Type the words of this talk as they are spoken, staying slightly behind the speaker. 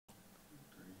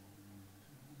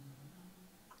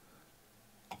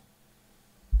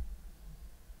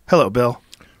Hello, Bill.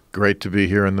 Great to be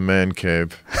here in the man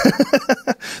cave.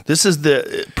 This is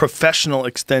the professional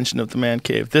extension of the man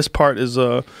cave. This part is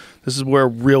this is where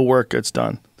real work gets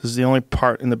done. This is the only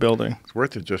part in the building. It's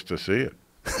worth it just to see it.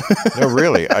 No,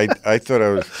 really. I thought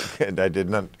I was, and I did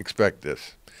not expect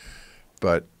this.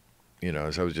 But, you know,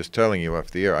 as I was just telling you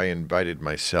off the air, I invited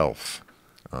myself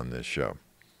on this show.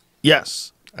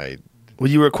 Yes. Well,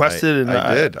 you requested, and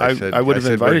I did. I would have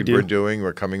invited you.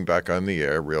 We're coming back on the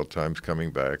air. Real Time's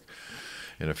coming back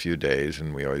in a few days,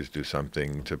 and we always do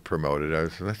something to promote it. I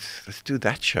was, let's do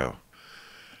that show.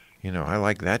 You know, I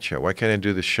like that show. Why can't I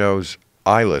do the shows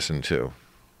I listen to?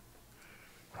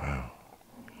 Wow.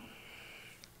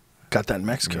 Got that in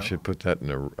Mexico. You should put that in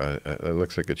it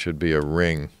looks like it should be a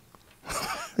ring.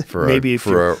 For Maybe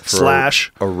for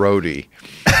slash a roadie.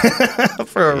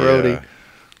 For a roadie.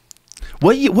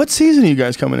 What season are you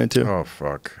guys coming into? Oh,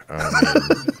 fuck.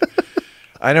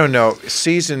 I don't know.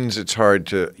 Seasons, it's hard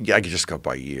to... Yeah, I could just go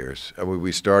by years.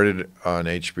 We started on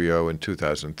HBO in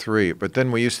 2003, but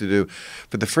then we used to do...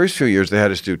 For the first few years, they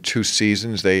had us do 2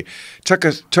 seasons. They took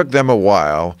them a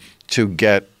while to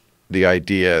get the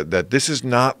idea that this is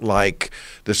not like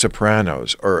The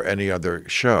Sopranos or any other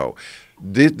show.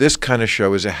 This kind of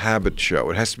show is a habit show.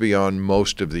 It has to be on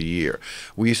most of the year.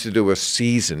 We used to do a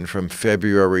season from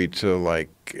February to like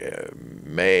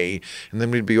May, and then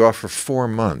we'd be off for 4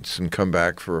 months and come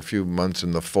back for a few months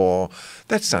in the fall.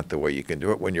 That's not the way you can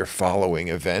do it when you're following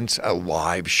events, a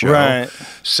live show. Right.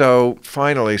 So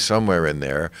finally, somewhere in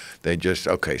there, they just,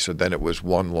 okay, so then it was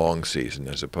 1 long season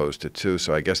as opposed to 2.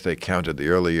 So I guess they counted the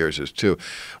early years as 2.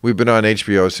 We've been on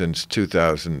HBO since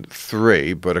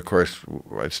 2003, but of course,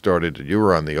 I started, you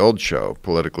were on the old show,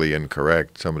 Politically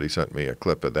Incorrect. Somebody sent me a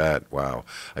clip of that. Wow.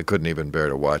 I couldn't even bear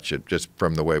to watch it just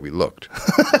from the way we looked.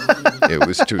 It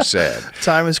was too sad.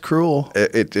 Time is cruel.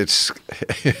 It's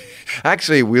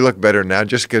actually, we look better now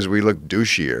just because we look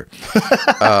douchier.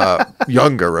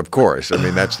 Younger, of course. I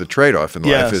mean, that's the trade-off in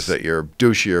life is that you're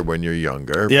douchier when you're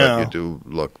younger, but you do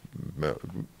look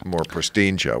more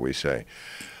pristine, shall we say.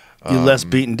 You're less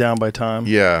beaten down by time.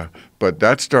 Yeah, but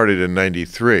that started in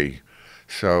 '93.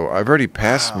 So I've already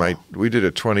passed we did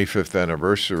a 25th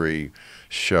anniversary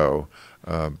show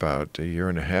about a year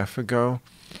and a half ago.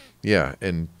 Yeah,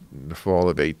 in the fall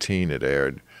of '18 it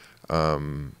aired.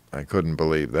 I couldn't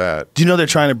believe that. Do you know they're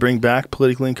trying to bring back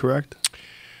Politically Incorrect?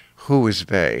 Who is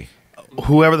they?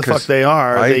 Whoever the fuck they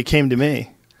are, they came to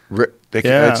me.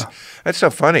 That's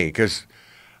so funny because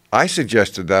I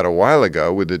suggested that a while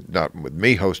ago, not with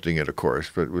me hosting it, of course,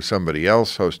 but with somebody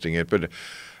else hosting it. But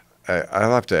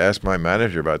I'll have to ask my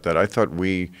manager about that. I thought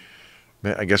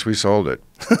I guess we sold it.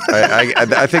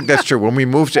 I think that's true. When we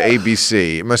moved to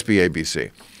ABC, it must be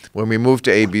ABC. When we moved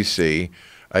to ABC,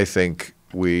 I think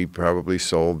we probably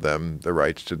sold them the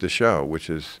rights to the show, which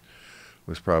was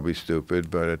probably stupid,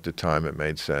 but at the time it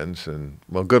made sense. And,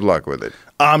 well, good luck with it.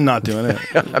 I'm not doing it.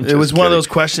 It was one of those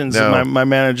questions that my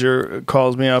manager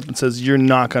calls me up and says, you're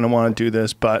not going to want to do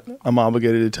this, but I'm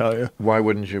obligated to tell you. Why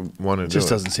wouldn't you want to do it? It just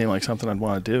doesn't seem like something I'd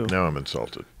want to do. Now I'm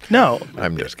insulted. No.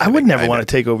 I'm just kidding. I would never want to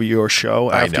take over your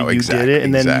show after you did it,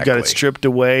 and then you got it stripped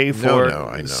away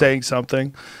for saying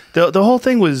something. The whole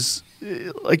thing was,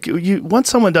 like, once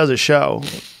someone does a show,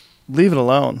 leave it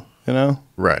alone, you know?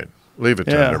 Right. Leave a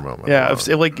tender moment. Yeah,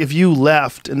 if you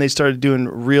left and they started doing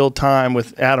Real Time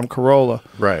with Adam Carolla,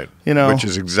 right? You know, which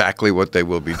is exactly what they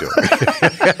will be doing.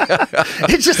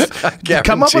 It's just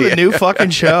come up with a new fucking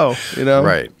show, you know?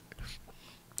 Right.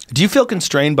 Do you feel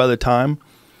constrained by the time,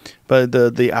 by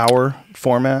the hour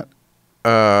format?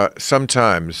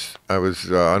 Sometimes. I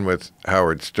was on with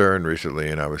Howard Stern recently,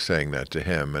 and I was saying that to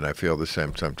him, and I feel the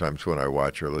same sometimes when I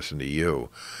watch or listen to you.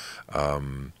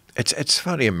 It's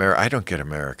funny, I don't get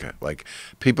America. Like,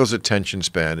 people's attention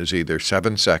span is either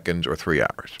 7 seconds or 3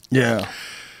 hours. Yeah.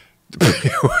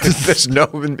 There's no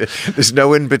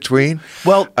in between.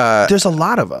 Well, there's a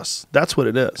lot of us. That's what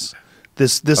it is.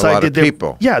 This a lot of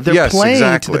people. Yeah, they're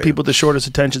playing to the people with the shortest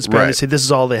attention span. They say this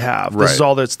is all they have. This is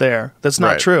all that's there. That's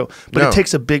not true. But it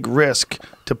takes a big risk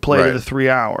to play to the 3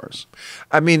 hours.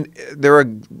 I mean, there are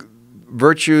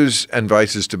virtues and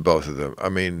vices to both of them. I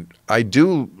mean, I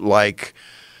do like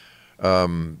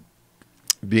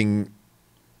being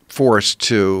forced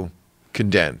to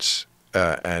condense.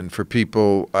 And for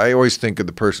people, I always think of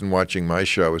the person watching my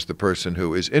show as the person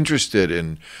who is interested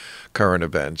in current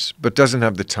events but doesn't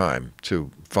have the time to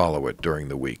follow it during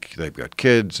the week. They've got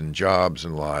kids and jobs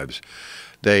and lives.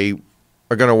 They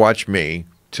are going to watch me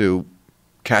to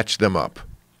catch them up.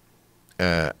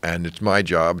 And it's my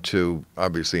job to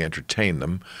obviously entertain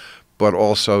them, but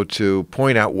also to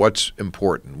point out what's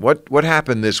important. What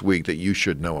happened this week that you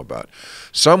should know about?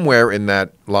 Somewhere in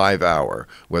that live hour,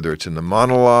 whether it's in the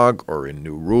monologue or in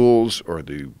New Rules or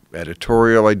the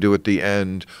editorial I do at the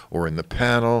end or in the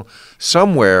panel,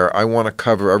 somewhere I want to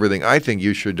cover everything I think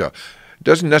you should know.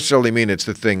 Doesn't necessarily mean it's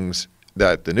the things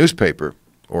that the newspaper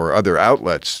or other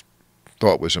outlets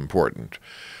thought was important.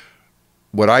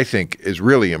 What I think is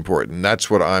really important, that's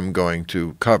what I'm going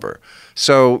to cover.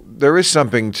 So there is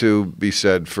something to be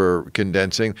said for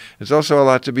condensing. There's also a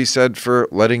lot to be said for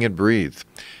letting it breathe.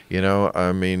 You know,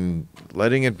 I mean,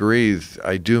 letting it breathe,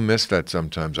 I do miss that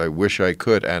sometimes. I wish I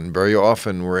could. And very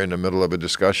often we're in the middle of a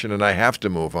discussion and I have to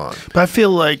move on. But I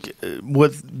feel like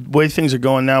with the way things are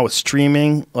going now with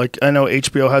streaming, like I know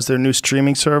HBO has their new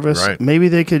streaming service. Right. Maybe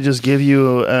they could just give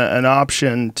you an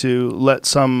option to let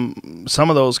some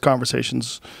of those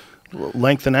conversations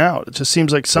lengthen out. It just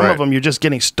seems like some of them you're just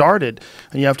getting started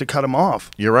and you have to cut them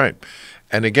off. You're right.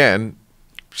 And again,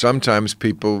 sometimes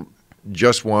people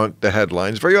just want the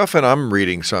headlines. Very often I'm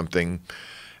reading something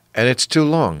and it's too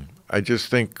long. I just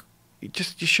think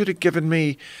you should have given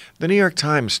me. The New York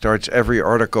Times starts every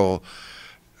article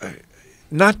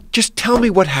not just tell me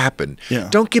what happened. Yeah.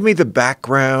 Don't give me the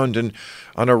background and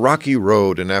on a rocky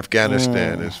road in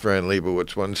Afghanistan, as Fran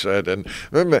Lebowitz once said. And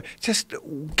remember, just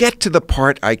get to the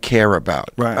part I care about.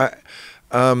 Right.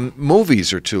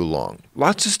 Movies are too long.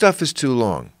 Lots of stuff is too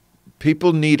long.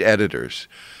 People need editors.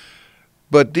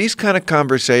 But these kind of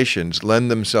conversations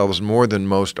lend themselves more than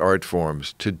most art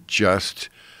forms to just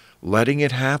letting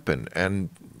it happen. And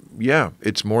yeah,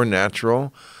 it's more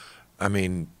natural. I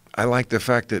mean, I like the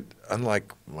fact that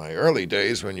unlike my early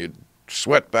days when you'd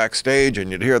sweat backstage and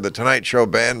you'd hear the Tonight Show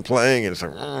band playing and it's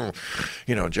like,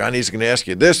 you know, Johnny's going to ask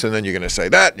you this and then you're going to say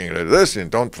that and you're going to do this and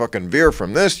don't fucking veer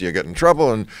from this. You get in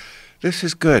trouble. And this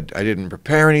is good. I didn't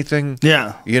prepare anything.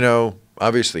 Yeah. You know,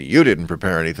 obviously you didn't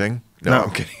prepare anything. No.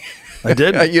 I'm kidding. I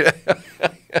didn't.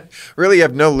 Really, you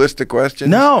have no list of questions?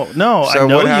 No. So I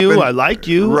know you. I like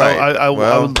you. Right.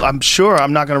 I'm sure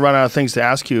I'm not going to run out of things to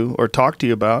ask you or talk to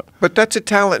you about. But that's a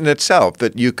talent in itself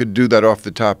that you could do that off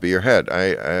the top of your head.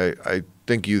 I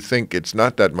think you think it's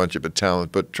not that much of a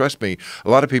talent, but trust me, a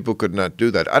lot of people could not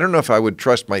do that. I don't know if I would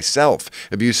trust myself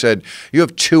if you said, you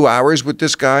have 2 hours with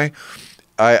this guy.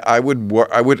 I would.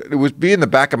 It would be in the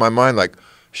back of my mind like,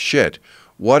 shit,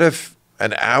 what if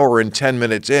an hour and 10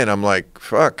 minutes in, I'm like,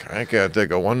 fuck, I gotta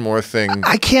think of one more thing.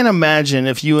 I can't imagine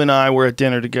if you and I were at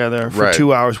dinner together for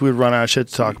 2 hours, we'd run out of shit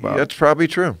to talk about. That's probably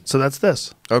true. So that's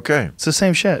this. Okay. It's the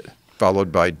same shit.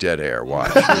 Followed by dead air.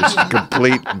 Watch. It's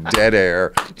complete dead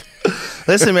air.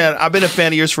 Listen, man, I've been a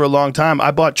fan of yours for a long time. I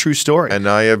bought True Story. And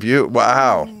I have you.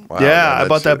 Wow. Yeah, I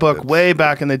bought that book way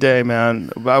back in the day, man.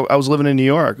 I was living in New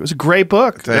York. It was a great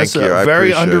book. Thank you. That's a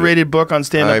very underrated book on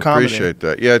stand-up comedy. I appreciate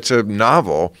that. Yeah, it's a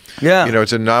novel. Yeah. You know,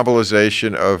 it's a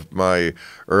novelization of my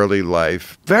early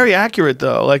life. Very accurate,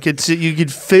 though. Like, you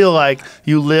could feel like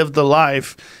you lived the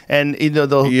life. And, you know,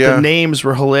 the names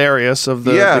were hilarious of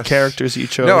the characters you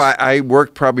chose. No, I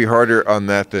worked probably harder on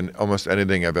that than almost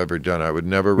anything I've ever done. I would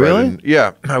never write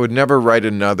I would never write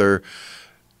another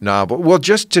novel. Well,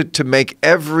 just to make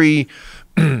every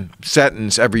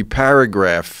sentence, every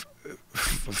paragraph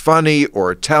funny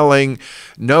or telling,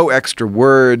 no extra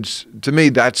words. To me,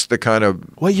 that's the kind of...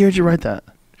 What year did you write that?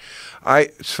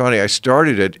 It's funny. I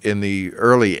started it in the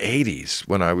early 80s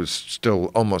when I was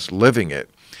still almost living it.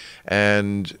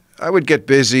 And I would get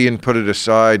busy and put it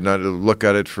aside and I'd look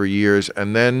at it for years.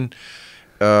 And then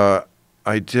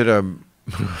I did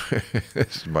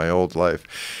this is my old life.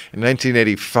 In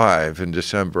 1985, in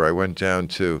December, I went down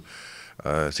to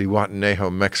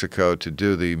Zihuatanejo, Mexico, to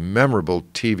do the memorable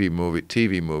TV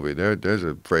movie. There's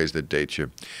a phrase that dates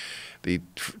you. The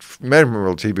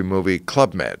memorable TV movie,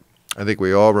 Club Med. I think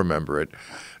we all remember it.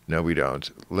 No, we don't.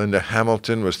 Linda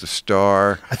Hamilton was the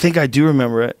star. I think I do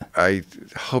remember it. I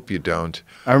hope you don't.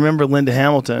 I remember Linda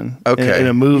Hamilton in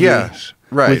a movie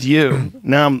with you.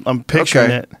 Now I'm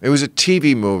picturing it. It was a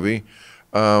TV movie,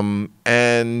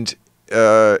 and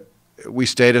we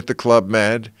stayed at the Club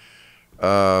Med.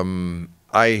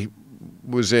 I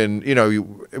was in, you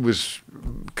know, it was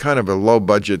kind of a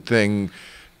low-budget thing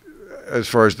as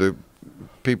far as the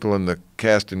people in the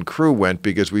cast and crew went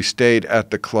because we stayed at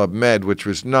the Club Med, which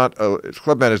was not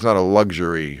Club Med is not a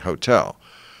luxury hotel.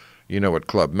 You know what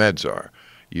Club Meds are.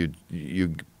 You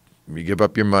give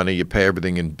up your money, you pay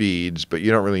everything in beads, but you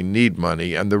don't really need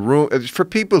money. And the room for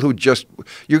people who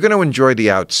you're going to enjoy the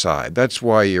outside. That's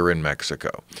why you're in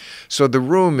Mexico. So the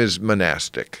room is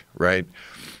monastic, right?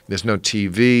 There's no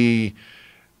TV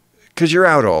because you're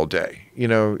out all day. You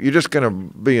know, you're just going to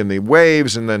be in the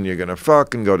waves and then you're going to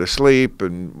fuck and go to sleep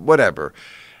and whatever.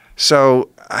 So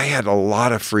I had a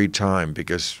lot of free time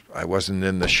because I wasn't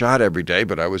in the shot every day,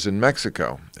 but I was in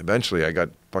Mexico. Eventually, I got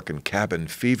fucking cabin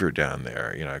fever down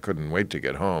there. You know, I couldn't wait to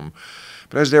get home.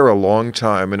 But I was there a long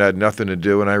time and had nothing to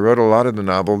do, and I wrote a lot of the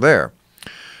novel there.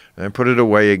 And I put it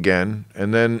away again,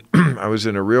 and then I was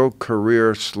in a real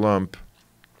career slump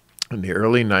in the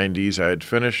early 90s. I had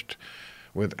finished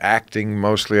with acting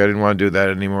mostly. I didn't want to do that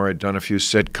anymore. I'd done a few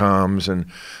sitcoms, and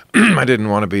I didn't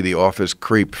want to be the office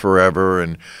creep forever.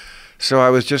 And so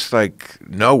I was just like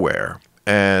nowhere.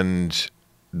 And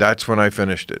that's when I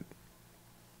finished it.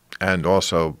 And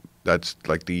also, that's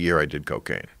like the year I did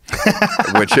cocaine,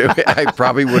 which I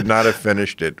probably would not have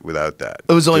finished it without that.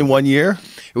 It was only 1 year?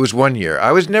 It was 1 year.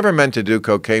 I was never meant to do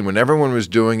cocaine. When everyone was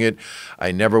doing it,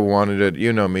 I never wanted it.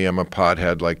 You know me, I'm a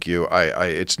pothead like you.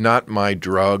 It's not my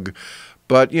drug.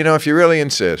 But, you know, if you really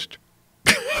insist,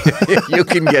 you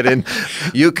can get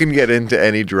into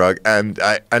any drug. And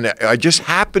I just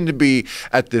happened to be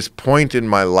at this point in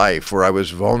my life where I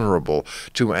was vulnerable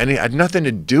to I had nothing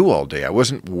to do all day. I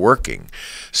wasn't working.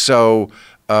 So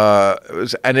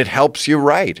and it helps you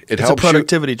write. It's helps a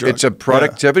productivity drug. It's a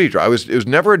productivity drug. It was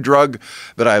never a drug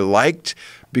that I liked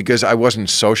because I wasn't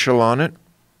social on it.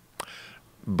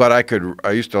 But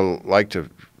I used to like to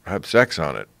have sex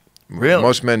on it. Really?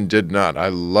 Most men did not. I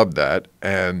loved that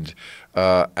and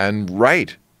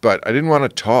write, but I didn't want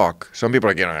to talk. Some people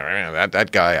are like, you know,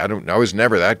 that guy. I was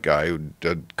never that guy who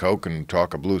did coke and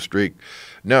talk a blue streak.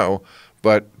 No,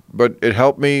 but it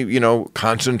helped me, you know,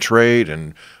 concentrate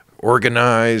and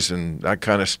organize and that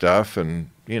kind of stuff. And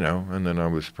you know, and then I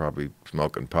was probably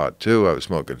smoking pot too. I was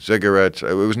smoking cigarettes.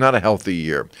 It was not a healthy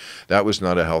year. That was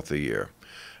not a healthy year.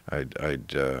 I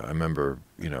remember,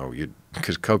 you know,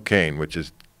 because cocaine, which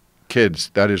is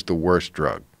kids, that is the worst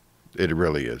drug. It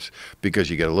really is, because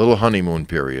you get a little honeymoon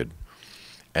period,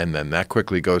 and then that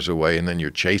quickly goes away, and then you're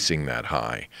chasing that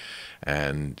high,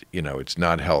 and you know it's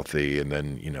not healthy, and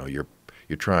then you know you're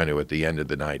trying to at the end of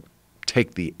the night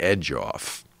take the edge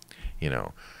off. You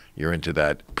know, you're into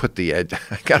that. Put the edge.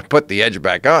 I got to put the edge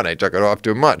back on. I took it off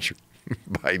too much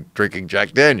by drinking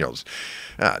Jack Daniels.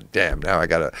 Ah, damn! Now I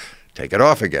got to take it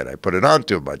off again. I put it on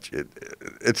too much.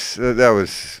 That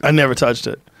was. I never touched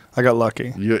it. I got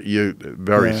lucky. You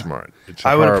very smart.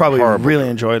 I would have probably really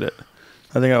enjoyed it.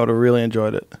 I think I would have really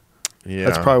enjoyed it. Yeah,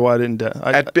 that's probably why I didn't.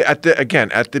 At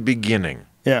the beginning.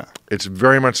 Yeah, it's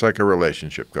very much like a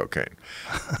relationship. Cocaine,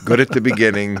 good at the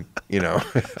beginning. You know,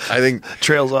 I think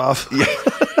trails off. Yeah,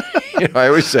 you know, I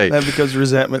always say that becomes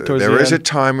resentment towards the end. There is a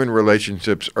time when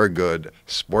relationships are good.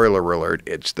 Spoiler alert: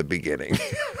 it's the beginning.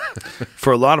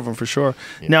 For a lot of them, for sure.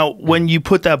 Yeah. Now, when you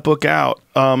put that book out,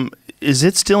 is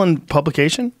it still in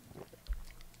publication?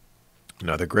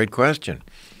 Another great question.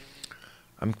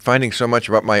 I'm finding so much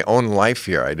about my own life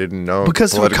here. I didn't know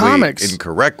because for comics,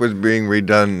 Incorrect was being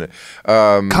redone.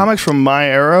 Comics from my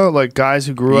era, like guys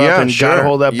who grew up and got a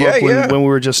hold of that book when we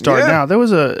were just starting out. It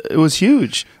was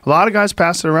huge. A lot of guys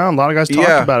passed it around. A lot of guys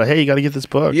talked about it. Hey, you got to get this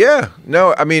book. Yeah,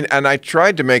 no, I mean, and I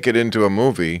tried to make it into a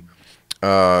movie.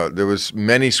 There was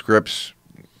many scripts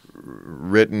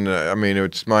written. I mean,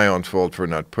 it's my own fault for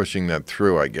not pushing that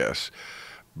through, I guess.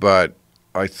 But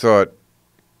I thought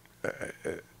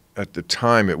at the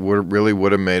time it really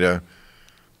would have made a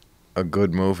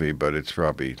good movie, but it's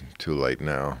probably too late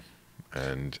now.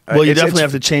 And well, you definitely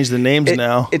have to change the names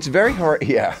now. It's very hard.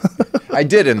 Yeah, I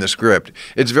did in the script.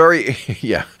 It's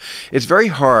very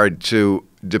hard to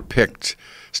depict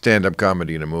stand-up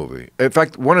comedy in a movie. In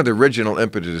fact, one of the original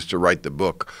impetuses to write the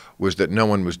book was that no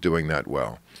one was doing that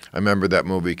well. I remember that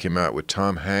movie came out with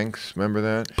Tom Hanks. Remember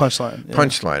that? Punchline. Yeah.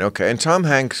 Punchline. Okay, and Tom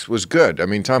Hanks was good. I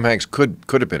mean, Tom Hanks could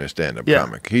have been a stand-up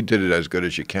comic. He did it as good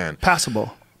as you can.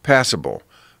 Passable,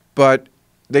 but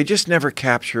they just never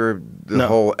capture the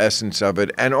whole essence of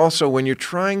it. And also, when you're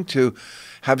trying to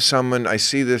have someone, I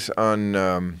see this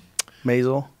on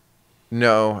Maisel.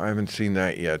 No, I haven't seen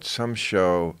that yet. Some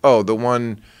show. Oh, the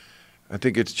one, I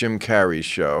think it's Jim Carrey's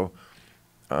show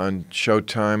on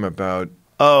Showtime about.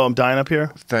 Oh, I'm Dying Up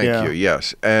Here? Thank you,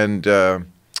 yes. And I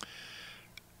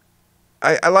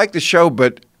like the show,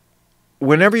 but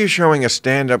whenever you're showing a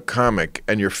stand-up comic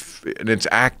and it's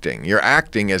acting, you're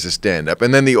acting as a stand-up,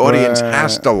 and then the audience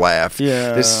has to laugh.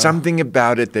 Yeah. There's something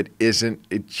about it that isn't,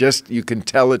 you can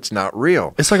tell it's not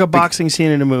real. It's like a boxing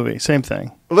scene in a movie. Same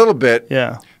thing. A little bit.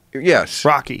 Yeah. Yes.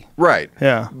 Rocky. Right.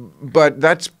 Yeah. But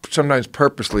that's sometimes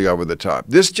purposely over the top.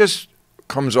 This just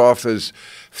comes off as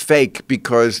fake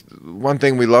because one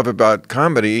thing we love about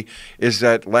comedy is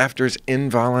that laughter's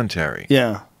involuntary.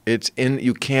 Yeah.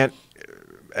 You can't,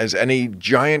 as any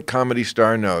giant comedy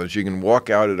star knows, you can walk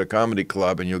out at a comedy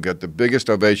club and you'll get the biggest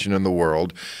ovation in the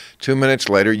world. 2 minutes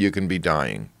later, you can be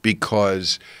dying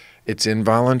because It's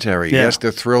involuntary. Yeah. Yes,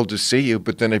 they're thrilled to see you,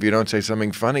 but then if you don't say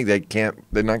something funny, they're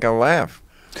not going to laugh.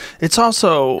 It's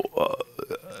also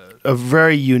a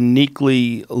very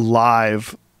uniquely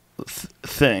live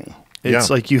thing.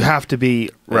 It's like you have to be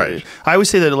right. I always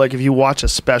say that like if you watch a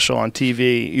special on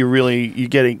TV, you're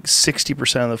getting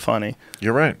 60% of the funny.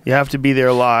 You're right. You have to be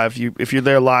there live. If you're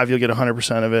there live, you'll get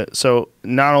 100% of it. So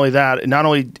not only that, not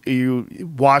only are you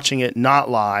watching it not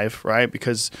live, right?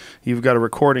 Because you've got a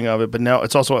recording of it, but now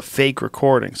it's also a fake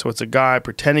recording. So it's a guy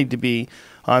pretending to be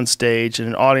on stage and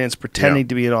an audience pretending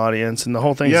to be an audience, and the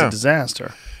whole thing is a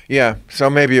disaster. Yeah, so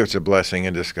maybe it's a blessing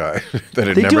in disguise that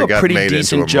it they never got made into a movie. They do a pretty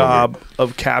decent job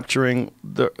of capturing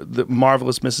the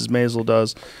Marvelous Mrs. Maisel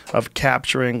does of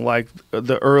capturing like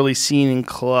the early scene in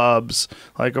clubs,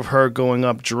 like of her going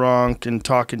up drunk and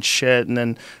talking shit, and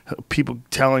then people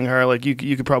telling her like you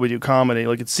could probably do comedy.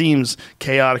 Like it seems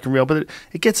chaotic and real, but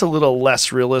it gets a little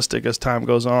less realistic as time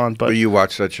goes on. But you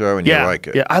watch that show and you like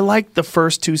it. Yeah, I like the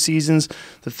first 2 seasons.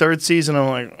 The third season, I'm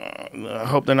like, I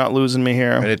hope they're not losing me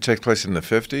here. And it takes place in the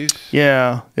 50s?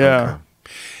 Yeah. Okay.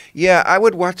 Yeah, I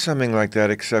would watch something like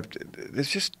that, except there's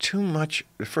just too much.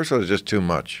 First of all, there's just too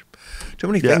much. Too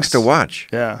many things to watch.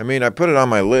 Yeah. I mean, I put it on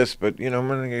my list, but, I'm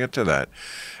going to get to that.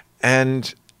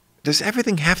 And does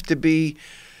everything have to be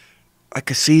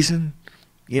like a season?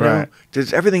 You know?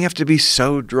 Does everything have to be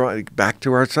so drawn? Back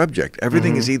to our subject.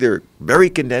 Everything is either very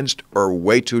condensed or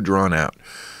way too drawn out.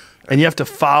 And you have to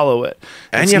follow it.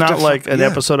 And it's not like an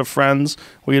episode of Friends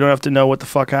where you don't have to know what the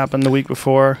fuck happened the week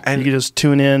before. And you can just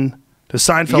tune in. The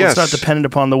Seinfeld is not dependent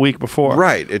upon the week before.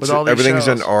 Right. Everything's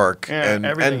an arc. Yeah,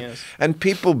 everything is. And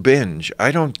people binge.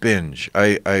 I don't binge.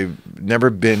 I never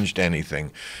binged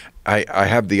anything. I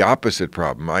have the opposite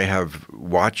problem. I have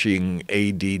watching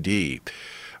ADD.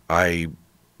 I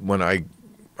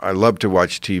love to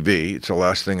watch TV. It's the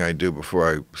last thing I do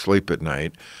before I sleep at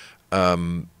night.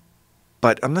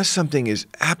 But unless something is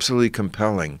absolutely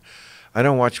compelling, I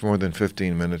don't watch more than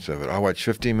 15 minutes of it. I'll watch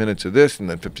 15 minutes of this and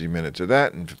then 15 minutes of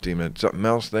that and 15 minutes something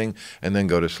else thing and then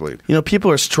go to sleep. People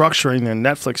are structuring their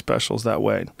Netflix specials that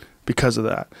way because of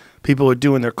that. People are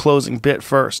doing their closing bit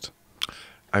first.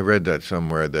 I read that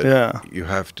somewhere that you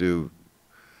have to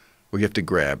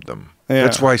grab them. Yeah.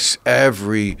 That's why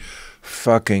every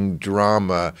fucking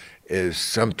drama is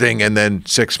something and then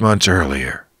 6 months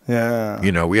earlier. Yeah.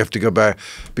 We have to go back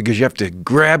because you have to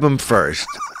grab them first.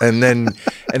 And then,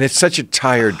 and it's such a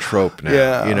tired trope now.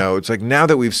 Yeah. It's like now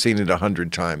that we've seen it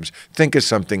 100 times, think of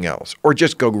something else. Or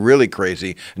just go really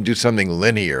crazy and do something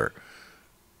linear.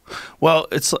 Well,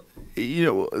 it's,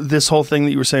 this whole thing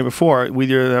that you were saying before, we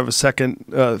either have a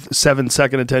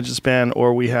 7-second attention span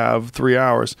or we have 3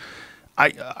 hours.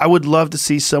 I would love to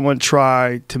see someone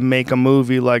try to make a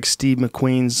movie like Steve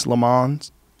McQueen's Le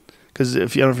Mans. Because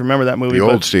if you don't remember that movie. The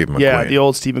old Steve McQueen. Yeah, the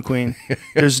old Steve McQueen.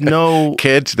 There's no...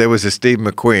 Kids, there was a Steve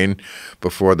McQueen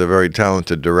before the very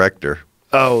talented director.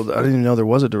 Oh, I didn't even know there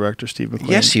was a director, Steve McQueen.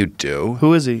 Yes, you do.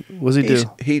 Who is he? What does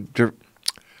he do?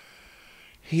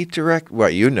 He direct...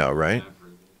 What, you know, right?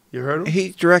 You heard him?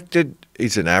 He directed...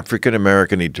 He's an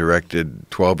African-American. He directed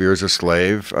 12 Years a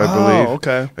Slave, I believe. Oh,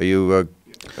 okay. Are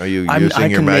you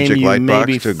using your magic light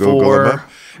box to Google him up?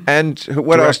 And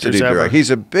what else did he direct? He's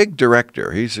a big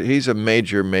director. He's a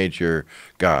major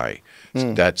guy.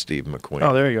 That's Steve McQueen.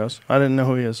 Oh, there he goes. I didn't know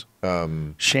who he is.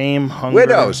 Shame, Hunger.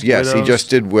 Widows. Yes, Widows. He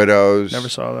just did Widows. Never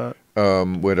saw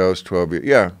that. Widows, 12 years.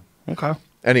 Yeah. Okay.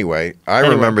 Anyway, I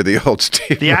remember the old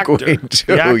Steve McQueen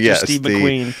too. The actor Steve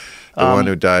McQueen. The one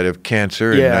who died of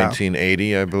cancer in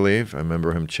 1980, I believe. I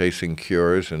remember him chasing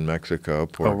cures in Mexico.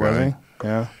 Poor guy. Was he?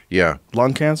 Yeah. Yeah.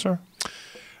 Lung cancer?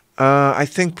 I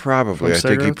think probably. I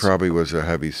think he probably was a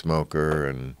heavy smoker,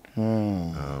 and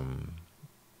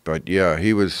but yeah,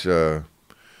 he was.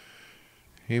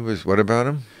 What about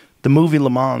him? The movie Le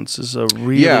Mans is a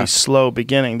really slow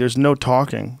beginning. There's no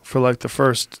talking for like the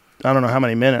first I don't know how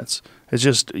many minutes. It's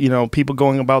just people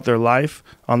going about their life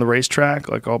on the racetrack,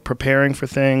 like all preparing for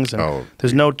things, and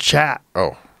there's no chat.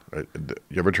 Oh, you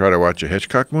ever try to watch a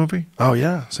Hitchcock movie? Oh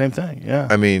yeah, same thing. Yeah.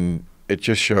 I mean, it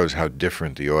just shows how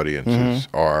different the audiences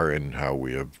are and how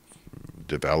we have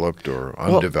developed or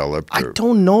undeveloped. I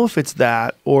don't know if it's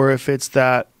that or if it's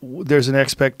that there's an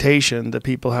expectation that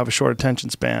people have a short attention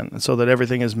span, and so that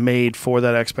everything is made for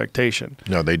that expectation.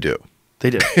 No, they do. They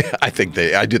do. I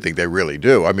do think they really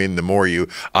do. I mean, the more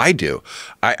I do.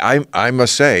 I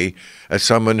must say, as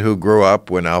someone who grew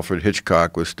up when Alfred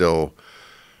Hitchcock was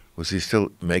he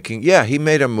still making? Yeah, he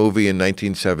made a movie in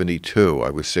 1972.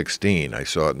 I was 16. I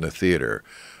saw it in the theater.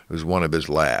 It was one of his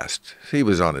last. He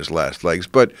was on his last legs.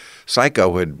 But Psycho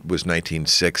was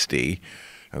 1960.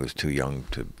 I was too young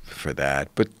for that.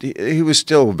 But he was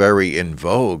still very in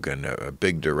vogue and a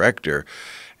big director.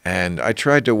 And I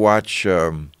tried to watch,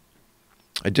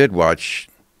 I did watch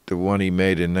the one he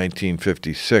made in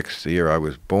 1956, the year I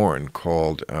was born,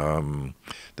 called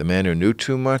The Man Who Knew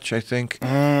Too Much, I think.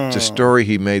 It's a story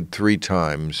he made 3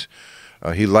 times.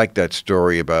 He liked that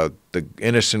story about the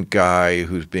innocent guy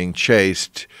who's being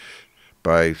chased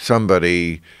by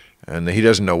somebody, and he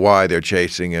doesn't know why they're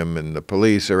chasing him, and the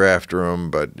police are after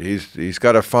him, but he's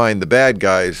got to find the bad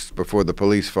guys before the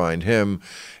police find him.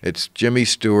 It's Jimmy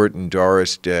Stewart and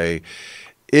Doris Day.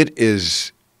 It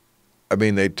is, I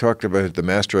mean, they talked about the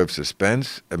master of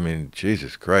suspense. I mean,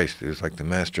 Jesus Christ, it was like the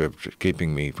master of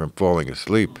keeping me from falling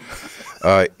asleep.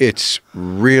 It's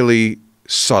really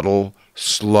subtle,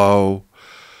 slow.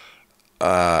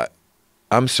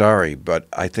 I'm sorry, but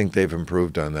I think they've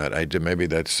improved on that. Maybe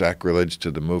that's sacrilege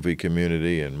to the movie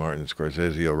community, and Martin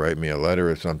Scorsese will write me a letter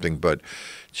or something, but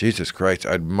Jesus Christ,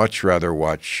 I'd much rather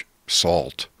watch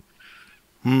Salt.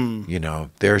 You know,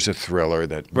 there's a thriller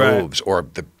that moves, or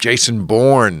the Jason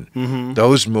Bourne,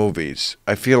 those movies.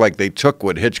 I feel like they took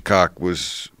what Hitchcock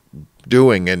was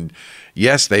doing, and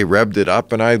yes, they revved it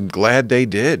up, and I'm glad they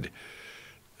did.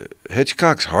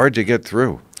 Hitchcock's hard to get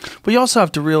through. But you also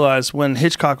have to realize when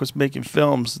Hitchcock was making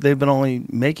films, they've been only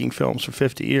making films for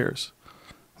 50 years.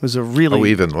 It was a really... Oh,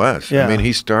 even less. Yeah. I mean,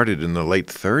 he started in the late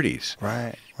 30s.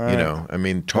 Right. You know, I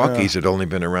mean, talkies had only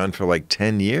been around for like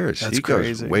 10 years. That's he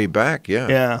crazy. Goes way back, yeah.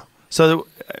 Yeah. So,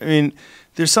 I mean,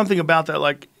 there's something about that,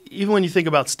 like, even when you think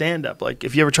about stand-up, like,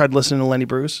 if you ever tried listening to Lenny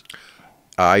Bruce?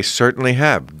 I certainly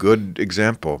have. Good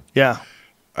example. Yeah.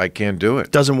 I can't do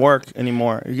it. Doesn't work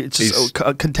anymore. It's just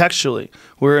contextually,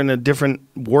 we're in a different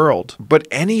world. But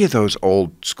any of those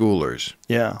old schoolers,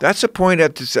 yeah, that's a point.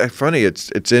 That's funny.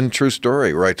 It's in True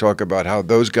Story where I talk about how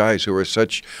those guys who are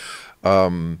such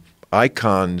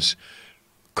icons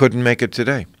couldn't make it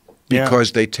today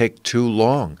because they take too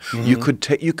long. You could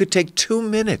take 2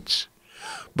 minutes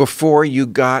before you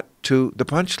got to the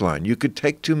punchline. You could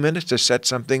take 2 minutes to set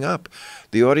something up.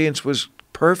 The audience was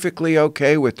perfectly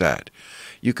okay with that.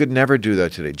 You could never do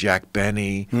that today. Jack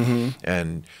Benny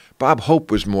and Bob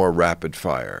Hope was more rapid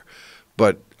fire.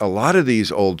 But a lot of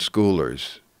these old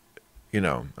schoolers, you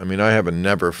know, I mean, I have a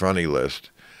never funny list.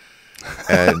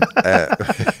 And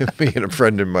me and a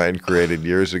friend of mine created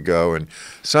years ago, and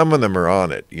some of them are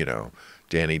on it, you know,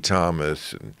 Danny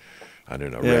Thomas and, I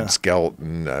don't know, Red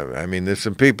Skelton. I mean, there's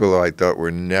some people who I thought were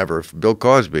never, Bill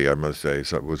Cosby, I must say,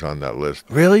 was on that list.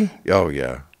 Really? Oh,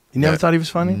 yeah. You never thought he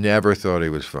was funny? Never thought he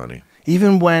was funny.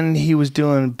 Even when he was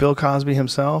doing Bill Cosby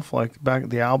himself, like back at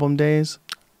the album days?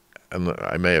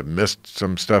 I may have missed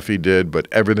some stuff he did, but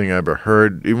everything I ever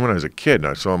heard, even when I was a kid and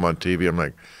I saw him on TV, I'm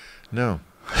like, no,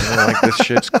 I don't like this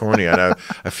shit's corny. And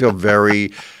I feel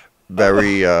very,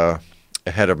 very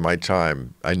ahead of my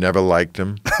time. I never liked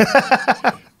him.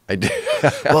 I did.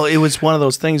 Well, it was one of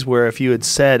those things where if you had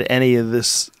said any of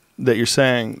this that you're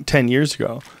saying 10 years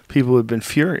ago, people would have been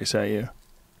furious at you.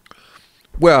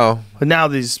 Well, but now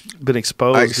that he's been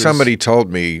exposed. Somebody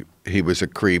told me he was a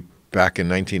creep back in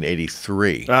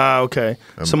 1983. Ah, okay.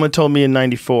 Someone told me in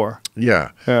 94.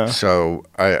 Yeah. So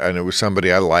and it was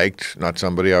somebody I liked, not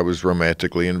somebody I was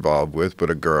romantically involved with, but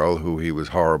a girl who he was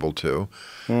horrible to.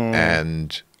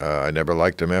 And I never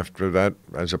liked him after that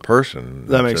as a person.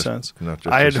 That makes sense.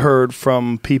 I had heard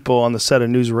from people on the set of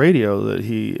news radio that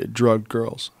he drugged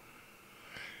girls.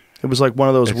 It was like one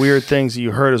of those weird things that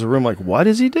you heard as a room, like, what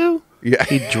does he do? Yeah.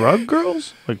 He drugged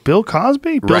girls? Like Bill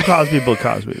Cosby? Bill Cosby.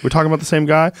 We're talking about the same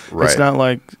guy? Right. It's not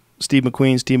like Steve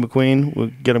McQueen. We'll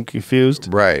get him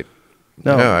confused. Right.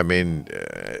 No, I mean...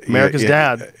 America's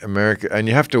dad. And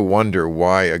you have to wonder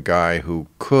why a guy who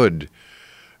could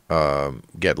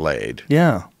get laid,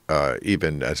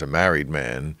 even as a married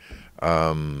man,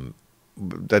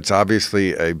 that's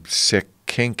obviously a sick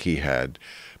kink he had.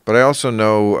 But I also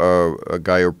know a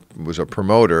guy who was a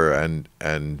promoter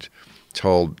and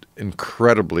told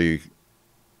incredibly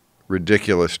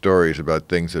ridiculous stories about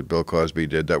things that Bill Cosby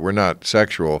did that were not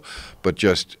sexual, but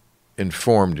just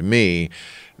informed me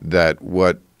that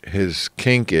what his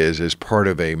kink is part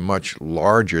of a much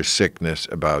larger sickness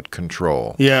about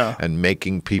control. Yeah. And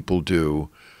making people do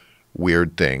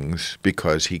weird things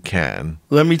because he can.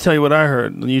 Let me tell you what I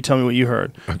heard. You tell me what you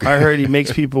heard. Okay. I heard he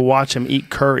makes people watch him eat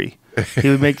curry. He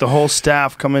would make the whole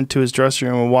staff come into his dressing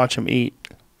room and watch him eat.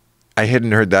 I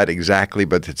hadn't heard that exactly,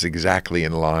 but it's exactly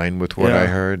in line with what I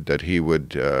heard, that he would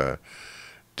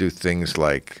do things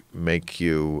like make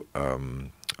you,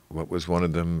 what was one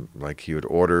of them? Like he would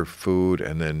order food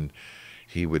and then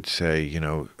he would say, you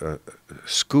know,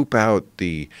 scoop out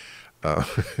the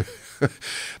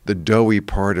the doughy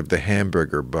part of the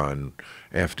hamburger bun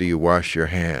after you wash your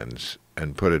hands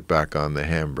and put it back on the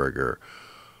hamburger.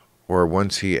 Or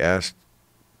once he asked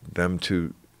them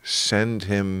to send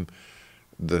him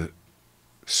the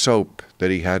soap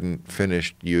that he hadn't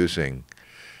finished using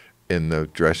in the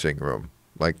dressing room.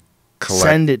 Like,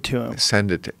 send it to him.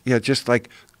 Send it to, yeah, just like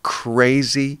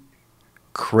crazy,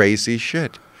 crazy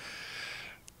shit.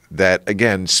 That,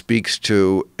 again, speaks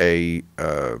to a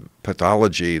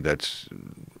pathology that's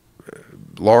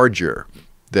larger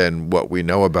than what we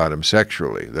know about him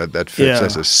sexually. That fits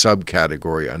as a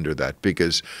subcategory under that,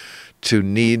 because to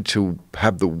need to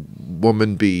have the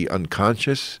woman be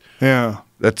unconscious,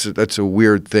 that's a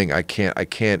weird thing. I can't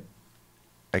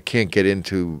get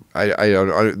into.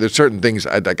 There's certain things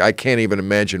I can't even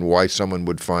imagine why someone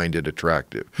would find it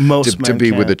attractive. To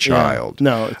be with a child. Yeah.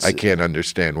 No, I can't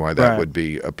understand why that would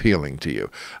be appealing to you.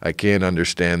 I can't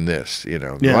understand this. A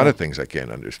lot of things I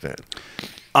can't understand.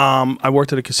 I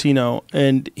worked at a casino,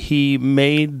 and he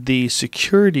made the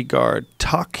security guard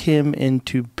tuck him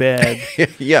into bed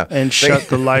and shut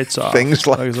the lights off. Things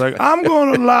like he's like, I'm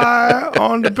going to lie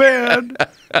on the bed,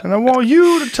 and I want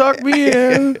you to tuck me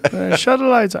in and shut the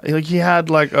lights off. Like, he had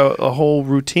like a whole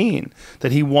routine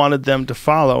that he wanted them to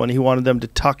follow, and he wanted them to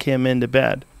tuck him into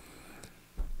bed.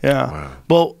 Yeah. Wow.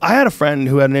 Well, I had a friend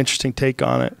who had an interesting take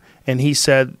on it. And he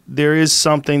said there is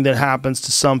something that happens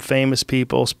to some famous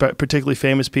people, particularly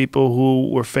famous people who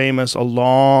were famous a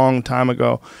long time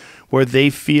ago, where they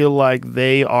feel like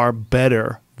they are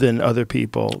better than other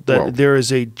people. That there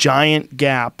is a giant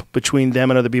gap between them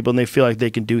and other people, and they feel like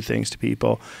they can do things to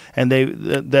people. And I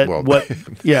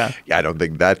don't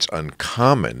think that's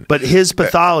uncommon. But his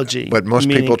pathology. But most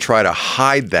people try to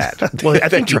hide that. Well, I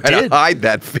think they try to hide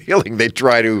that feeling. They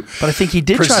try to. But I think he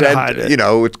did present, try to hide it.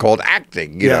 It's called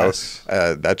acting. Yes.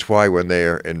 That's why when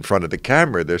they're in front of the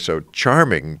camera, they're so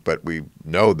charming. But we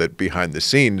know that behind the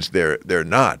scenes, they're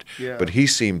not. Yeah. But he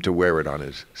seemed to wear it on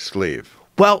his sleeve.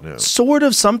 Well, sort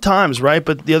of sometimes, right?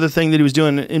 But the other thing that he was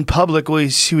doing in public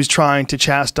was he was trying to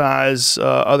chastise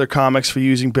other comics for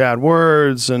using bad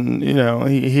words, and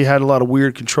he had a lot of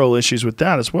weird control issues with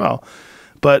that as well.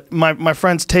 But my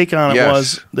friend's take on it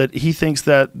was that he thinks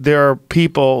that there are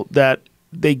people that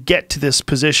they get to this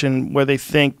position where they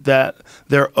think that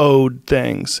they're owed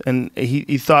things. And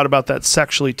he thought about that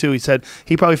sexually too. He said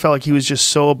he probably felt like he was just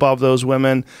so above those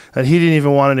women that he didn't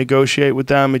even want to negotiate with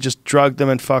them. He just drugged them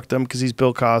and fucked them because he's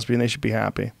Bill Cosby and they should be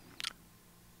happy.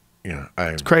 Yeah,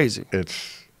 it's crazy. The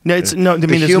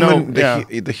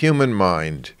human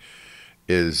mind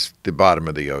is the bottom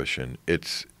of the ocean.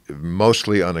 It's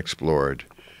mostly unexplored,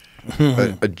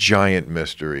 a giant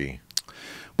mystery.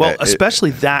 Well,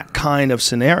 especially that kind of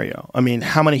scenario. I mean,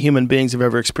 how many human beings have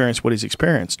ever experienced what he's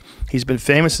experienced? He's been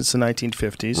famous since the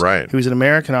 1950s. Right. He was an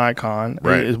American icon.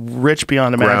 Right. He is rich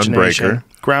beyond imagination.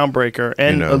 Groundbreaker.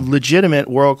 And a legitimate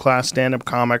world-class stand-up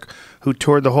comic who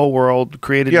toured the whole world,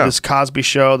 created this Cosby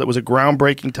Show that was a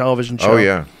groundbreaking television show. Oh,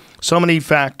 yeah. So many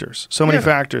factors.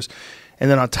 And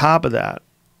then on top of that,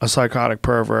 a psychotic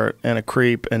pervert and a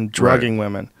creep and drugging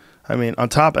women. I mean, on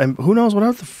top, and who knows what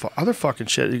other fucking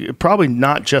shit. Probably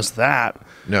not just that.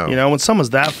 No. When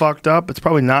someone's that fucked up, it's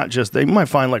probably not just, they might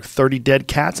find like 30 dead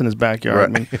cats in his backyard. Right.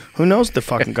 I mean, who knows what the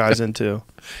fucking guy's into?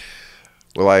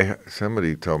 Well,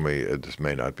 somebody told me, this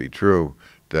may not be true,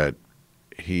 that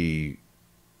he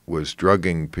was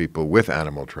drugging people with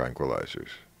animal tranquilizers.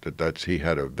 He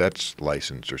had a vet's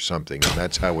license or something, and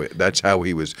that's how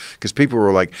he was. Because people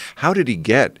were like, how did he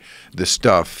get the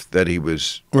stuff that he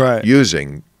was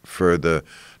using for the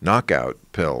knockout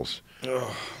pills?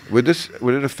 Would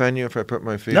it offend you if I put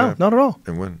my feet up? No, not at all.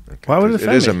 And when? Okay. Why would it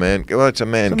offend me? It is a man. Well, it's a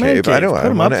man cave. I don't.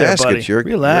 Put him up there, buddy.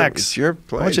 Relax. It's your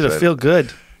place. I want you to feel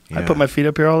good. Yeah. I put my feet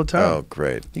up here all the time. Oh,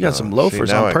 great. You got some loafers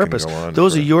on purpose.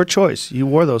 Those are your choice. You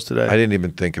wore those today. I didn't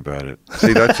even think about it.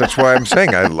 See, that's why I'm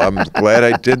saying I'm glad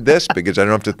I did this, because I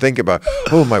don't have to think about,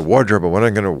 my wardrobe and what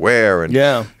I'm going to wear, and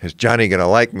is Johnny going to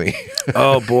like me?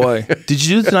 Oh, boy. Did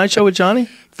you do the Tonight Show with Johnny?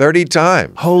 30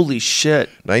 times. Holy shit.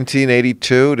 1982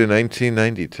 to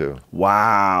 1992.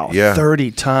 Wow. Yeah.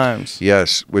 30 times.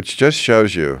 Yes, which just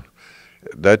shows you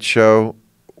that show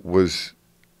was,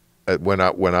 when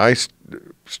I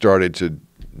started to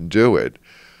do it,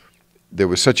 there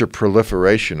was such a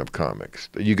proliferation of comics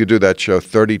that you could do that show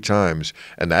 30 times,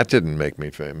 and that didn't make me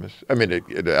famous. I mean,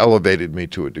 it elevated me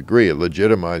to a degree. It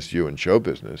legitimized you in show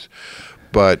business.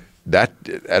 But that,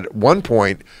 at one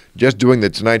point, just doing the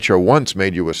Tonight Show once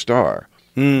made you a star.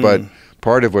 But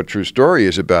part of what True Story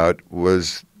is about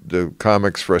was the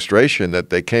comics' frustration that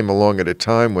they came along at a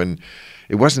time when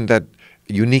it wasn't that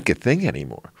unique a thing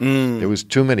anymore. There was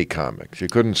too many comics. You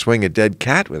couldn't swing a dead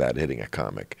cat without hitting a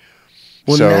comic.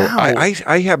 Well, so now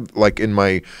I have, like, in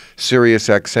my Sirius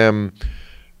XM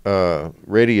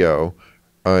radio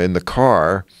in the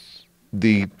car,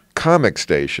 the comic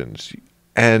stations,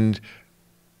 and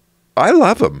I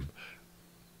love them.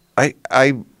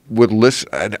 I would listen.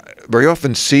 I very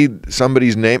often see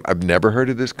somebody's name. I've never heard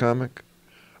of this comic.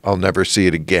 I'll never see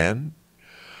it again.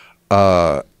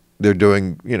 They're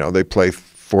doing, they play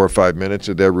 4 or 5 minutes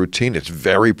of their routine. It's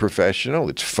very professional.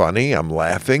 It's funny. I'm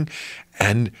laughing.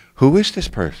 And who is this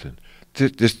person?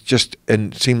 This just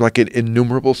seemed like an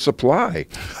innumerable supply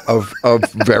of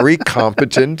very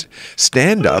competent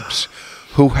stand-ups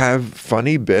who have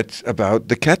funny bits about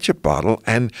the ketchup bottle,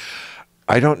 and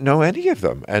I don't know any of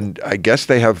them. And I guess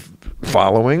they have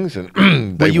followings,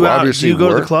 and they obviously do you go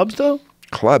to the clubs, though?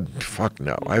 Club? Fuck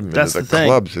no. I haven't been to the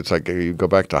clubs. It's like you go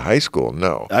back to high school.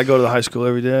 No. I go to the high school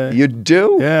every day. You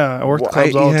do? Yeah, I work the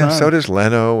clubs all the time. So does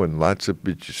Leno and lots of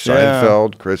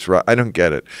Seinfeld, Chris Rock. I don't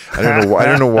get it. I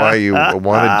don't know why you want to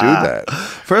do that.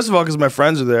 First of all, because my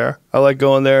friends are there. I like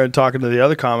going there and talking to the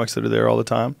other comics that are there all the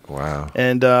time. Wow.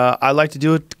 And I like to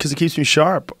do it because it keeps me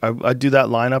sharp. I do that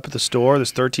lineup at the store.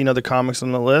 There's 13 other comics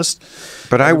on the list.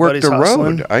 But I work the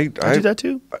road. I do that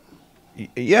too.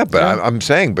 Yeah, but yeah. I'm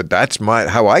saying, but that's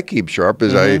how I keep sharp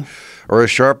as or as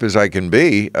sharp as I can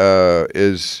be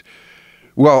also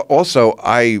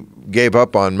I gave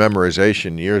up on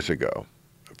memorization years ago.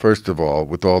 First of all,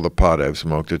 with all the pot I've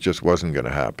smoked, it just wasn't going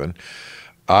to happen.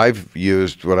 I've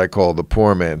used what I call the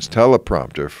poor man's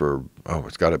teleprompter for,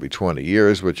 it's got to be 20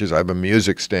 years, which is I have a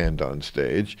music stand on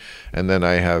stage, and then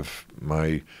I have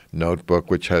my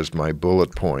notebook, which has my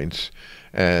bullet points.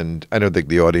 And I don't think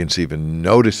the audience even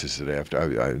notices it after.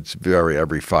 It's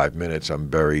every 5 minutes I'm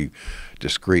very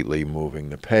discreetly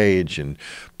moving the page,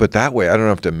 but that way I don't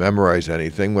have to memorize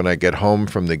anything. When I get home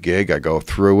from the gig, I go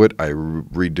through it, I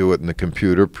redo it in the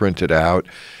computer, print it out,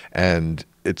 and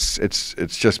it's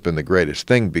just been the greatest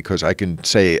thing because I can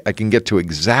get to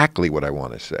exactly what I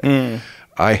want to say.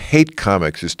 I hate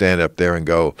comics who stand up there and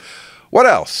go, "What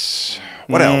else?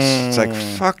 What else?" It's like,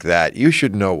 fuck that. You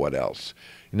should know what else.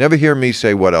 You never hear me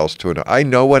say what else to it. I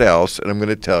know what else, and I'm going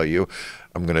to tell you.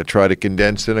 I'm going to try to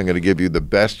condense it. I'm going to give you the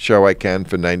best show I can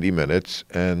for 90 minutes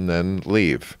and then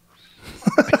leave.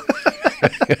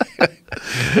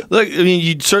 Look, I mean,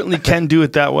 you certainly can do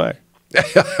it that way.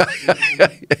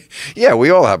 Yeah, we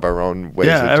all have our own ways of doing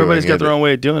it. Yeah, everybody's got their own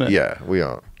way of doing it. Yeah, we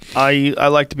all. I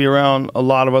like to be around a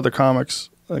lot of other comics,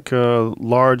 like a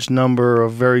large number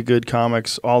of very good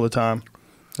comics all the time.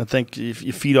 I think if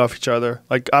you feed off each other.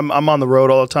 Like I'm on the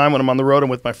road all the time. When I'm on the road, I'm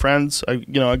with my friends.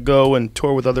 I go and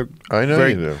tour with other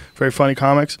very funny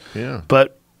comics. Yeah.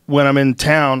 But when I'm in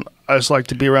town, I just like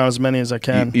to be around as many as I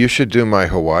can. You should do my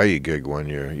Hawaii gig one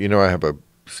year. I have a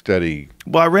steady.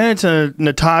 Well, I ran into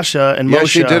Natasha and Moshe. Yeah,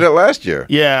 she did it last year.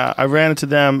 Yeah, I ran into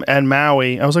them and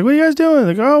Maui. I was like, "What are you guys doing?"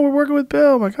 They go, "Oh, we're working with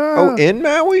Bill." I'm like, "Oh, in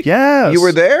Maui? Yes. You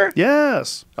were there?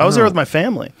 Yes, I was there with my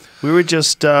family. We were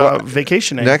just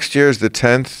vacationing. Next year is the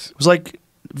 10th. It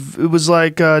was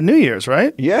like New Year's,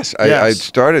 right? Yes, I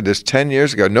started this 10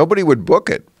 years ago. Nobody would book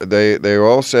it. They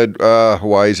all said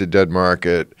Hawaii's a dead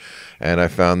market, and I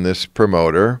found this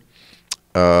promoter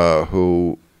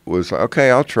who was like,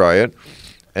 "Okay, I'll try it."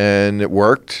 And it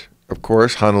worked, of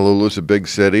course. Honolulu's a big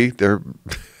city. There's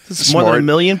more than 1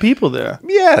 million people there.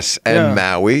 Yes, and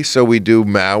Maui. So we do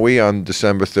Maui on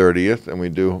December 30th, and we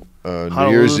do New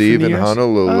Year's Eve in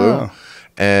Honolulu. Oh.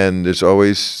 And there's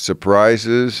always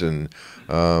surprises. And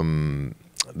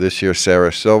this year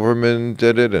Sarah Silverman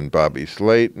did it, and Bobby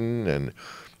Slayton. And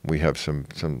we have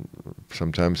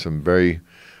sometimes some very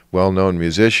well-known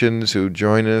musicians who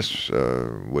join us.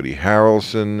 Woody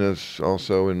Harrelson is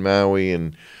also in Maui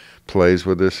and plays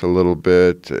with us a little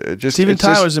bit. Steven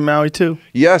Tyler's in Maui too.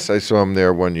 Yes, I saw him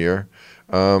there one year.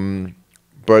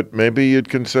 But maybe you'd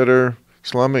consider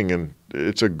slumming, and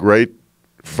it's a great,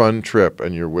 fun trip,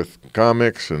 and you're with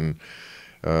comics. And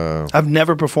I've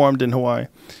never performed in Hawaii.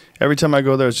 Every time I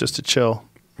go there, it's just to chill.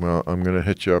 Well, I'm going to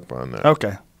hit you up on that.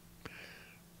 Okay.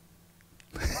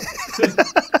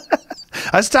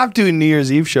 I stopped doing New Year's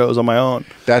Eve shows on my own.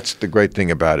 That's the great thing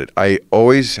about it. I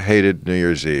always hated New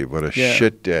Year's Eve. What a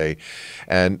shit day.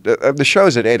 And the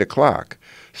show's at 8 o'clock.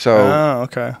 So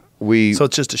okay. So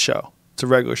it's just a show. It's a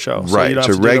regular show. Right. So you don't it's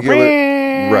have to a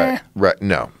regular. Right.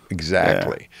 No,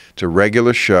 exactly. Yeah. It's a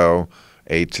regular show,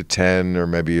 8 to 10, or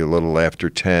maybe a little after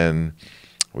 10.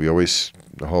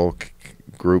 The whole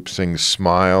group sings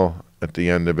 "Smile" at the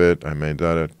end of it. I made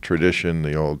that a tradition.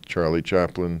 The old Charlie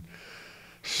Chaplin.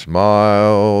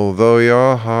 Smile, though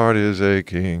your heart is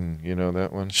aching. You know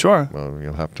that one? Sure. Well,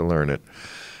 you'll have to learn it.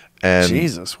 And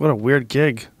Jesus, what a weird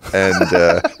gig. And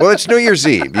well, it's New Year's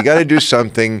Eve. You got to do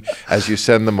something as you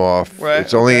send them off. Right,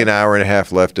 it's only an hour and a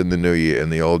half left in the new year, in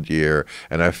the old year,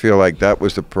 and I feel like that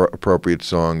was the appropriate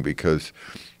song because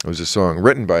it was a song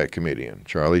written by a comedian,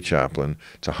 Charlie Chaplin.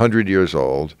 It's 100 years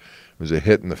old. It was a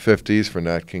hit in the 50s for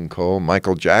Nat King Cole.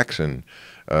 Michael Jackson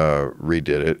redid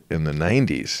it in the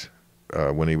 90s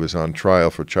when he was on trial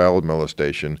for child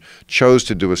molestation, chose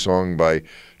to do a song by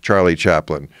Charlie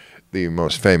Chaplin, the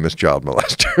most famous child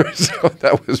molester. So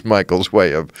that was Michael's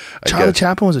way of, Charlie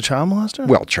Chaplin was a child molester?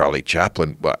 Well, Charlie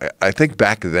Chaplin, I think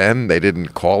back then they didn't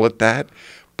call it that.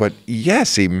 But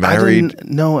yes, he married. I didn't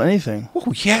know anything.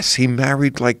 Oh, yes, he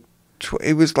married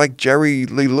it was like Jerry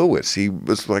Lee Lewis. He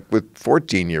was like with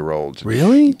 14-year-olds.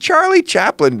 Really? Charlie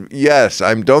Chaplin, yes.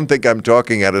 I don't think I'm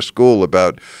talking at a school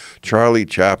about Charlie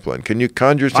Chaplin. Can you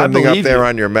conjure something up there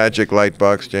on your magic light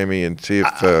box, Jamie, and see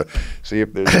if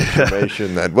there's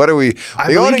information that what are we?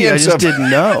 I just didn't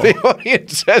know. The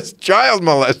audience says child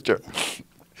molester.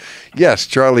 Yes,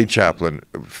 Charlie Chaplin,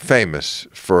 famous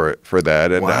for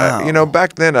that, and wow.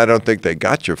 Back then I don't think they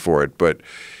got you for it, but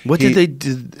what did they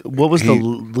do? What was the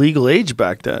legal age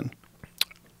back then?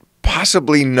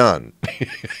 Possibly none.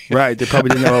 Right, they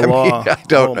probably didn't have a law.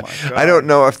 I don't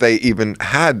know if they even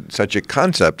had such a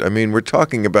concept. I mean, we're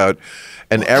talking about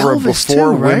an era Elvis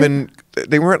before too, right? women.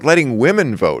 They weren't letting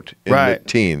women vote in right. the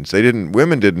teens.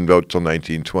 Women didn't vote till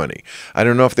 1920. I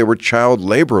don't know if there were child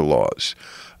labor laws.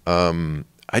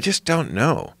 I just don't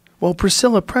know. Well,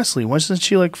 Priscilla Presley, wasn't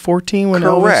she like 14 when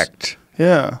Correct. Elvis?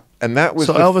 Yeah. And that was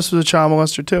Elvis was a child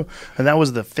molester too, and that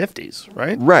was the 50s,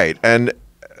 right? Right, and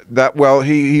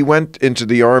he went into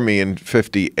the army in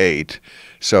 58,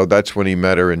 so that's when he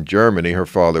met her in Germany. Her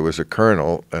father was a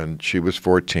colonel, and she was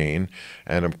 14,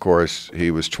 and of course he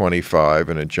was 25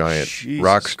 and a giant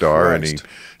rock star, Christ. and he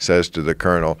says to the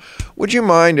colonel, "Would you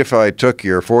mind if I took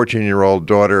your 14-year-old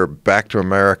daughter back to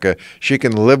America? She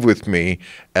can live with me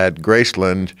at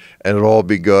Graceland, and it'll all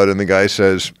be good." And the guy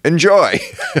says, "Enjoy."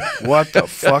 What the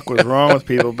fuck was wrong with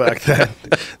people back then?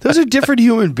 Those are different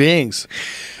human beings.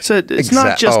 So it's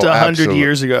not just 100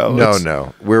 years ago.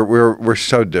 No, we're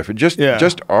so different.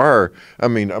 Just our. I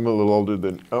mean, I'm a little older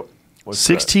than.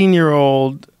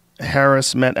 16-year-old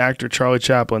Harris met actor Charlie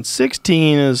Chaplin.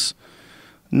 16 is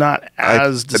not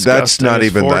as disgusting. That's not as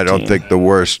even. 14. I don't think the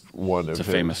worst one. It's a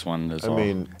famous one as well. I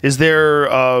mean, is there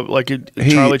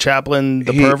Charlie Chaplin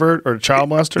the pervert or child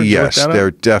molester? Yes,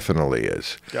 there definitely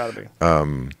is. Gotta be.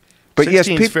 But yes,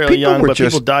 fairly young, but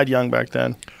people died young back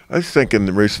then. I was thinking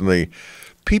recently,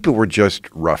 people were just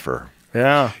rougher.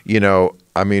 Yeah.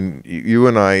 I mean, you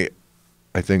and I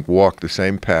think, walk the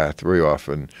same path very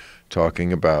often,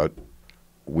 talking about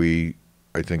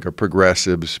I think, are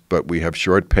progressives, but we have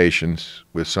short patience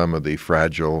with some of the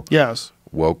fragile,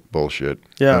 woke bullshit.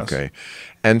 Yes. Okay.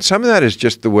 And some of that is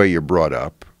just the way you're brought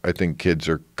up. I think kids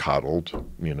are coddled,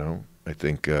 I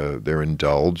think they're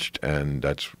indulged, and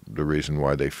that's the reason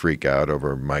why they freak out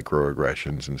over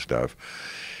microaggressions and stuff.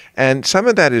 And some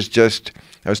of that is just,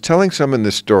 I was telling someone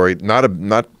this story, not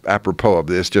apropos of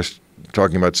this, just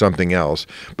talking about something else,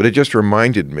 but it just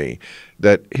reminded me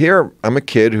that here I'm a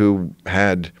kid who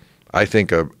had, I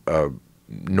think, a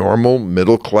normal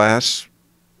middle-class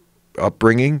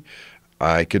upbringing.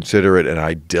 I consider it an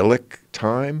idyllic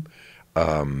time.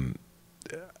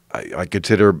 I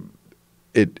consider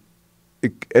it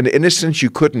an innocence you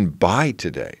couldn't buy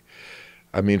today.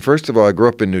 I mean, first of all, I grew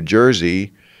up in New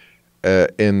Jersey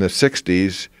in the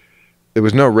 60s. There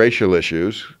was no racial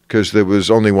issues because there was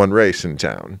only one race in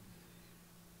town.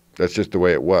 That's just the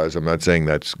way it was. I'm not saying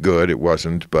that's good. It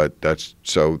wasn't, but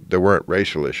so there weren't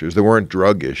racial issues. There weren't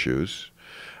drug issues.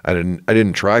 I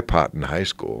didn't try pot in high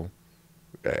school.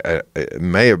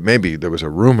 Maybe there was a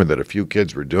rumor that a few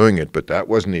kids were doing it, but that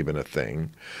wasn't even a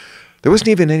thing. There wasn't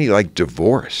even any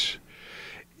divorce.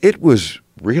 It was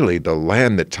really the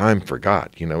land that time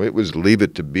forgot. It was Leave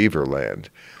It to Beaver land.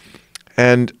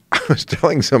 And I was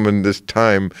telling someone this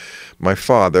time, my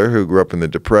father, who grew up in the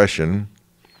Depression,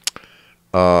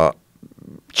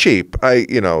 cheap. I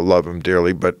love him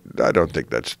dearly, but I don't think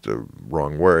that's the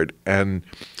wrong word. And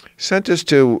sent us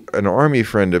to an army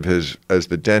friend of his as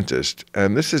the dentist.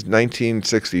 And this is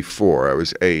 1964. I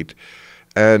was 8,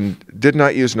 and did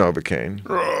not use Novocaine.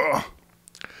 Ugh.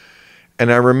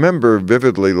 And I remember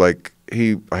vividly,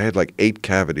 I had 8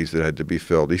 cavities that had to be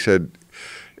filled. He said,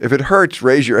 "If it hurts,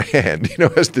 raise your hand."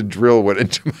 As the drill went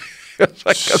into my. I was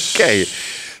like, okay.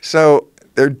 So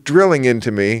they're drilling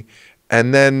into me.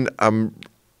 And then I'm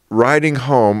riding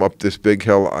home up this big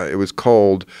hill. It was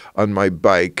cold on my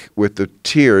bike with the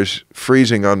tears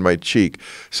freezing on my cheek.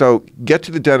 So get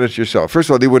to the dentist yourself. First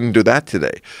of all, they wouldn't do that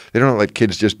today. They don't let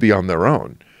kids just be on their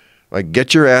own. Like,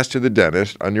 get your ass to the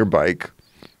dentist on your bike,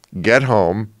 get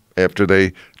home after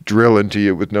they drill into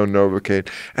you with no Novocaine.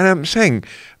 And I'm saying,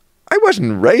 I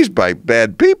wasn't raised by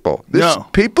bad people.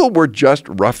 People were just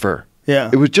rougher. Yeah.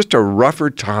 It was just a rougher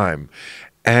time.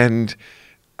 And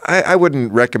I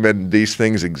wouldn't recommend these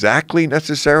things exactly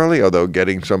necessarily, although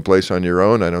getting someplace on your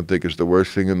own I don't think is the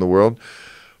worst thing in the world.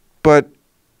 But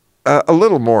a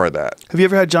little more of that. Have you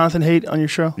ever had Jonathan Haidt on your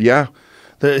show? Yeah.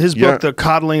 His book, The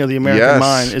Coddling of the American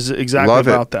Mind, is exactly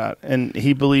about that. And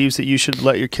he believes that you should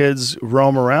let your kids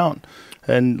roam around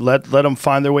and let them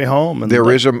find their way home. And there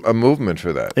is a movement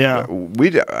for that. Yeah.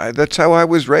 That's how I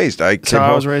was raised. That's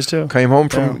how I was raised too. Came home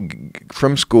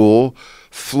from school,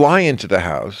 fly into the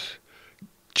house,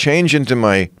 change into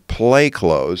my play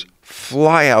clothes,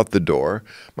 fly out the door.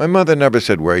 My mother never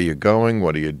said, "Where are you going?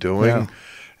 What are you doing?" Yeah.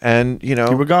 And, you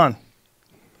were gone.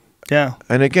 Yeah.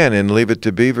 And again, in Leave It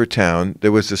to Beavertown,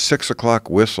 there was a 6 o'clock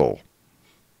whistle.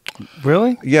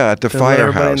 Really? Yeah, at the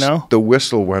firehouse. The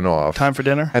whistle went off. Time for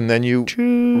dinner? And then you,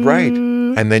 right.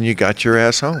 And then you got your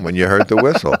ass home when you heard the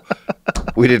whistle.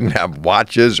 We didn't have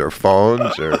watches or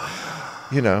phones or,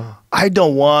 I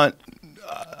don't want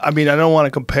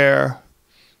to compare.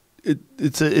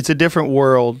 It's a different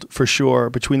world for sure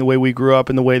between the way we grew up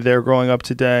and the way they're growing up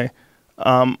today.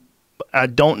 I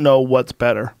don't know what's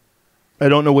better. I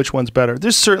don't know which one's better.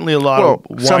 There's certainly a lot of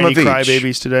whiny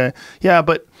crybabies today. Yeah,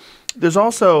 but there's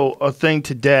also a thing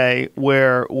today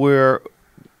where we're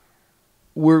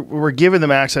giving them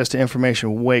access to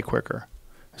information way quicker.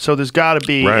 So there's got to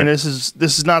be, and this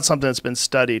is not something that's been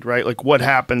studied, right? Like what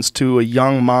happens to a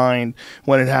young mind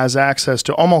when it has access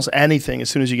to almost anything as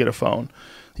soon as you get a phone.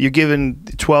 You're giving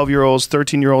 12-year-olds,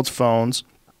 13-year-olds phones,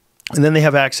 and then they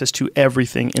have access to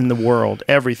everything in the world,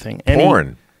 everything.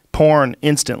 Porn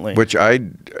instantly. Which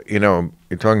you're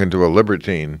talking to a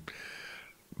libertine,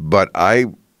 but I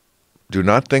do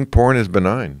not think porn is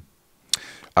benign.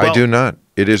 I do not.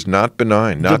 It is not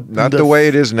benign. Not the way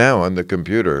it is now on the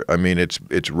computer. I mean, it's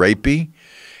rapey.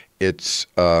 It's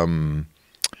what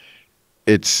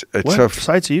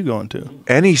sites are you going to?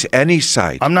 Any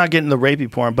site. I'm not getting the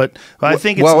rapey porn, but I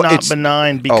think it's not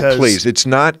benign because. Oh, please! It's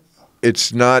not.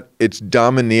 It's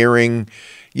domineering.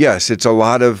 Yes, it's a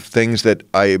lot of things that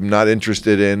I am not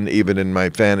interested in, even in my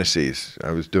fantasies.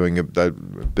 I was doing a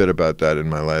bit about that in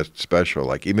my last special.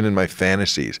 Like, even in my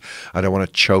fantasies, I don't want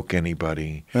to choke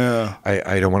anybody. Yeah.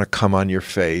 I don't want to come on your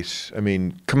face. I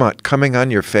mean, come on, coming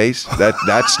on your face,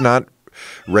 that's not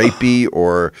rapey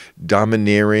or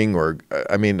domineering or,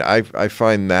 I mean, I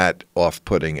find that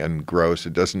off-putting and gross.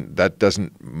 That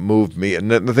doesn't move me.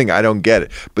 And the thing, I don't get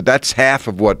it. But that's half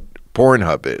of what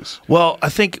Pornhub is. Well, I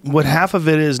think what half of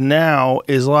it is now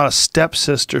is a lot of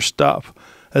stepsister stuff.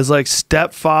 It's like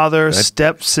stepfather,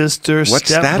 stepsister, stepbrother. What's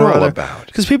that all about?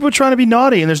 Because people are trying to be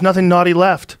naughty and there's nothing naughty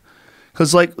left.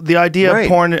 Because like the idea of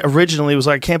porn originally was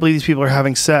like, I can't believe these people are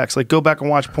having sex. Like go back and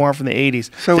watch porn from the 80s.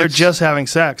 So they're just having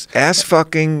sex. Ass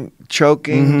fucking,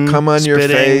 choking, come on your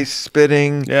face,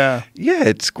 spitting. Yeah. Yeah,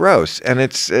 it's gross.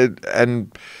 And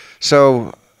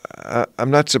so I'm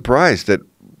not surprised that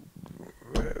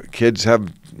kids have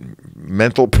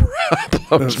mental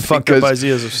problems. Fucked up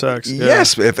ideas of sex. Yeah.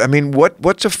 Yes.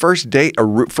 What's a first date,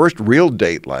 first real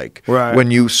date like? Right.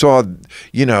 When you saw,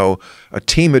 a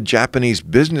team of Japanese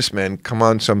businessmen come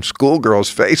on some schoolgirl's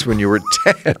face when you were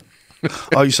 10.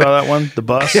 Oh, you saw that one? The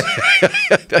bus?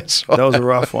 That was a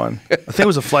rough one. I think it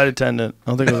was a flight attendant.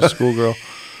 I don't think it was a schoolgirl.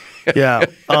 Yeah.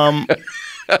 And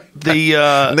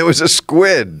there was a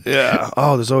squid. Yeah.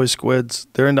 Oh, there's always squids.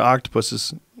 They're into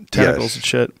octopuses. Tentacles and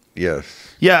shit. Yes.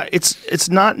 Yeah, it's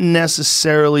not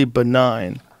necessarily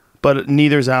benign, but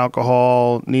neither's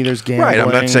alcohol, neither's gambling. Right, I'm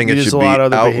not saying it should be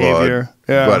outlawed, behavior.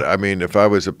 Yeah. But I mean, if I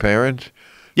was a parent,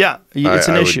 it's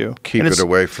an issue. Would keep it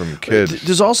away from kids.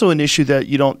 There's also an issue that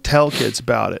you don't tell kids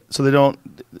about it, so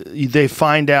they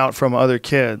find out from other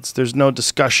kids. There's no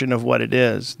discussion of what it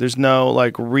is. There's no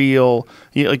like real,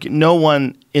 no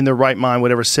one in their right mind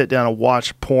would ever sit down and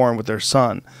watch porn with their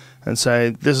son and say,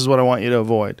 this is what I want you to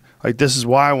avoid. Like, this is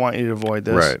why I want you to avoid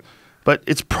this. Right. But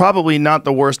it's probably not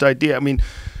the worst idea. I mean,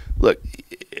 look,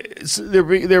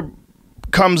 there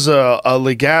comes a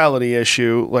legality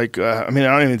issue. Like, I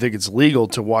don't even think it's legal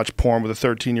to watch porn with a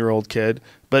 13-year-old kid.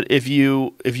 But if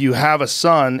you have a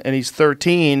son and he's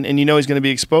 13 and you know he's going to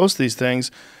be exposed to these things,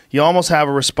 you almost have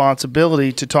a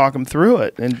responsibility to talk him through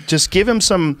it and just give him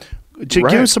some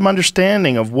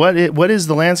understanding of what is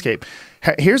the landscape.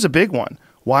 Here's a big one.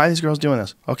 Why are these girls doing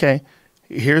this? Okay,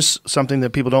 here's something that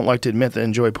people don't like to admit that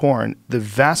enjoy porn. The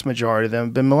vast majority of them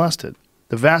have been molested.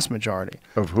 The vast majority.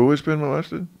 Of who has been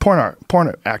molested?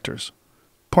 Porn actors.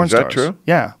 Porn stars. Is that true?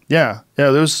 Yeah.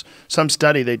 There was some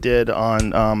study they did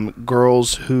on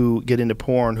girls who get into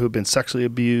porn who've been sexually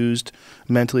abused,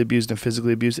 mentally abused, and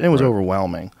physically abused, and it was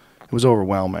overwhelming. It was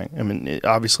overwhelming. I mean,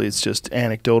 obviously, it's just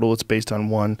anecdotal. It's based on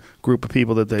one group of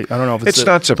people that I don't know if it's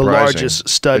not the largest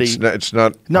study. It's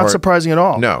not surprising at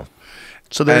all. No.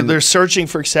 So they're searching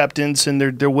for acceptance, and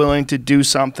they're willing to do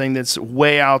something that's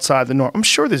way outside the norm. I'm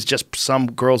sure there's just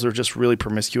some girls that are just really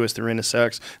promiscuous. They're into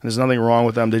sex, and there's nothing wrong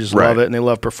with them. They just love it, and they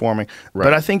love performing. Right.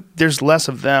 But I think there's less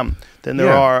of them than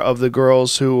there are of the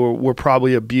girls who were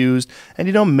probably abused.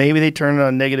 And, maybe they turn a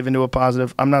negative into a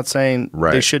positive. I'm not saying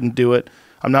they shouldn't do it.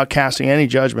 I'm not casting any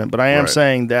judgment, but I am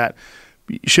saying that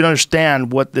you should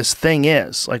understand what this thing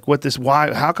is. Like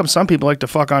how come some people like to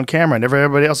fuck on camera and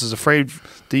everybody else is afraid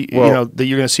that you're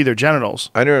going to see their genitals?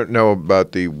 I don't know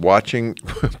about the watching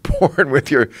porn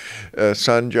with your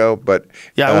son, Joe, but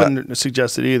I wouldn't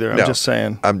suggest it either. I'm just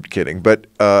saying. I'm kidding. But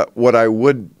what I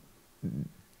would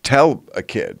tell a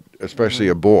kid, especially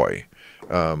a boy,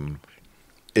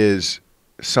 is,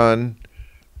 son,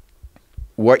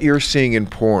 what you're seeing in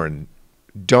porn,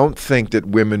 don't think that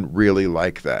women really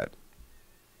like that.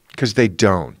 Because they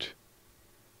don't.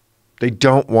 They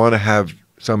don't want to have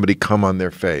somebody come on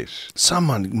their face.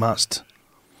 Someone must.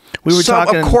 We were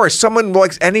talking. Of course, someone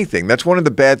likes anything. That's one of the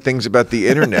bad things about the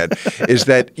internet is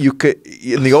that you could,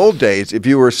 in the old days, if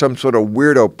you were some sort of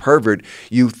weirdo pervert,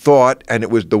 you thought, and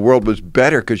the world was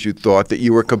better because you thought that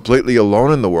you were completely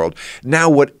alone in the world. Now,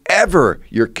 whatever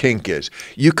your kink is,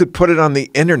 you could put it on the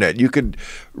internet. You could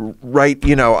write,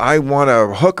 I want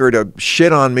a hooker to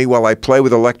shit on me while I play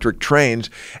with electric trains,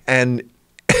 and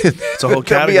it's a whole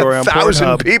category on Pornhub.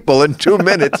 There'll be 1,000 people in 2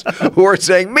 minutes who are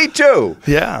saying, "Me too."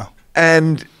 Yeah.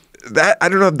 And that, I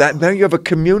don't know, that now you have a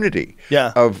community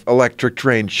of electric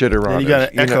train shitter on. You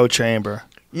got an echo chamber.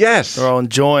 Yes. They're all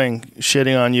enjoying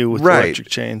shitting on you with electric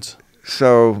chains.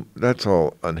 So that's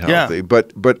all unhealthy. Yeah.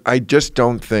 But I just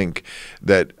don't think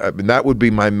that that would be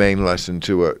my main lesson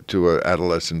to a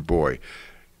adolescent boy.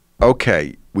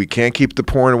 Okay, we can't keep the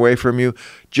porn away from you.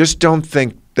 Just don't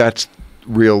think that's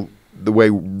the way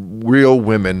real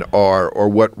women are or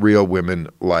what real women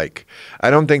like.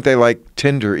 I don't think they like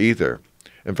Tinder either.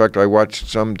 In fact, I watched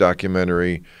some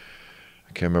documentary,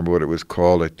 I can't remember what it was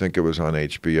called, I think it was on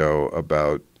HBO,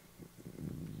 about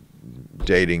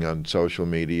dating on social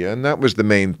media, and that was the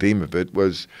main theme of it,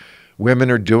 was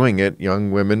women are doing it, young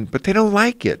women, but they don't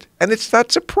like it. And it's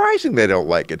not surprising they don't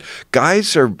like it.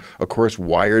 Guys are, of course,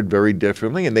 wired very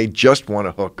differently, and they just want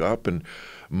to hook up and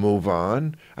move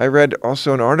on. I read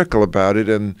also an article about it,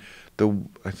 and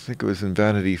I think it was in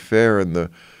Vanity Fair, and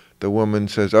the woman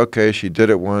says, okay, she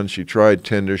did it once, she tried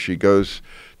Tinder, she goes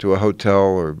to a hotel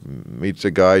or meets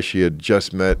a guy she had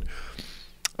just met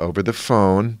over the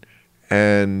phone,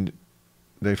 and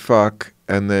they fuck,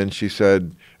 and then she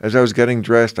said, as I was getting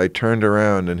dressed, I turned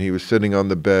around, and he was sitting on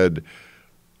the bed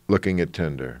looking at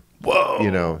Tinder.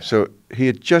 Whoa. So he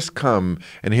had just come,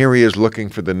 and here he is looking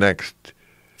for the next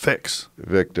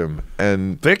victim.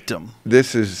 And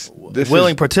this is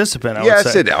willing participant. I would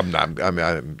say.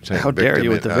 I'm saying how dare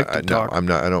you with the victim talk? No, I'm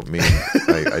not. I don't mean.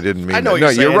 I didn't mean. I know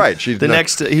that. No, you're right. She's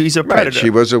he's a predator. Right, she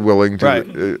was a willing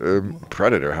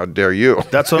predator. How dare you?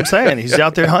 That's what I'm saying. He's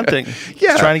out there hunting.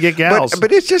 He's trying to get gals.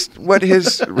 But it's just what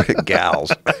his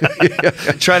gals.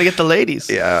 Trying to get the ladies.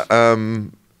 Yeah.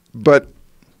 But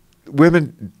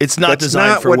women. It's not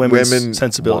designed for women's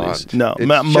sensibilities. Want.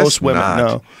 No, most women.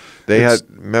 No. They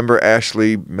remember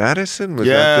Ashley Madison? Was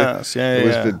that it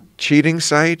was the cheating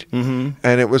site, and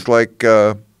it was like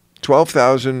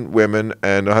 12,000 women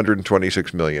and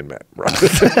 126 million men. Right?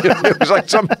 It was like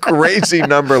some crazy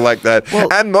number like that,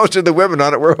 and most of the women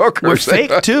on it were hookers. Were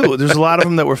fake too. There's a lot of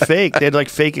them that were fake. They had like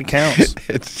fake accounts.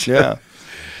 That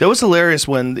was hilarious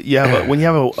when you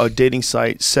have a dating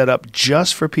site set up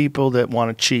just for people that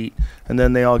want to cheat, and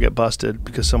then they all get busted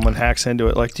because someone hacks into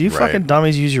it. Like, do you fucking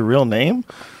dummies use your real name?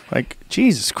 Like,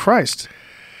 Jesus Christ.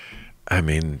 I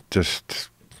mean, just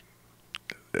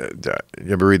you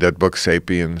ever read that book,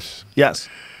 Sapiens? Yes.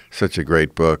 Such a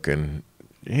great book, and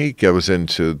he goes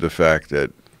into the fact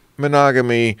that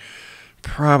monogamy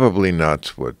probably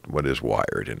not what is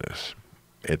wired in us.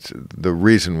 It's the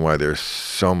reason why there's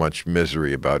so much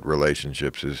misery about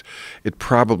relationships is it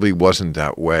probably wasn't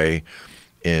that way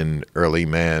in early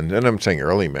man, and I'm saying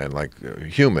early man, like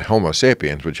Homo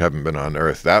sapiens, which haven't been on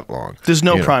Earth that long. There's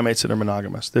no primates that are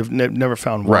monogamous. They've never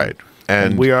found one. Right.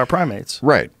 And we are primates.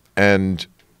 Right. And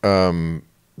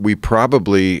we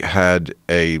probably had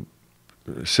a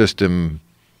system,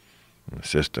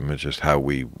 it's just how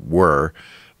we were,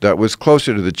 that was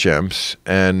closer to the chimps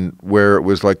and where it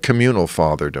was like communal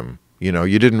fatherdom. You know,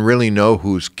 you didn't really know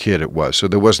whose kid it was. So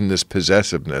there wasn't this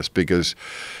possessiveness because,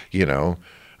 you know,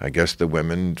 I guess the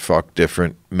women fucked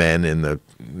different men in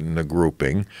the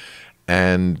grouping.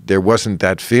 And there wasn't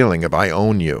that feeling of I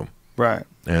own you. Right.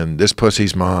 And this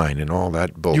pussy's mine and all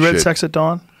that bullshit. You read Sex at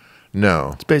Dawn?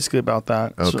 No. It's basically about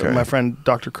that. Okay. So my friend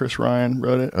Dr. Chris Ryan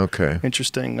wrote it. Okay.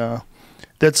 Interesting.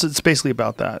 It's basically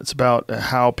about that. It's about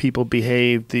how people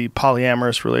behave, the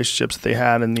polyamorous relationships that they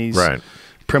had in these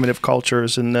primitive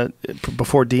cultures, and that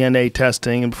before DNA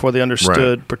testing and before they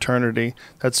understood paternity.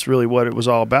 That's really what it was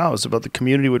all about. It was about the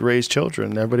community would raise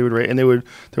children. Everybody would raise, and there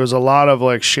was a lot of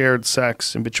like shared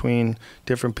sex in between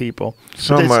different people.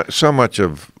 So much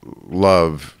of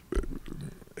love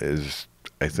is,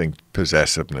 I think,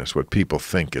 possessiveness. What people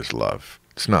think is love.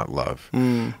 It's not love.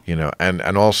 You know,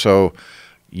 and also,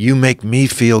 you make me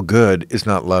feel good is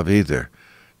not love either.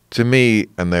 To me,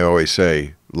 and they always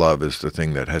say, love is the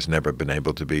thing that has never been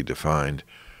able to be defined.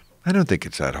 I don't think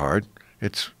it's that hard.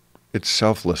 It's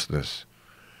selflessness.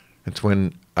 It's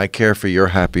when I care for your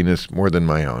happiness more than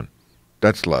my own.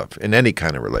 That's love in any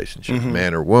kind of relationship,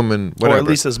 man or woman, whatever. Or at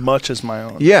least as much as my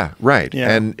own. Yeah, right.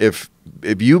 Yeah. And if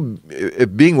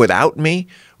being without me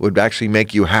would actually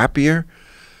make you happier,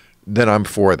 then I'm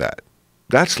for that.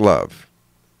 That's love.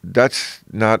 That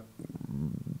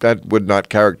would not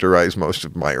characterize most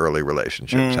of my early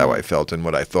relationships, how I felt and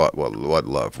what I thought what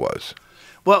love was.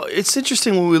 Well, it's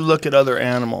interesting when we look at other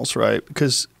animals, right?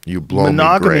 Because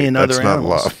monogamy in other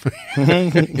animals. That's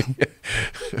not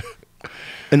love.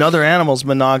 In other animals,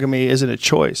 monogamy isn't a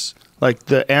choice. Like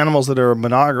the animals that are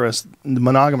monogamous,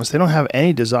 they don't have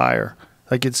any desire.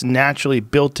 Like it's naturally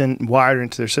built in, wired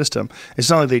into their system. It's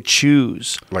not like they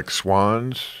choose. Like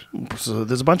swans? So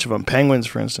there's a bunch of them. Penguins,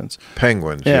 for instance.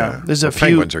 Penguins, yeah. There's a few.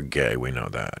 Penguins are gay, we know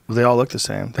that. They all look the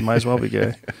same. They might as well be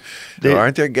gay.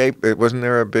 Aren't there gay? Wasn't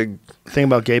there a big thing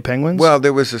about gay penguins? Well,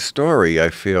 there was a story, I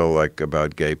feel like,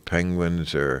 about gay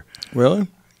penguins or... Really?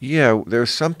 Yeah,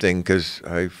 there's something because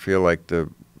I feel like the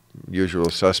usual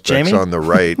suspects Jamie? On the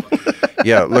right...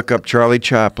 Yeah, look up Charlie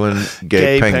Chaplin,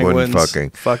 gay penguin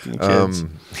fucking kids.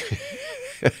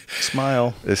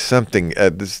 Smile. There's something.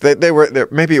 They were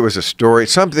maybe it was a story,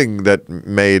 something that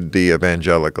made the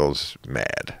evangelicals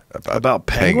mad about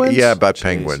penguins. Yeah, about Jesus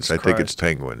penguins. Christ. I think it's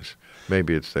penguins.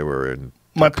 Maybe they were in.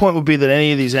 My point would be that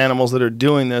any of these animals that are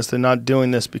doing this, they're not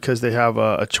doing this because they have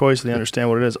a choice and they understand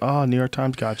what it is. Oh, New York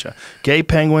Times, gotcha. Gay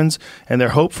penguins and their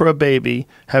hope for a baby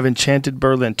have enchanted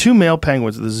Berlin. 2 male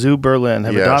penguins at the Zoo Berlin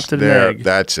have adopted an egg.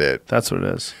 That's it. That's what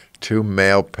it is. 2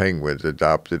 male penguins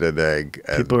adopted an egg.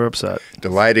 People are upset.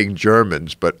 Delighting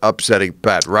Germans, but upsetting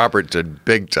Pat Robertson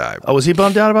big time. Oh, was he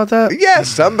bummed out about that? Yes,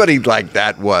 somebody like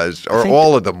that was, or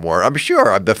all of them were. I'm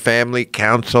sure. The family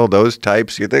council, those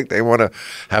types. You think they want to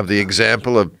have the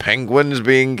example of penguins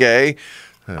being gay?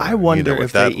 I wonder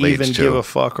if they even give a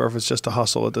fuck or if it's just a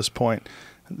hustle at this point.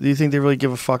 Do you think they really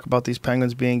give a fuck about these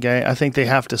penguins being gay? I think they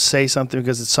have to say something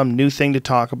because it's some new thing to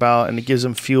talk about and it gives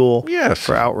them fuel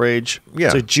for outrage. Yeah.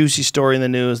 It's a juicy story in the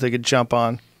news they could jump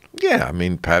on. Yeah, I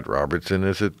mean, Pat Robertson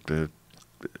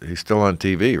he's still on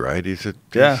TV, right?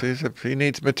 He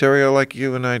needs material like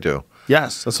you and I do.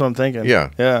 Yes, that's what I'm thinking. Yeah.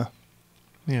 Yeah.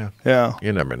 Yeah. Yeah.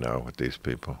 You never know with these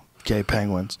people. Gay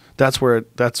penguins. That's where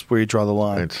you draw the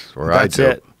line. That's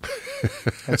it.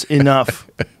 That's enough.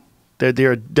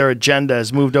 Their agenda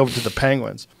has moved over to the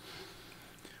penguins.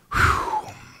 Whew.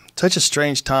 Such a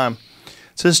strange time.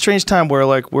 It's a strange time where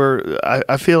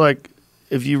I feel like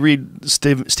if you read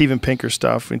Steven Pinker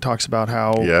stuff, he talks about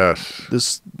how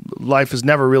this life has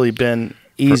never really been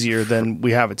easier than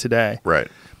we have it today. Right.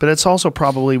 But it's also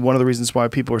probably one of the reasons why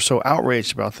people are so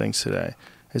outraged about things today.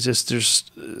 It's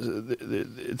just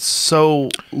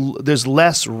there's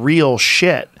less real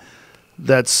shit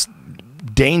that's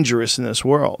dangerous in this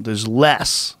world. There's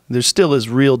less. There still is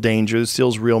real danger. There still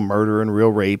is real murder and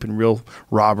real rape and real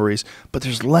robberies, but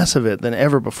there's less of it than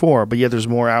ever before. But yet there's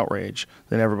more outrage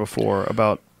than ever before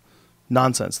about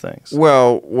nonsense things.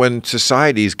 Well, when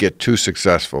societies get too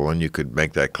successful, and you could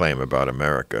make that claim about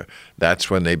America, that's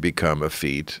when they become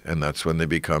effete, and that's when they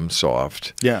become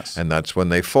soft. Yes. And that's when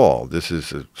they fall. This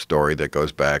is a story that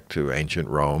goes back to ancient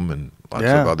Rome and lots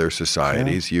of other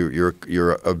societies. Yeah.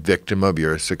 You're a victim of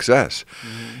your success.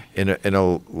 Mm-hmm. In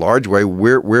a large way,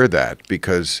 we're that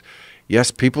because,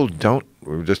 yes, people don't.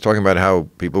 We were just talking about how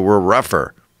people were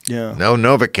rougher. Yeah. No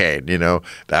Novocaine.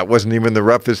 That wasn't even the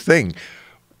roughest thing.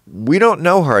 We don't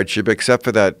know hardship except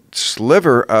for that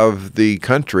sliver of the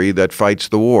country that fights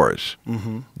the wars.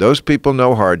 Mm-hmm. Those people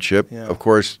know hardship. Yeah. Of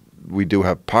course, we do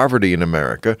have poverty in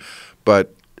America,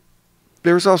 but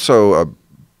there's also a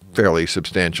fairly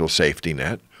substantial safety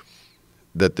net.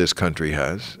 that this country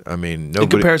has. I mean, nobody... In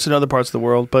comparison to other parts of the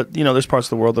world, but, you know, there's parts of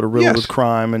the world that are riddled with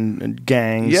crime and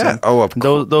gangs. Yeah. And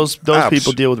those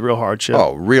people deal with real hardship.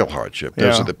 Oh, real hardship.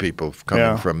 Those are the people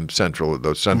coming from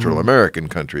those Central American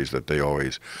countries that they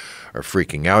always are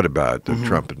freaking out about, the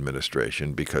Trump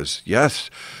administration, because, yes,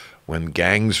 when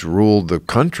gangs ruled the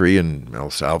country in El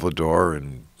Salvador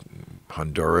and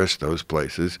Honduras, those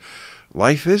places,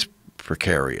 life is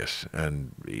precarious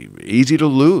and easy to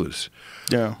lose.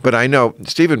 Yeah. But I know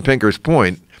Steven Pinker's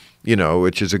point, you know,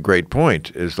 which is a great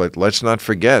point, is like, let's not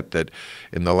forget that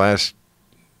in the last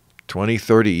 20,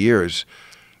 30 years,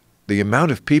 the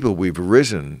amount of people we've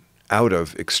risen out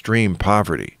of extreme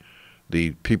poverty,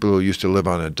 the people who used to live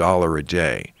on $1 a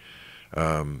day.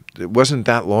 It wasn't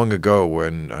that long ago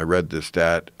when I read the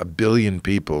stat, 1 billion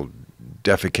people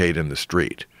defecate in the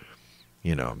street.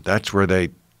 You know, that's where they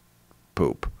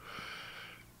poop.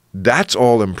 That's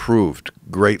all improved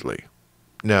greatly.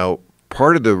 Now,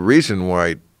 part of the reason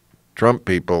why Trump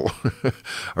people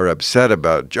are upset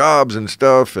about jobs and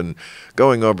stuff and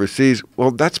going overseas,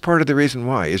 well, that's part of the reason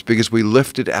why, is because we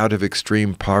lifted out of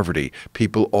extreme poverty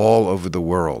people all over the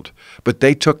world. But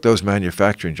they took those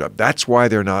manufacturing jobs. That's why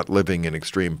they're not living in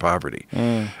extreme poverty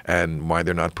and why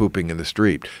they're not pooping in the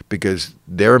street, because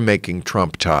they're making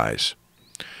Trump ties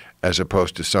as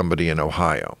opposed to somebody in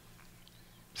Ohio.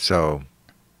 So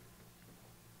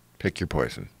pick your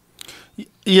poison.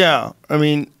 Yeah, I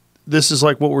mean, this is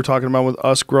like what we're talking about with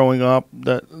us growing up,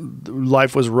 that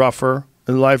life was rougher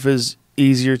and life is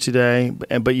easier today,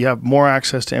 but you have more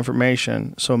access to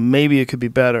information, so maybe it could be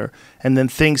better. And then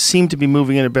things seem to be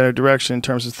moving in a better direction in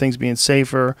terms of things being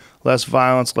safer, less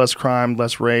violence, less crime,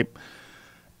 less rape.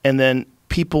 And then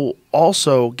people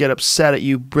also get upset at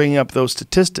you bringing up those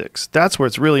statistics. That's where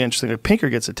it's really interesting. Like Pinker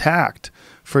gets attacked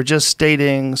for just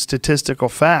stating statistical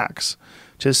facts.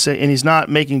 And he's not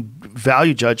making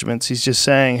value judgments. He's just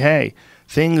saying, hey,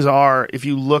 things are, if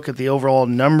you look at the overall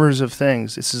numbers of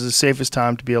things, this is the safest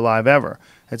time to be alive ever.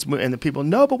 And the people,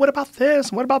 no, but what about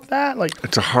this? What about that? Like,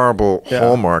 it's a horrible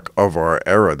hallmark of our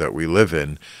era that we live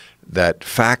in, that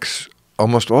facts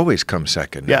almost always come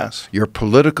second. Yes. Your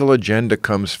political agenda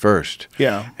comes first.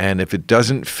 Yeah. And if it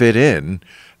doesn't fit in,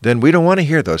 then we don't want to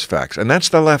hear those facts. And that's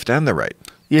the left and the right.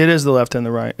 Yeah, it is the left and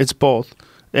the right. It's both.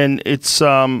 And it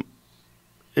should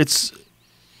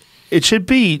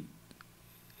be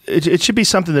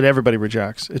something that everybody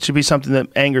rejects. It should be something that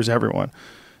angers everyone.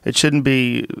 It shouldn't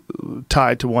be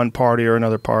tied to one party or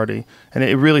another party. And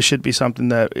it really should be something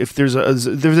that if there's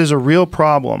a real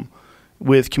problem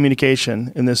with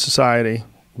communication in this society,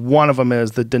 one of them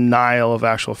is the denial of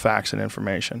actual facts and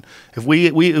information. If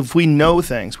we know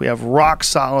things, we have rock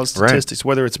solid statistics,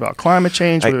 whether it's about climate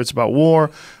change, whether it's about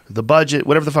war, the budget,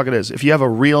 whatever the fuck it is. If you have a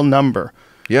real number,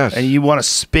 yes, and you want to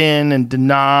spin and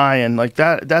deny and like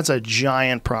that, that's a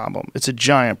giant problem. It's a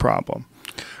giant problem.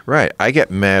 Right. I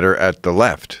get madder at the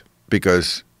left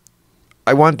because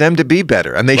I want them to be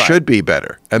better, and they should be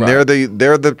better. And they're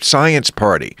the science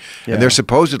party, and they're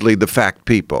supposedly the fact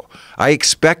people. I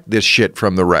expect this shit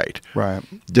from the right. Right.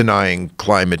 Denying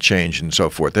climate change and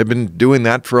so forth. They've been doing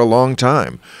that for a long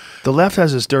time. The left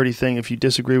has this dirty thing. If you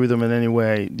disagree with them in any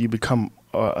way, you become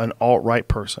an alt-right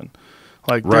person.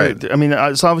 Like, I mean,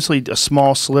 it's obviously a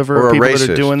small sliver of people that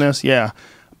are doing this. Yeah.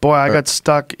 Boy, I got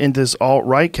stuck in this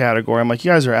alt-right category. I'm like,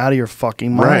 you guys are out of your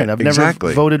fucking mind. I've never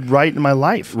voted right in my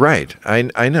life. Right.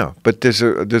 I know. But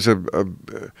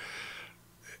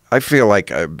I feel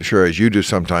like, I'm sure as you do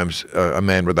sometimes, a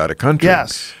man without a country.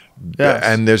 Yes. Yes.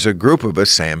 And there's a group of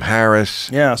us, Sam Harris,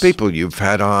 people you've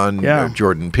had on,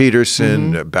 Jordan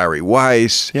Peterson, Barry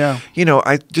Weiss. Yeah. You know,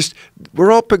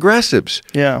 we're all progressives.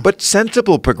 Yeah. But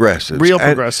sensible progressives. Real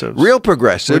progressives. Real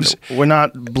progressives. We're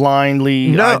not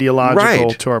blindly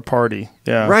ideological to our party.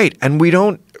 Yeah. Right. And we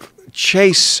don't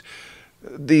chase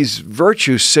these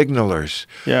virtue signalers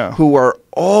who are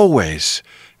always,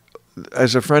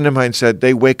 as a friend of mine said,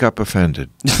 they wake up offended.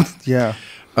 Yeah.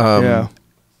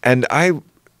 And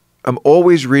I'm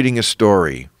always reading a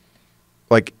story,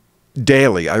 like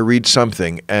daily. I read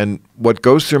something, and what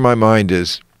goes through my mind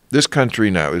is this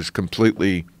country now is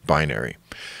completely binary.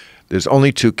 There's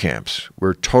only two camps.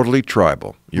 We're totally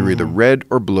tribal. You're either red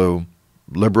or blue,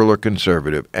 liberal or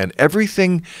conservative, and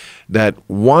everything that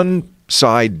one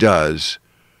side does,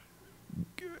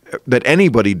 that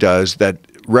anybody does that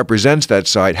represents that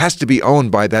side, has to be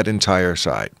owned by that entire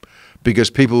side, because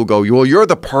people will go, well, you're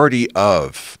the party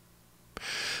of.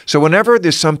 So whenever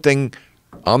there's something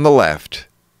on the left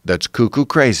that's cuckoo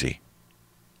crazy,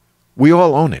 we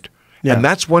all own it. Yeah. And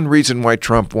that's one reason why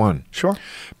Trump won. Sure.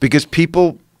 Because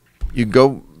people, you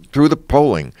go through the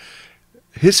polling,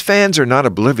 his fans are not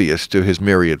oblivious to his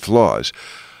myriad flaws.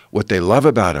 what they love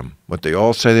about him, what they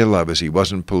all say they love, is he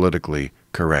wasn't politically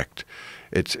correct.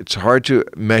 It's hard to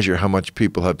measure how much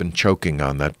people have been choking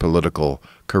on that political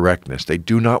correctness. They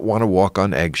do not want to walk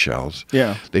on eggshells.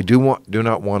 Yeah. They do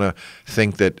not want to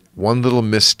think that one little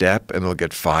misstep and they'll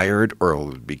get fired or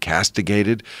will be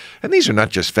castigated. And these are not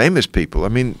just famous people. I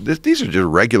mean, these are just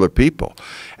regular people.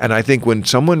 And I think when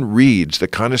someone reads the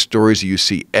kind of stories you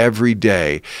see every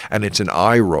day and it's an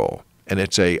eye roll, and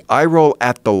it's a eye roll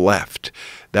at the left,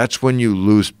 that's when you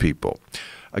lose people.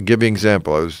 I'll give you an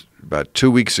example. I was about 2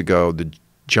 weeks ago, the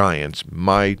Giants,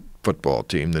 my football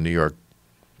team, the New York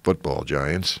Football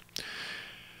Giants,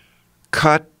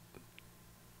 cut,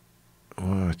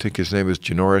 I think his name is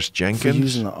Janoris Jenkins. For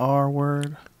using the R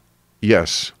word?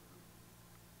 Yes.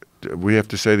 We have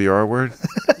to say the R word?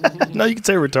 No, you can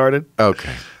say retarded.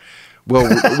 Okay. Well,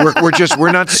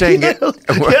 we're not saying it. You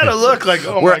had to look like,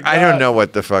 oh my God. I don't know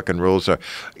what the fucking rules are.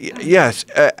 Yes,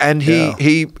 and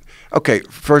he okay,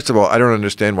 first of all, I don't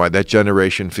understand why that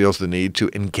generation feels the need to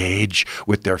engage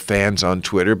with their fans on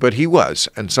Twitter, but he was.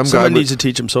 And someone needs to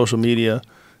teach him social media.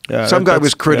 Yeah, some guy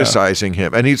was criticizing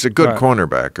him, and he's a good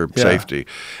cornerback or safety,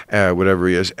 whatever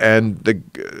he is, and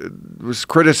was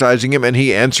criticizing him, and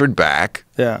he answered back.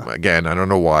 Yeah. Again, I don't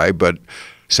know why, but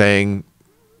saying,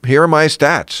 here are my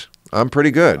stats. I'm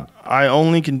pretty good. I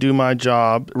only can do my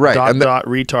job. Right. Dot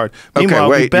retard.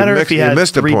 Meanwhile, it'd be better if he had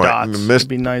three dots. You missed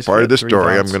part of the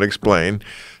story. I'm going to explain.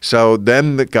 So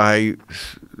then the guy,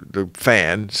 the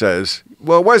fan, says,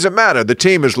 well, what does it matter? The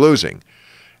team is losing.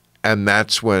 And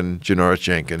that's when Janoris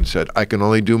Jenkins said, I can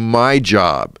only do my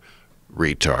job,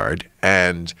 retard,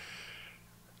 and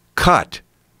cut.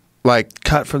 Like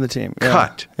cut from the team.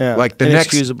 Cut. Yeah. Like the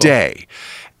next day.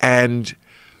 And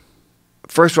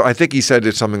first of all, I think he said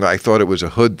it's something like, I thought it was a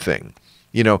hood thing.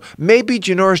 You know, maybe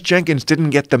Janoris Jenkins didn't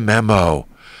get the memo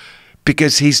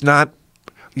because he's not,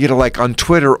 you know, like on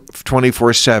Twitter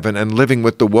 24/7 and living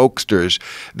with the wokesters,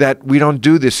 that we don't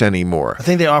do this anymore. I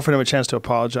think they offered him a chance to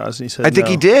apologize, and he said I think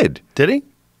no. he did. Did he?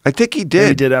 I think he did. Maybe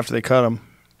he did after they cut him.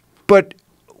 But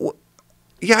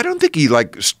yeah, I don't think he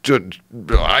like stood.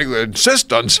 I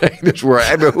insist on saying this word.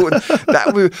 I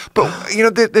mean, but you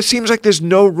know, there seems like there's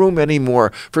no room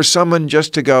anymore for someone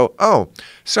just to go, "Oh,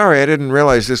 sorry, I didn't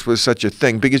realize this was such a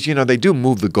thing." Because you know they do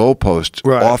move the goalposts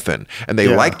often, and they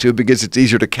like to because it's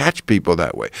easier to catch people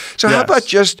that way. So how about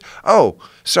just, "Oh,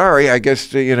 sorry, I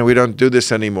guess you know we don't do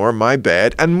this anymore. My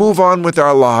bad," and move on with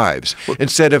our lives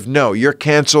instead of, "No, you're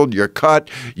canceled. You're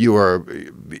cut. You are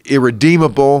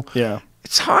irredeemable." Yeah.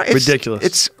 It's hard. Ridiculous.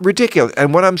 It's ridiculous.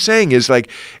 And what I'm saying is, like,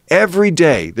 every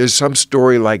day there's some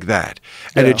story like that.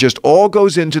 And it just all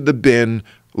goes into the bin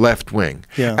left wing.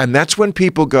 Yeah. And that's when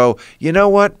people go, you know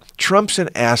what? Trump's an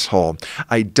asshole.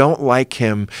 I don't like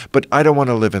him, but I don't want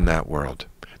to live in that world.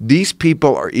 These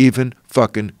people are even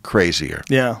fucking crazier.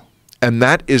 Yeah. And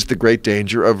that is the great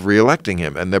danger of reelecting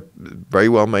him, and they very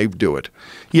well may do it.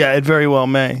 Yeah, it very well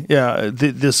may. Yeah,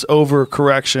 this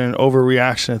overcorrection,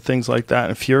 overreaction, and things like that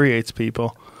infuriates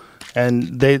people.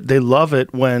 And they love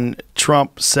it when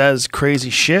Trump says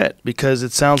crazy shit because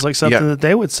it sounds like something that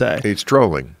they would say. He's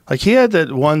trolling. Like he had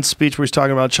that one speech where he's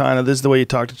talking about China. This is the way you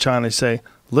talk to China. You say,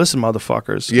 listen,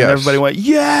 motherfuckers. Yes. And everybody went,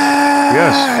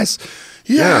 yes! Yes!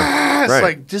 Yeah, right.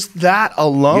 Like just that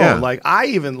alone. Like I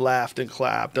even laughed and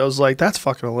clapped. I was like, that's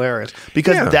fucking hilarious.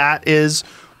 Because that is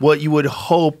what you would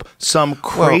hope some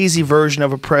crazy version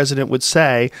of a president would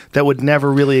say that would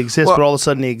never really exist, but all of a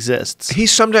sudden he exists.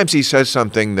 Sometimes he says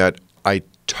something that I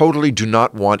totally do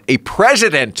not want a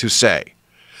president to say.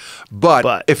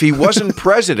 But if he wasn't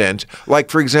president, like,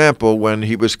 for example, when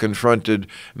he was confronted,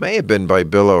 may have been by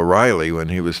Bill O'Reilly when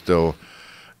he was still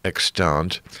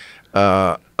extant,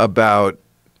 about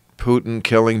Putin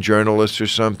killing journalists or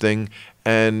something,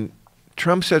 and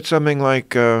Trump said something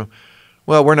like, well,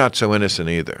 we're not so innocent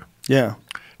either. Yeah.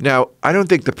 Now, I don't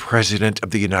think the president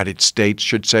of the United States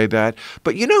should say that,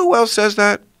 but you know who else says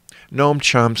that? Noam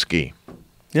Chomsky.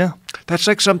 Yeah. That's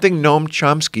like something Noam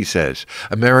Chomsky says.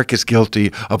 America's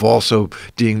guilty of also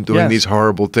doing these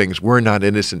horrible things. We're not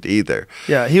innocent either.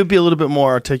 Yeah, he would be a little bit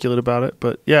more articulate about it,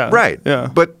 but yeah. Right. Yeah.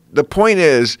 But the point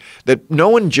is that no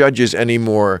one judges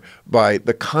anymore by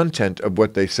the content of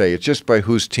what they say. It's just by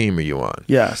whose team are you on.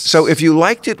 Yes. So if you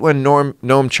liked it when Noam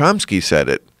Chomsky said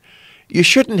it, you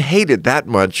shouldn't hate it that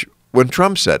much when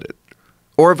Trump said it,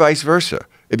 or vice versa.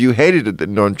 If you hated it that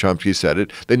Noam Chomsky said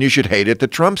it, then you should hate it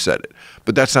that Trump said it.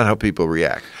 But that's not how people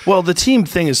react. Well, the team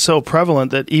thing is so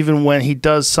prevalent that even when he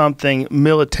does something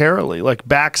militarily, like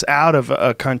backs out of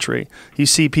a country, you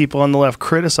see people on the left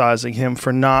criticizing him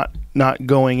for not not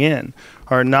going in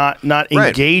or not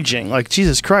engaging. Like,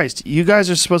 Jesus Christ, you guys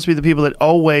are supposed to be the people that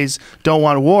always don't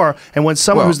want war. And when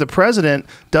someone who's the president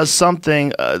does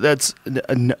something that's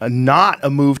not a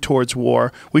move towards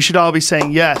war, we should all be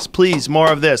saying, yes, please,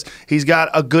 more of this. He's got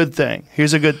a good thing.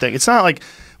 Here's a good thing. It's not like,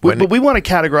 but we want to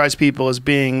categorize people as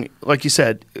being, like you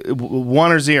said,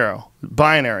 1 or 0,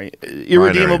 binary,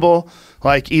 irredeemable,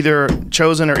 like either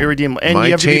chosen or irredeemable. And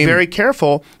you have to be very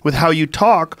careful with how you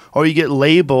talk, or you get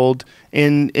labeled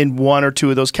in 1 or 2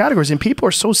 of those categories. And people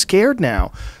are so scared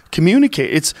now.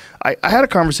 Communicate. I had a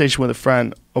conversation with a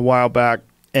friend a while back,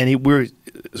 and it was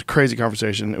a crazy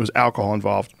conversation. It was alcohol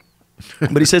involved.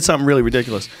 But he said something really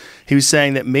ridiculous. He was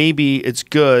saying that maybe it's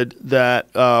good that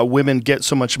women get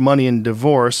so much money in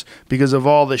divorce because of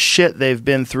all the shit they've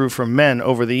been through from men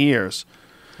over the years.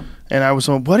 And I was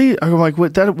like, I'm like,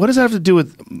 what does that have to do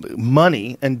with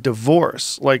money and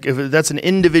divorce? Like, if that's an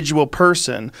individual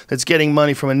person that's getting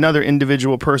money from another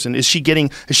individual person, is she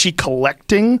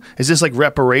collecting? Is this like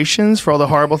reparations for all the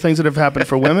horrible things that have happened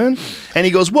for women? And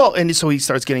he goes, well, and so he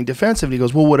starts getting defensive. And he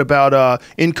goes, well, what about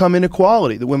income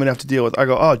inequality that women have to deal with? I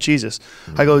go, oh, Jesus.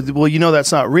 I go, well, you know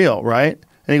that's not real, right?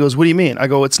 And he goes, what do you mean? I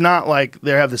go, it's not like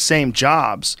they have the same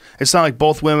jobs. It's not like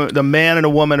both women, the man and a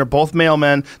woman are both male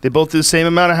men. They both do the same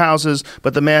amount of houses,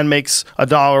 but the man makes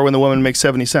 $1 when the woman makes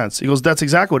 70 cents. He goes, that's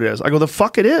exactly what it is. I go, the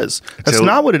fuck it is. That's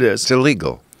not what it is. It's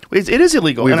illegal. It is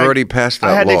illegal. We've already passed that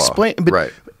law. I had to explain.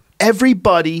 But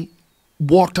everybody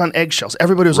walked on eggshells.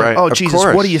 Everybody was like, oh, Jesus,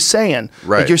 what are you saying?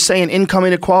 Like, you're saying income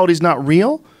inequality is not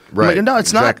real? Right. Like, no,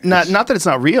 it's not that it's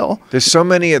not real. There's so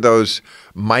many of those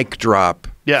mic drop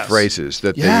phrases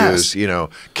that they use, you know,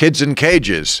 kids in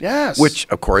cages, which,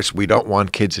 of course, we don't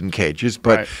want kids in cages,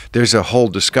 but there's a whole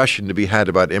discussion to be had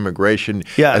about immigration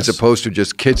as opposed to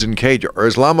just kids in cages, or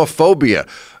Islamophobia.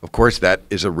 Of course, that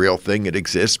is a real thing. It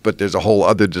exists, but there's a whole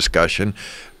other discussion.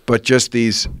 But just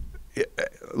these,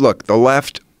 look, the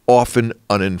left, often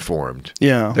uninformed.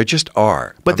 Yeah. They just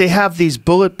are. But they have these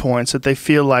bullet points that they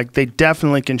feel like they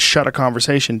definitely can shut a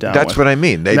conversation down That's what I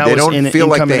mean. They don't feel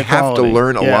like they have to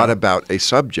learn a lot about a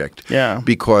subject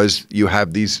because you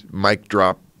have these mic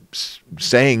drop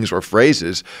sayings or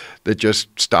phrases that just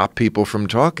stop people from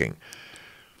talking.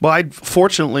 Well, I'd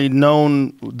fortunately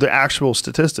known the actual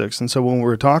statistics, and so when we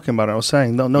were talking about it, I was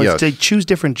saying, no, they choose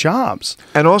different jobs.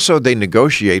 And also they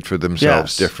negotiate for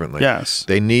themselves differently. Yes.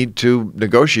 They need to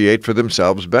negotiate for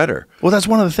themselves better. Well, that's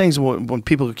one of the things when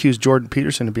people accuse Jordan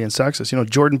Peterson of being sexist. You know,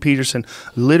 Jordan Peterson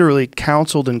literally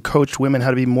counseled and coached women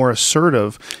how to be more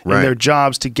assertive in their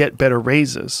jobs to get better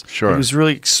raises. Sure. He was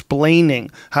really explaining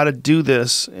how to do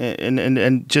this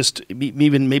and just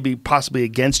even maybe possibly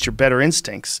against your better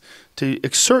instincts, to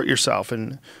exert yourself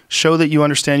and show that you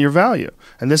understand your value.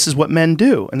 And this is what men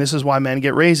do. And this is why men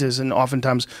get raises. And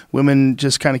oftentimes women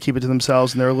just kind of keep it to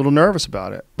themselves and they're a little nervous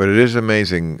about it. But it is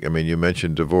amazing. I mean, you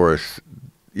mentioned divorce.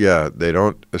 Yeah, they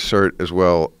don't assert as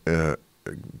well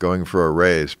going for a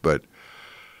raise, but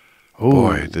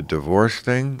boy, the divorce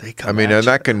thing. I mean, and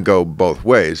that can go both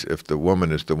ways if the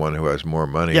woman is the one who has more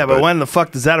money. Yeah, but when the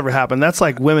fuck does that ever happen? That's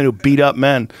like women who beat up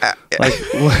men. Like,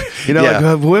 you know,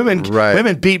 like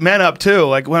women beat men up too.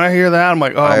 Like when I hear that, I'm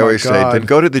like, oh my God. I always say, then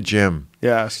go to the gym.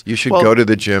 Yes. You should go to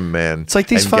the gym, man. It's like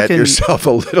these fucking get yourself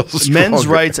a little stronger. Men's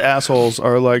rights assholes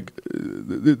are like,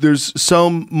 there's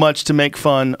so much to make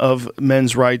fun of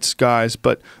men's rights guys,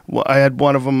 but I had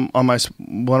one of them on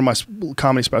one of my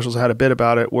comedy specials. I had a bit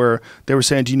about it where they were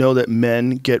saying, do you know that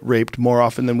men get raped more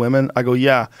often than women? I go,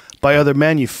 yeah, by other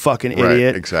men, you fucking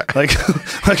idiot. Exactly. Like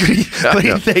what do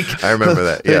you think? I remember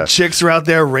that, yeah. Chicks are out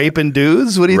there raping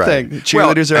dudes? What do you think?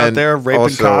 Cheerleaders are out there raping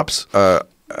also, cops?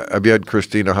 Have you had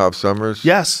Christina Hoff Sommers?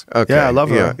 Yes. Okay. Yeah, I love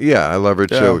her. Yeah, I love her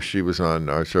too. She was on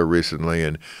our show recently,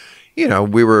 and you know,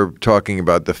 we were talking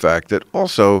about the fact that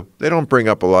also they don't bring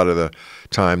up a lot of the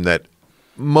time that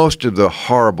most of the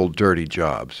horrible, dirty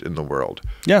jobs in the world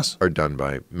are done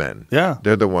by men. Yeah.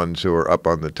 They're the ones who are up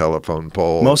on the telephone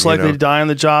pole. Most likely to die on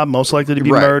the job, most likely to be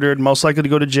murdered, most likely to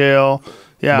go to jail.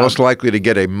 Yeah. Most likely to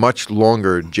get a much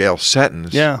longer jail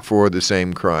sentence for the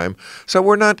same crime. So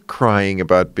we're not crying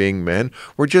about being men.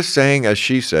 We're just saying, as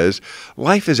she says,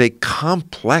 life is a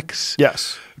complex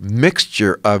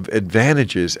mixture of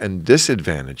advantages and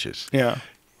disadvantages. Yeah.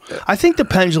 I think the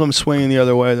pendulum's swinging the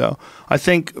other way, though. I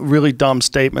think really dumb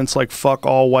statements like "fuck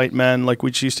all white men," like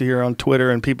we used to hear on Twitter,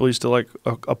 and people used to like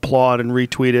applaud and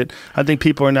retweet it. I think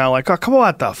people are now like, "Oh, come on,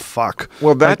 what the fuck?"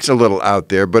 Well, that's a little out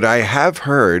there, but I have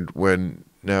heard when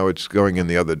now it's going in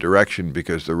the other direction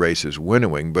because the race is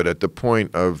winnowing. But at the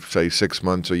point of, say, 6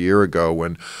 months, a year ago,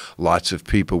 when lots of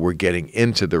people were getting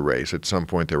into the race, at some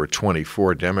point there were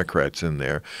 24 Democrats in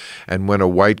there, and when a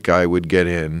white guy would get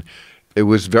in, it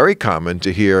was very common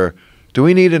to hear, "Do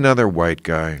we need another white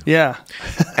guy?" Yeah.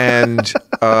 And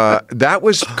that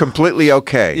was completely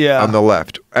okay on the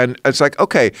left. And it's like,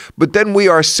 okay, but then we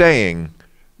are saying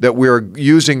that we're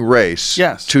using race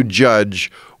to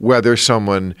judge whether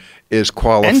someone is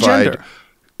qualified. And gender.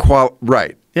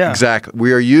 Right. Yeah. Exactly.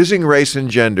 We are using race and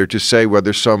gender to say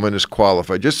whether someone is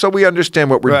qualified, just so we understand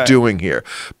what we're doing here.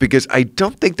 Because I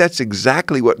don't think that's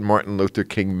exactly what Martin Luther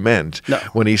King meant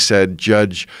when he said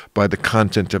judge by the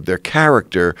content of their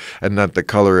character and not the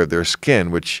color of their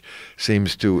skin, which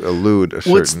seems to elude a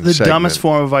certain What's the segment. dumbest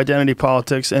form of identity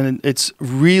politics, and it's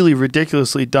really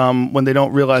ridiculously dumb when they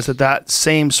don't realize that that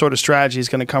same sort of strategy is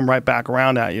going to come right back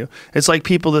around at you. It's like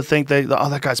people that think oh,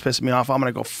 that guy's pissing me off, I'm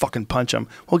going to go fucking punch him.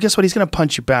 Well, guess what? He's going to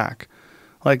punch you back.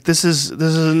 Like this is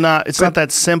not. It's not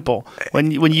that simple.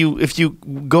 If you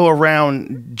go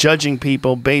around judging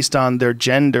people based on their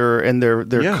gender and their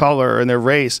color and their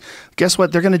race, guess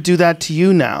what? They're going to do that to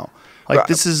you now. Like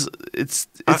it's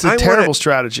a terrible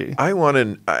strategy. I want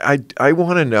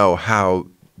to know how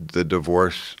the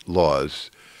divorce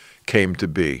laws came to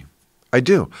be. I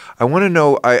do. I want to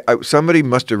know. Somebody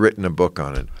must have written a book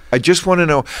on it. I just want to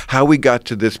know how we got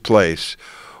to this place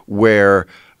where,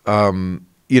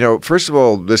 first of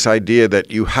all, this idea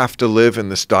that you have to live in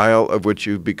the style of which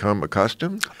you've become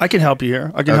accustomed. I can help you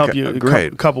here. I can help you.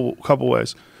 Great. Couple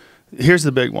ways. Here's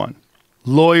the big one.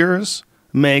 Lawyers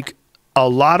make a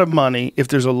lot of money if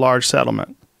there's a large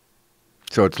settlement.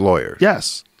 So it's lawyers.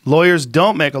 Yes. Lawyers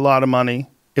don't make a lot of money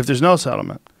if there's no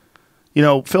settlement. You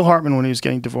know, Phil Hartman, when he was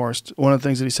getting divorced, one of the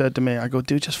things that he said to me, I go,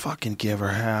 dude, just fucking give her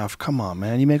half. Come on,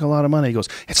 man. You make a lot of money. He goes,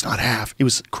 it's not half. He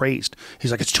was crazed. He's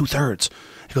like, it's 2/3.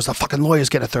 He goes, the fucking lawyers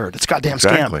get 1/3. It's a goddamn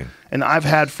scam. And I've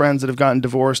had friends that have gotten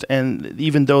divorced, and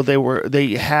even though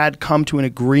they had come to an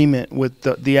agreement with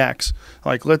the ex,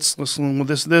 like, let's listen with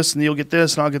this, and you'll get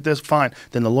this, and I'll get this, fine.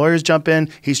 Then the lawyers jump in.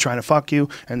 He's trying to fuck you,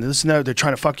 and this and that. They're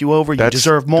trying to fuck you over. You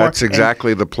deserve more. That's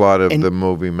exactly the plot of the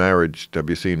movie Marriage. Have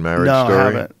you seen Marriage Story? No, I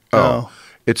haven't. Oh, no.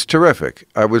 It's terrific.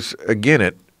 I was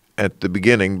again at the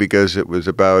beginning because it was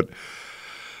about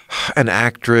an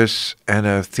actress and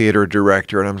a theater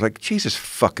director, and I was like, Jesus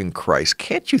fucking Christ,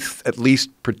 can't you at least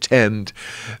pretend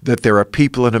that there are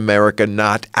people in America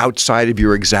not outside of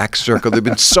your exact circle? There have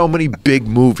been so many big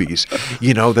movies,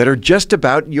 that are just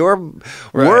about your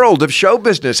world of show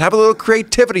business. Have a little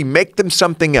creativity, make them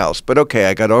something else. But okay,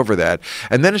 I got over that.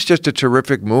 And then it's just a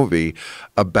terrific movie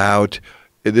about,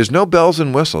 there's no bells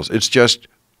and whistles. It's just,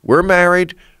 we're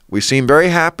married, we seem very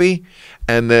happy,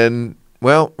 and then,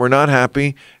 well, we're not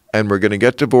happy, and we're going to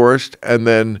get divorced, and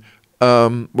then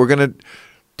we're going to,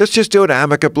 let's just do it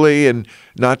amicably and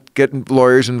not get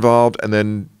lawyers involved, and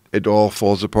then it all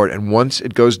falls apart. And once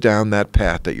it goes down that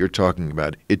path that you're talking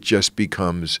about, it just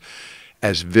becomes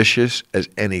as vicious as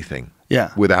anything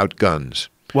without guns.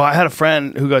 Well, I had a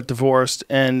friend who got divorced,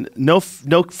 and no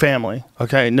family,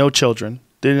 okay, no children.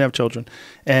 They didn't have children.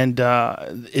 And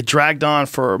it dragged on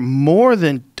for more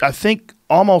than, I think,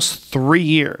 almost 3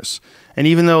 years. And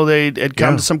even though they had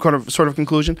come to some sort of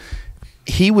conclusion,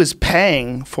 he was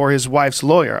paying for his wife's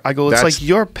lawyer. I go, it's like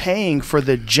you're paying for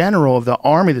the general of the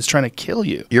army that's trying to kill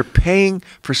you. You're paying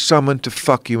for someone to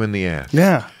fuck you in the ass.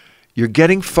 Yeah. You're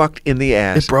getting fucked in the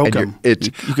ass. It broke him. You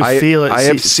can feel it. I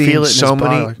have seen so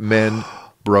many men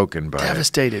broken by it.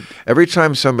 Devastated. Every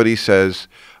time somebody says,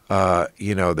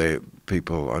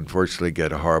 people unfortunately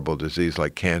get a horrible disease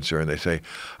like cancer, and they say,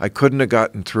 I couldn't have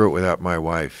gotten through it without my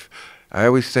wife. I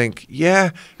always think, yeah,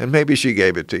 and maybe she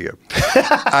gave it to you.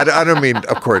 I don't mean,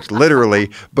 of course, literally,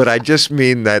 but I just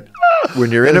mean that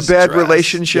when you're in a bad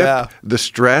relationship, the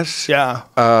stress,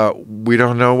 we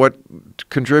don't know what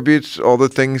contributes all the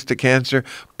things to cancer,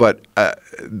 but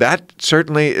that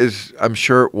certainly is, I'm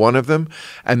sure, one of them.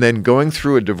 And then going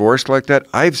through a divorce like that,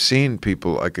 I've seen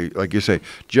people, like you say,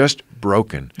 just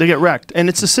broken. They get wrecked. And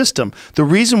it's a system. The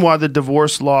reason why the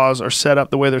divorce laws are set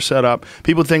up the way they're set up,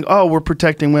 people think, oh, we're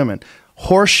protecting women.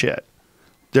 Horseshit.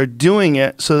 They're doing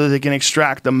it so that they can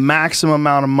extract the maximum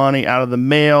amount of money out of the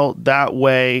male. That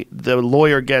way, the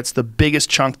lawyer gets the biggest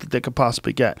chunk that they could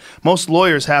possibly get. Most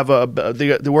lawyers have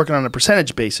they're working on a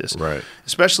percentage basis, right?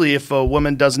 Especially if a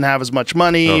woman doesn't have as much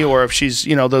money, or if she's,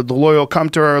 the lawyer will come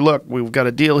to her. Look, we've got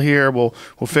a deal here. We'll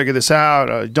figure this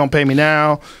out. Don't pay me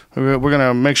now. We're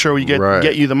gonna make sure we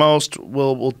get you the most.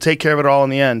 We'll take care of it all in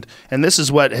the end. And this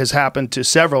is what has happened to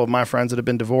several of my friends that have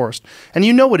been divorced. And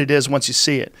you know what it is once you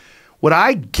see it. What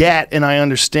I get and I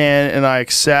understand and I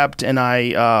accept and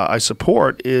I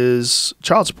support is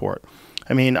child support.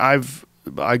 I mean,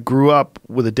 I grew up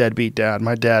with a deadbeat dad.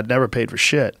 My dad never paid for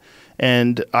shit.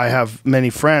 And I have many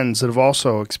friends that have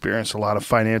also experienced a lot of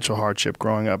financial hardship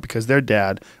growing up because their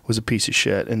dad was a piece of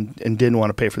shit and didn't want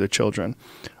to pay for their children.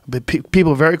 But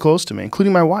people very close to me,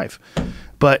 including my wife.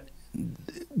 But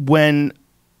when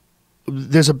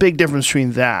there's a big difference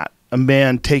between that, a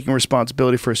man taking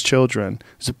responsibility for his children,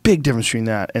 there's a big difference between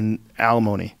that and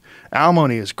alimony.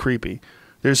 Alimony is creepy.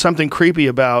 There's something creepy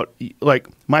about, like,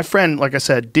 my friend, like I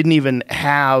said, didn't even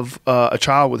have a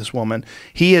child with this woman.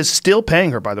 He is still paying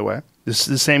her, by the way. This is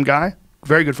the same guy,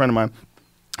 very good friend of mine,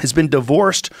 has been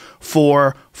divorced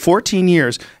for 14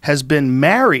 years, has been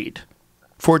married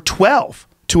for 12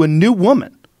 to a new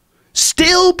woman,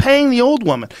 still paying the old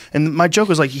woman. And my joke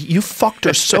was like, you fucked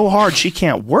her so hard she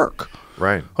can't work.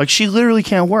 Right. Like, she literally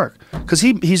can't work because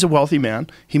he's a wealthy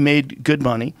man. He made good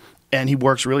money. And he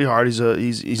works really hard.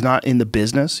 He's not in the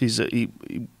business. He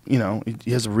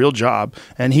has a real job,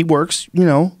 and he works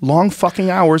long fucking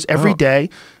hours every day,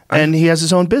 and he has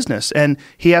his own business, and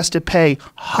he has to pay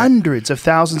hundreds of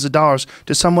thousands of dollars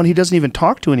to someone he doesn't even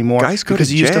talk to anymore because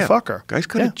he used to fuck her. Guys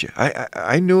go to jail.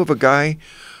 I knew of a guy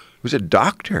who was a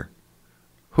doctor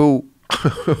who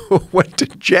went to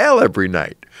jail every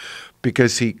night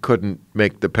because he couldn't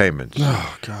make the payments.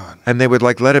 Oh, God. And they would,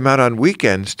 like, let him out on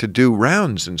weekends to do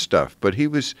rounds and stuff. But he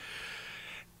was,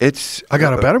 I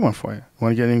got a better one for you.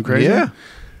 Want to get in crazy? Yeah.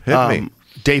 Hit me.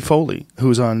 Dave Foley, who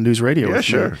was on News Radio with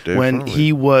sure. me, when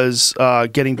he was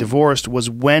getting divorced was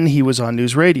when he was on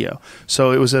News Radio.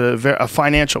 So it was at a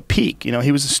financial peak.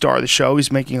 He was the star of the show.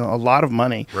 He's making a lot of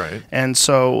money. Right. And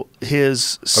so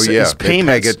his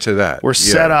payments were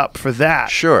set up for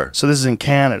that. Sure. So this is in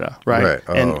Canada, right? Right.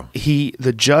 Oh. And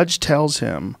the judge tells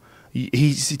him,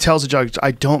 he tells the judge,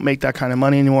 I don't make that kind of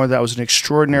money anymore. That was an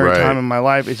extraordinary time in my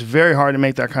life. It's very hard to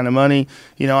make that kind of money.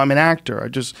 I'm an actor.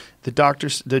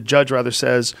 The judge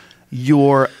says,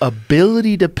 your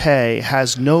ability to pay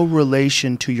has no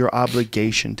relation to your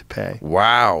obligation to pay.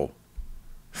 Wow.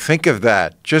 Think of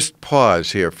that. Just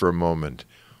pause here for a moment.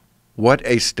 What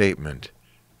a statement.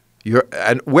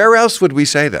 And where else would we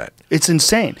say that? It's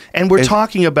insane. And we're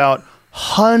talking about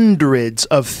hundreds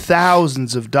of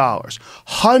thousands of dollars,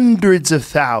 hundreds of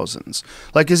thousands,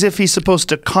 like as if he's supposed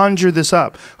to conjure this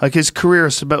up, like his career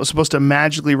is supposed to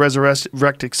magically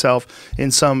resurrect itself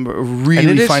in some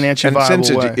really financially viable way. And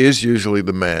since it is usually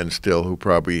the man still who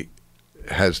probably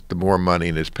has the more money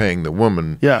and is paying the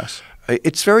woman, yes,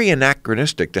 it's very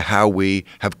anachronistic to how we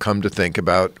have come to think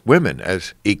about women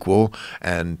as equal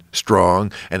and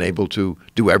strong and able to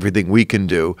do everything we can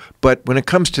do. But when it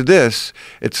comes to this,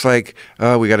 it's like,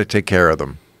 we got to take care of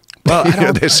them. Well,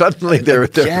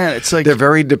 they're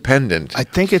very dependent. I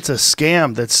think it's a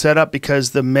scam that's set up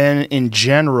because the men in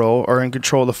general are in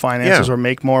control of the finances or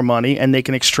make more money, and they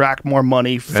can extract more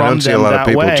money from them. I don't see a lot of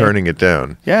people turning it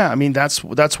down. Yeah, I mean that's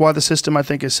why the system, I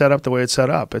think, is set up the way it's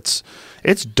set up. It's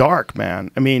dark,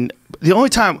 man. I mean, the only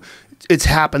time it's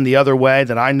happened the other way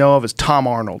that I know of is Tom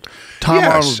Arnold.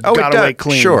 Arnold got away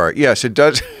clean. Sure, yes, it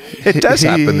does. It does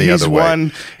happen the other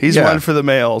way. He's won for the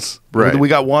males. Right. We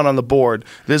got one on the board.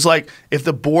 There's like, if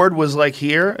the board was like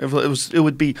here, it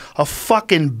would be a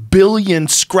fucking billion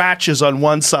scratches on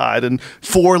one side and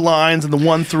 4 lines and the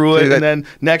one through it, and then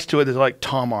next to it is like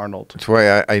Tom Arnold. That's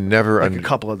why I never a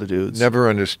couple other dudes never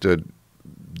understood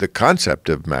the concept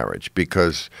of marriage,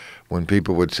 because when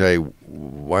people would say,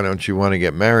 why don't you want to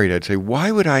get married? I'd say, why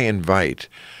would I invite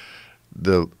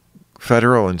the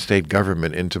federal and state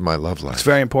government into my love life? It's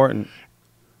very important.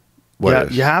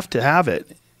 You have to have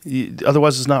it.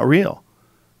 Otherwise, it's not real.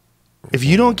 If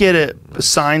you don't get a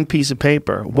signed piece of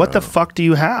paper, what the fuck do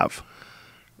you have?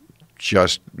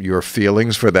 Just your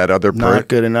feelings for that other person? Not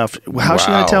good enough. How's she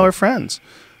going to tell her friends?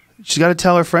 She's got to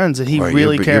tell her friends that he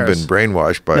really cares. You've been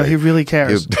brainwashed by... No, he really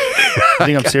cares. You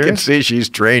think I'm serious? I can see she's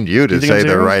trained you to say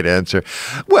the right answer.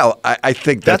 Well, I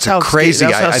think that's a crazy...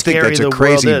 I think that's a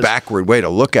crazy backward way to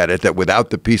look at it, that without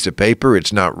the piece of paper,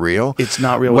 it's not real. It's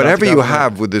not real. Whatever you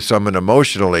have with someone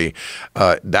emotionally,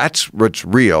 that's what's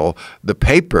real. The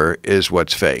paper is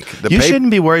what's fake. You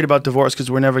shouldn't be worried about divorce because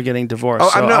we're never getting divorced.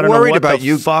 Oh, I'm not worried about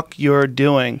you. What the fuck you're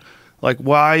doing. Like,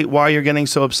 why you're getting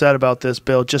so upset about this,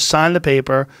 Bill? Just sign the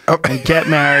paper and get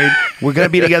married. We're going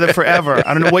to be together forever.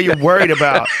 I don't know what you're worried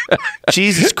about.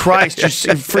 Jesus Christ,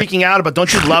 you're freaking out about,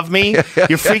 don't you love me?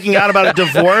 You're freaking out about a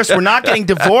divorce? We're not getting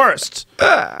divorced.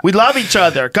 We love each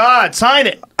other. God, sign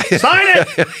it. Sign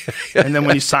it. And then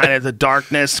when you sign it, the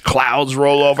darkness, clouds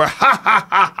roll over. Ha, ha,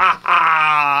 ha, ha,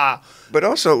 ha. But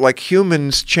also, like,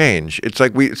 humans change. It's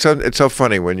like it's so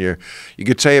funny when you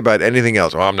could say about anything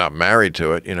else, oh, I'm not married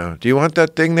to it, you know. Do you want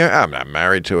that thing there? I'm not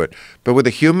married to it. But with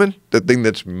a human, the thing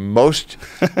that's most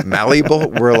malleable,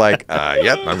 we're like,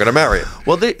 yep, I'm going to marry it.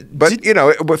 Well,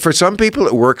 but for some people,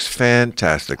 it works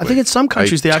fantastically. I think in some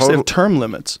countries they actually have term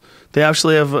limits. They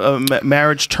actually have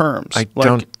marriage terms. I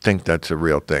don't think that's a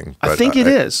real thing. But I think it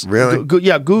is. Really?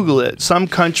 Yeah, Google it. Some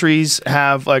countries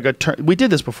have like a term. We did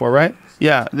this before, right?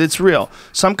 Yeah, it's real.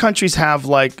 Some countries have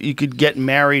like you could get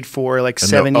married for like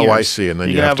 7 years. Oh, I see. And then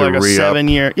you can have to like a re-up.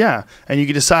 7-year. Yeah, and you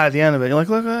can decide at the end of it. You're like,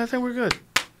 look, I think we're good.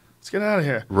 Let's get out of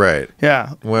here. Right.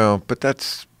 Yeah. Well, but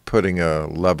that's putting a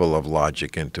level of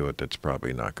logic into it that's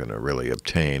probably not going to really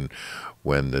obtain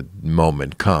when the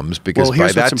moment comes, because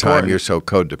by that time you're so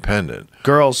codependent.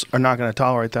 Girls are not going to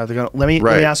tolerate that. They're going to, let me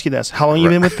ask you this. How long you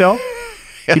been with Bill?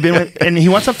 You've been with, and he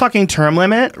wants a fucking term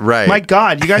limit? Right. My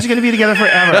God, you guys are going to be together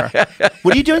forever.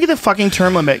 What are you doing to get the fucking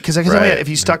term limit? Because I can tell you, if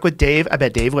you stuck with Dave, I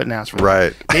bet Dave wouldn't ask for it.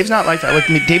 Right. Dave's not like that. Like,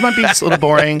 Dave might be a little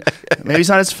boring. Maybe he's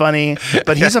not as funny,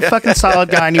 but he's a fucking solid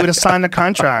guy, and you would have signed the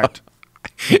contract.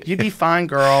 You'd be fine,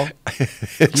 girl.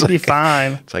 You'd be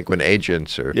fine. It's like when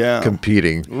agents are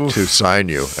competing to sign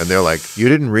you, and they're like, "You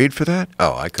didn't read for that?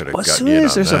 Oh, I could have gotten you on that."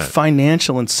 As soon as there's a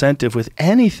financial incentive with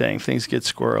anything, things get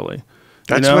squirrely.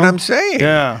 That's what I'm saying.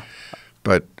 Yeah.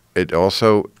 But it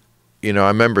also, you know, I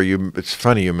remember you. It's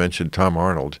funny you mentioned Tom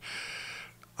Arnold.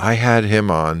 I had him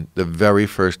on the very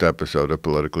first episode of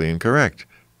Politically Incorrect,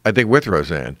 I think with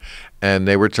Roseanne, and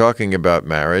they were talking about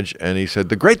marriage, and he said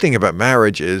the great thing about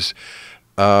marriage is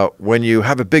when you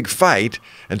have a big fight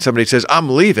and somebody says, "I'm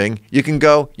leaving," you can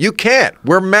go, "You can't.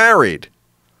 We're married."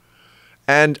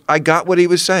 And I got what he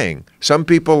was saying. Some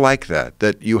people like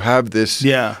that you have this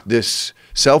this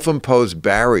self-imposed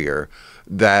barrier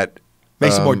that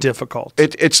makes it more difficult.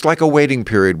 It's like a waiting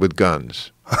period with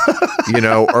guns. You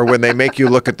know, or when they make you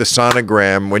look at the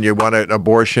sonogram when you want an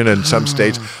abortion in some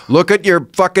states, look at your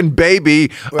fucking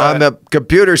baby on the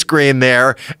computer screen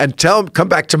there and come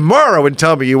back tomorrow and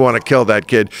tell me you want to kill that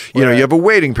kid. You know, you have a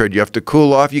waiting period. You have to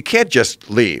cool off. You can't just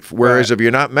leave. Whereas if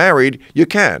you're not married, you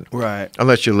can. Right.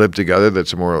 Unless you live together,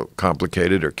 that's more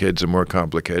complicated, or kids are more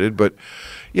complicated. But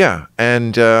yeah,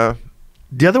 and the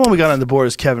other one we got on the board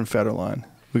is Kevin Federline.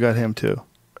 We got him too.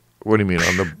 What do you mean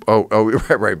on the?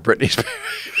 Right, Britney's.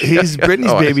 He's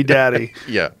Britney's baby daddy.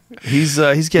 Yeah, he's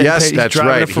getting paid. He's that's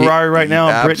driving right. a Ferrari right now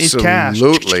on Britney's cash.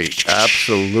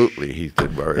 Absolutely, he did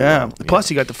very well. Plus,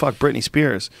 he got to fuck Britney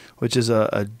Spears, which is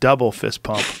a double fist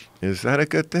pump. Is that a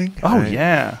good thing? Oh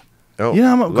yeah. Oh, you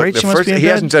know how great she must be in bed? He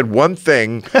hasn't said one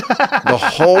thing the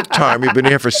whole time. We've been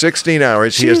here for 16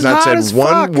 hours. He has not said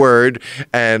one word,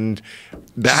 and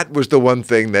that was the one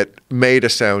thing that made a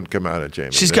sound come out of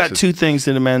Jamie. She's got two things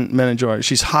that men enjoy.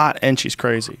 She's hot and she's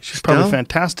crazy. She's probably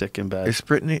fantastic in bed. Is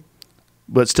Britney?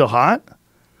 But still hot?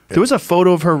 There was a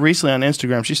photo of her recently on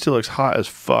Instagram. She still looks hot as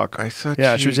fuck. I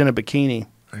thought she was in a bikini.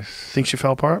 Think she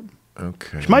fell apart?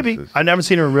 Okay. She might be. I've never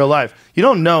seen her in real life. You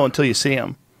don't know until you see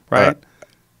him, right?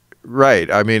 Right.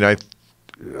 I mean, I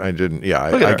didn't. Yeah.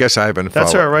 I guess I haven't.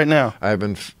 That's her right now. I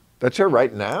haven't. That's her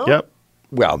right now. Yep.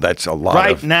 Well, that's a lot.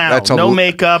 Right now, no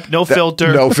makeup, no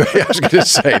filter. No, I was going to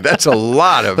say that's a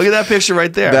lot of. Look at that picture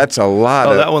right there. That's a lot.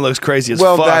 Oh, that one looks crazy as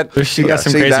fuck. She got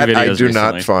some crazy videos I do recently.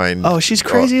 not find. Oh, she's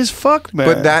crazy as fuck,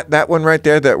 man. But that one right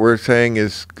there that we're saying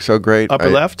is so great. Upper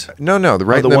left? No, the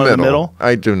right one in the middle.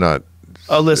 I do not.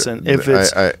 Oh, listen, if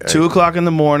it's 2 o'clock in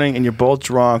the morning and you're both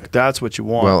drunk, that's what you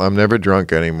want. Well, I'm never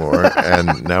drunk anymore,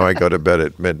 and now I go to bed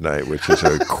at midnight, which is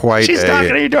She's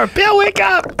knocking at your door. Bill, wake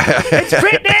up! It's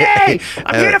Britney!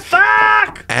 I'm here to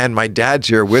fuck! And my dad's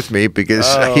here with me because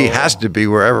he has to be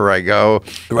wherever I go.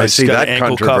 Right, I see that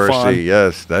controversy.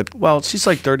 Yes, that. Well, she's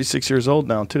like 36 years old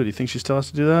now, too. Do you think she still has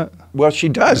to do that? Well, she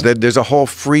does. There's a whole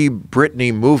free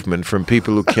Britney movement from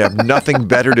people who have nothing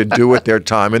better to do with their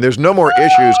time, and there's no more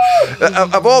issues.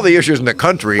 Of all the issues in the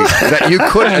country that you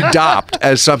could adopt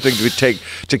as something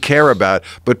to care about,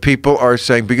 but people are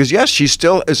saying, because yes, she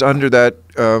still is under that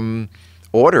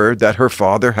order that her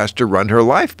father has to run her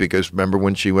life, because remember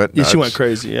when she went nuts? Yeah, she went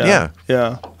crazy. Yeah.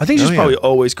 I think she's probably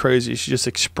always crazy. She just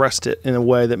expressed it in a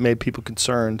way that made people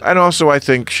concerned. And also, I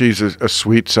think she's a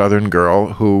sweet Southern girl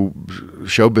who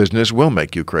show business will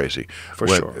make you crazy. For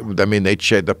sure. I mean, the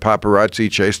paparazzi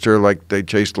chased her like they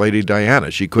chased Lady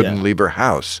Diana. She couldn't leave her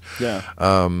house. Yeah.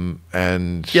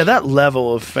 And that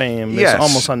level of fame is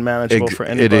almost unmanageable for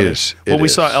anybody. It is. What we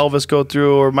saw Elvis go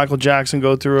through, or Michael Jackson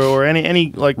go through, or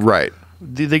any like. Right.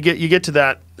 You get to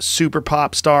that super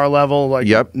pop star level, like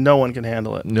no one can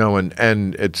handle it. No one,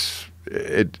 and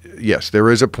yes,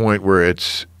 there is a point where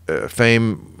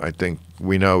fame, I think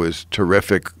we know, is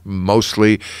terrific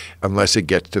mostly unless it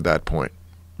gets to that point,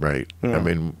 right? I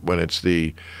mean, when it's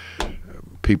the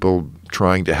people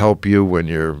trying to help you,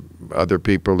 when other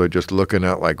people are just looking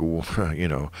out like, you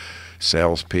know,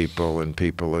 salespeople and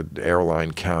people at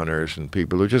airline counters and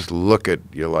people who just look at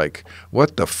you like,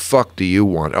 what the fuck do you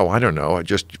want? Oh, I don't know,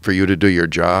 just for you to do your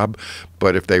job.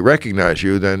 But if they recognize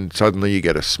you, then suddenly you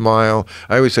get a smile.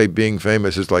 I always say being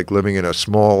famous is like living in a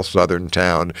small southern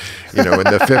town, you know, in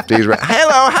the 50s. Right?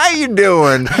 Hello, how you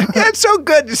doing? Yeah, it's so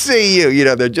good to see you. You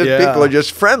know, they're just people are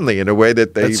just friendly in a way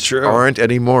that they aren't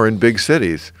anymore in big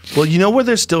cities. Well, you know where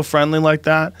they're still friendly like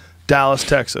that? Dallas,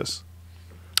 Texas.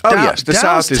 Oh, yes. The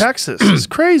Dallas, South Texas is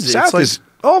crazy. South is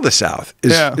all the South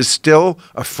is still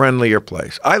a friendlier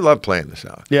place. I love playing the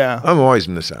South. Yeah. I'm always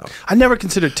in the South. I never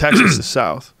considered Texas the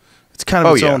South. It's kind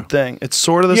of its own thing. It's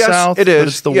sort of the South, it is. But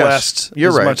it's the West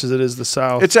as much as it is the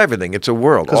South. It's everything. It's a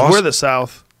world. Because we're the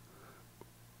South.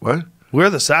 What? We're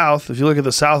the South. If you look at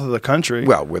the south of the country.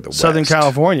 Well, we're the West. Southern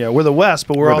California. We're the West,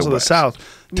 but we're also the South.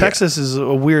 Texas is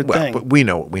a weird thing. But we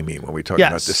know what we mean when we talk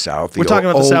about the South. We're talking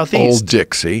about the Southeast. Old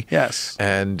Dixie. Yes.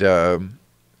 And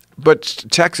but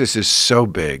Texas is so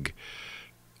big.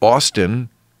 Austin,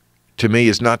 to me,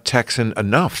 is not Texan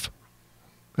enough.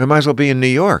 It might as well be in New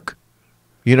York,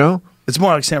 you know? It's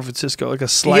more like San Francisco, like a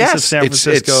slice of San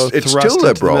Francisco it's thrust too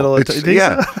liberal. Into the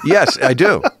middle of Yes, I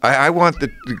do. I want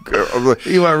the...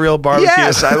 you want real barbecue?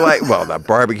 Yes, I like, well, not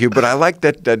barbecue, but I like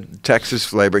that Texas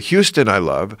flavor. Houston, I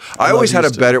love. I always had a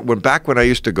better, back when I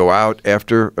used to go out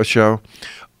after a show,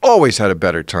 always had a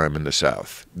better time in the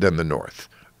South than the North.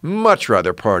 Much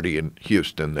rather party in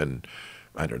Houston than,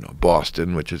 I don't know,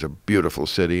 Boston, which is a beautiful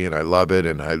city, and I love it,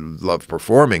 and I love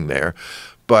performing there.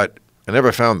 But I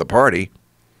never found the party.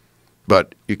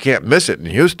 But you can't miss it in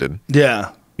Houston.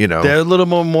 Yeah. You know. They're a little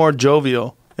more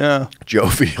jovial. Yeah.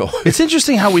 Jovial. It's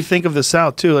interesting how we think of the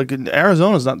South, too. Like,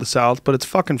 Arizona's not the South, but it's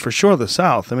fucking for sure the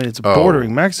South. I mean, it's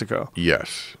bordering Mexico.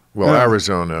 Yes. Well,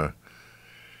 Arizona,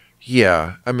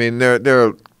 yeah. I mean,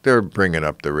 they're bringing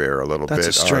up the rear a little bit. That's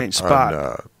a strange spot.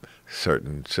 On,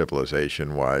 certain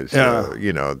civilization-wise. Yeah.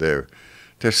 You know, there's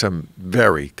some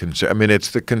very I mean,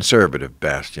 it's the conservative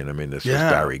bastion. I mean, this is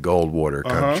Barry Goldwater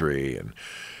country, and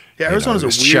Arizona's a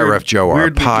weird Sheriff Joe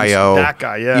Arpaio. That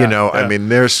guy, You know, I mean,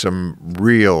 there's some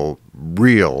real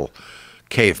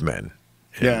cavemen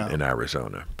in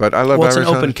Arizona. But I love Arizona.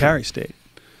 It's an open carry state.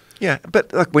 Yeah,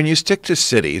 but look, when you stick to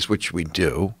cities, which we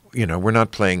do, you know, we're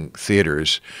not playing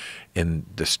theaters in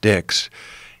the sticks.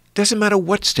 It doesn't matter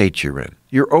what state you're in.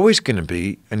 You're always going to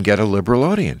be and get a liberal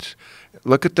audience.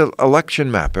 Look at the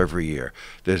election map every year.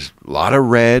 There's a lot of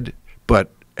red, but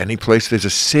any place there's a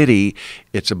city,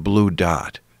 it's a blue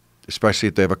dot, especially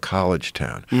if they have a college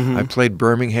town. I played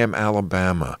Birmingham,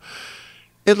 Alabama.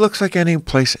 It looks like any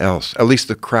place else, at least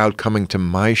the crowd coming to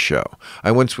my show.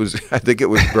 I think it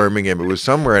was Birmingham. It was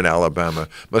somewhere in Alabama.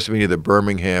 Must have been either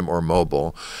Birmingham or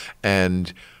Mobile.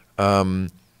 And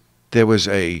there was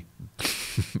a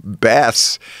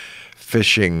bass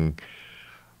fishing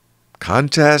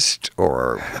contest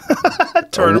or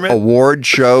tournament, award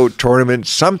show, tournament,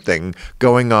 something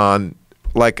going on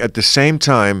like at the same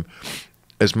time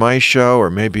as my show, or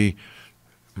maybe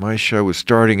my show was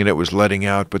starting and it was letting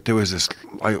out, but there was this,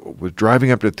 I was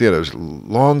driving up to the theater, there was a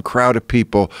long crowd of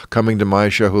people coming to my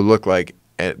show who looked like,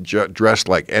 dressed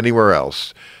like anywhere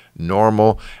else,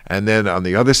 normal, and then on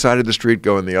the other side of the street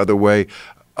going the other way,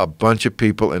 a bunch of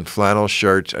people in flannel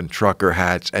shirts and trucker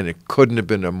hats, and it couldn't have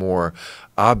been a more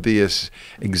obvious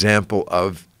example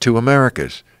of two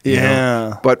Americas. You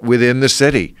know? But within the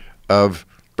city of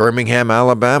Birmingham,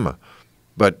 Alabama.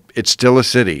 But it's still a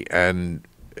city, and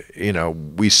you know,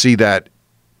 we see that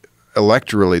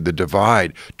electorally, the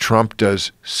divide. Trump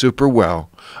does super well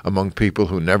among people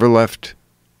who never left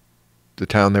the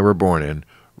town they were born in,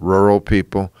 rural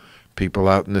people, people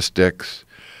out in the sticks,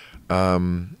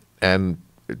 and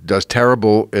does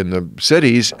terrible in the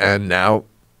cities, and now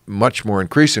much more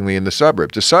increasingly in the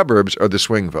suburbs. The suburbs are the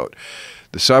swing vote.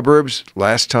 The suburbs,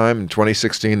 last time in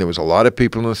 2016, there was a lot of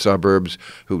people in the suburbs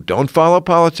who don't follow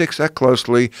politics that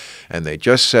closely, and they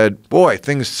just said, boy,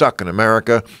 things suck in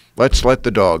America. Let's let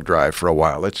the dog drive for a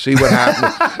while. Let's see what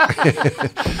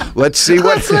happens. Let's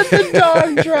let the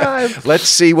dog drive. Let's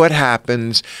see what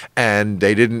happens. And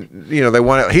they didn't, you know, they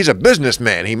want. He's a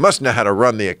businessman. He must know how to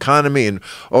run the economy and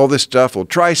all this stuff. We'll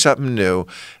try something new.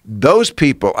 Those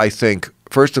people, I think,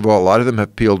 first of all, a lot of them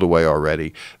have peeled away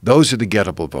already. Those are the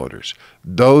gettable voters.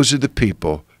 Those are the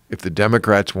people, if the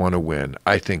Democrats want to win,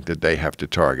 I think that they have to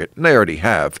target. And they already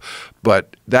have.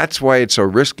 But that's why it's so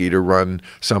risky to run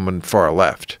someone far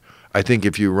left. I think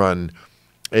if you run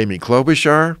Amy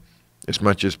Klobuchar, As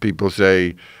much as people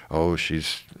say, oh,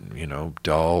 she's, you know,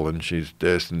 dull and she's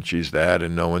this and she's that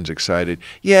and no one's excited.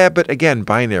 Yeah, but again,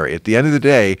 binary. At the end of the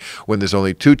day, when there's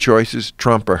only two choices,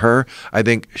 Trump or her, I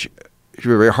think it would be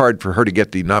very hard for her to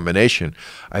get the nomination.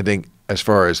 I think as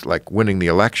far as like winning the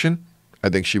election, I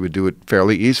think she would do it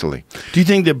fairly easily. Do you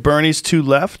think that Bernie's too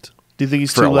left? Do you think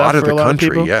he's too left for a lot of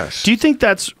people? Yes. Do you think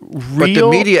that's real? But the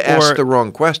media asks the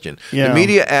wrong question. Yeah. The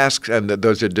media asks, and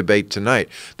there's a debate tonight,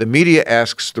 the media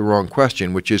asks the wrong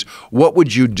question, which is, what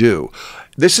would you do?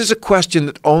 This is a question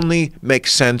that only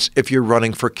makes sense if you're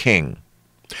running for king.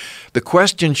 The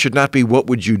question should not be, what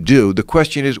would you do? The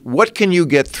question is, what can you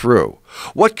get through?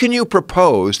 What can you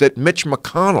propose that Mitch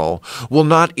McConnell will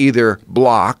not either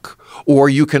block or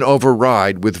you can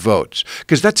override with votes?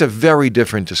 Because that's a very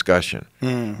different discussion.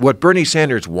 What Bernie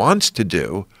Sanders wants to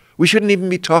do, we shouldn't even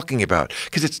be talking about,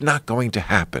 because it's not going to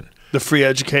happen. The free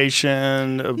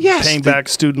education, yes, paying back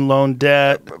student loan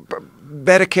debt.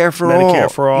 Medicare for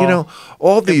all. You know,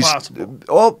 all these,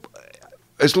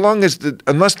 as long as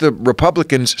unless the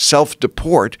Republicans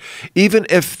self-deport, even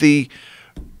if the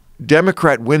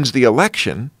Democrat wins the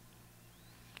election,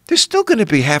 there's still going to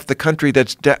be half the country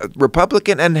that's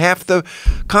Republican and half the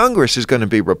Congress is going to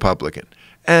be Republican.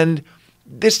 And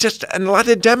there's just, and a lot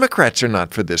of Democrats are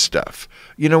not for this stuff.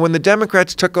 You know, when the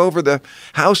Democrats took over the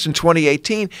House in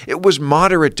 2018, it was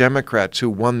moderate Democrats who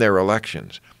won their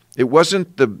elections. It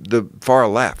wasn't the far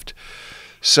left.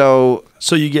 So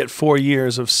you get 4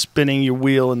 years of spinning your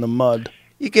wheel in the mud.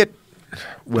 You get,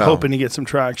 well, hoping to get some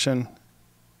traction,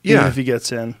 even if he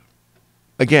gets in.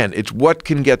 Again, it's what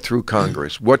can get through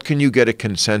Congress. What can you get a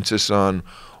consensus on?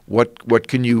 What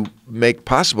can you make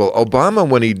possible? Obama,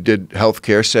 when he did health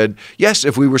care, said, yes,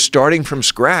 if we were starting from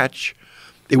scratch,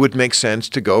 it would make sense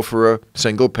to go for a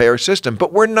single-payer system.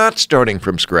 But we're not starting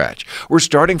from scratch. We're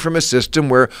starting from a system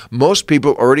where most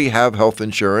people already have health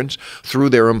insurance through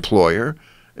their employer.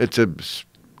 It's a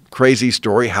crazy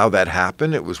story how that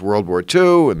happened. It was World War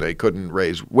II, and they couldn't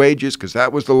raise wages because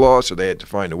that was the law, so they had to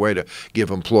find a way to give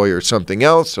employers something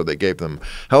else, so they gave them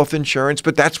health insurance.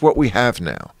 But that's what we have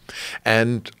now.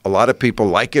 And a lot of people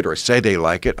like it or say they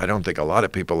like it. I don't think a lot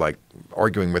of people like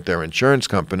arguing with their insurance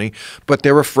company, but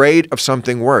they're afraid of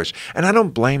something worse. And I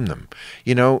don't blame them.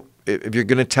 You know, if you're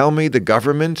going to tell me the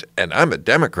government, and I'm a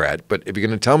Democrat, but if you're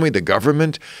going to tell me the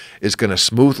government is going to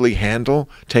smoothly handle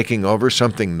taking over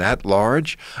something that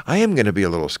large, I am going to be a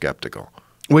little skeptical.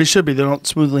 Well, it should be. They don't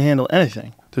smoothly handle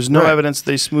anything. There's no evidence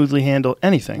they smoothly handle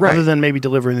anything other than maybe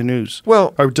delivering the news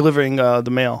or delivering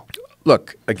the mail.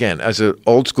 Look, again, as an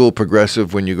old-school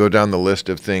progressive, when you go down the list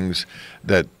of things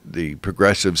that the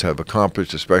progressives have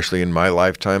accomplished, especially in my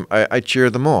lifetime, I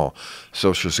cheer them all.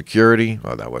 Social Security,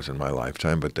 well, that wasn't my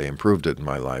lifetime, but they improved it in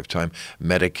my lifetime.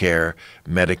 Medicare,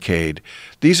 Medicaid.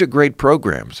 These are great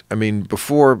programs. I mean,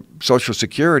 before Social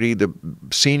Security, the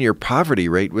senior poverty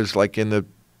rate was like in the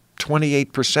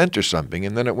 28% or something,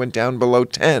 and then it went down below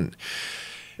 10.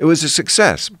 It was a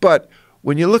success, but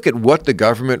when you look at what the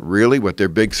government really, what their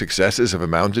big successes have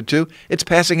amounted to, it's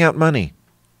passing out money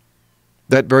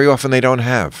that very often they don't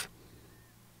have.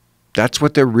 That's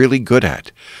what they're really good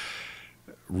at.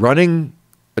 Running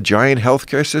a giant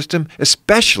healthcare system,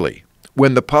 especially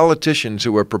when the politicians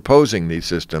who are proposing these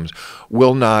systems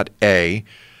will not, A,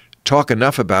 talk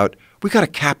enough about, we got to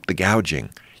cap the gouging.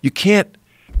 You can't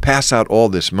pass out all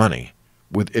this money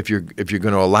if you're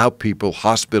going to allow people,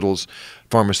 hospitals,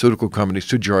 pharmaceutical companies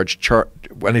to charge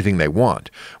anything they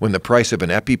want, when the price of an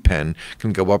EpiPen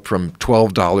can go up from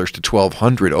 $12 to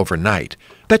 $1,200 overnight.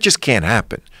 That just can't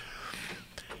happen.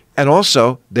 And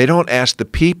also, they don't ask the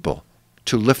people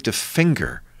to lift a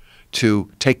finger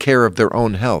to take care of their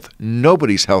own health.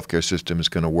 Nobody's healthcare system is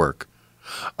going to work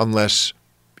unless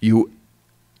you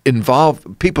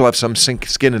people have some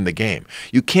skin in the game.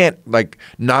 You can't, like,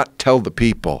 not tell the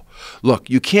people, look,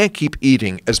 you can't keep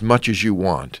eating as much as you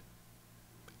want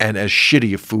and as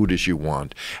shitty a food as you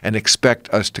want and expect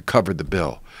us to cover the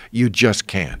bill. You just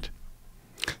can't.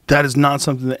 That is not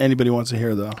something that anybody wants to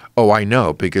hear, though. Oh, I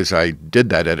know, because I did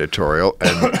that editorial.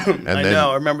 And I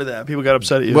know. I remember that. People got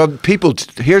upset at you. Well,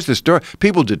 here's the story.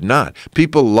 People did not.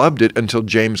 People loved it until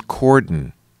James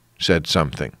Corden said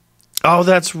something. Oh,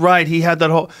 that's right. He had that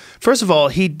whole... First of all,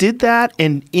 he did that,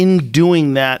 and in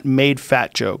doing that, made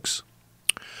fat jokes.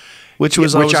 Which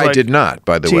I did not,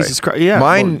 by the way. Jesus Christ. Yeah.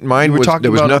 Mine was,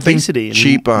 there was nothing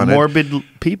cheap on it. Morbid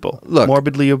people. Look,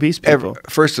 morbidly obese people.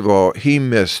 First of all, he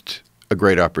missed a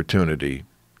great opportunity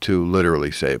to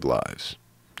literally save lives.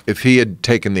 If he had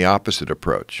taken the opposite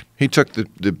approach, he took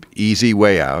the easy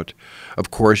way out.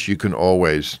 Of course, you can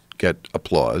always get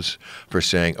applause for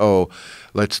saying, "Oh,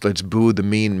 let's boo the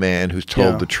mean man who's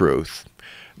told the truth."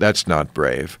 That's not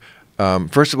brave.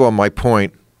 First of all, my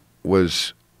point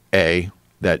was, A,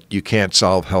 that you can't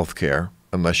solve health care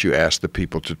unless you ask the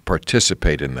people to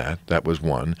participate in that. That was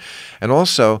one. And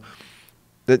also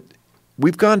that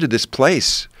we've gone to this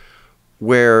place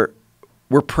where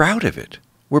we're proud of it.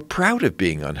 We're proud of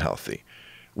being unhealthy.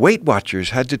 Weight Watchers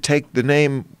had to take the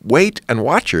name Weight and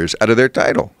Watchers out of their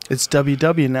title. It's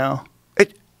WW now.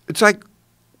 It's like,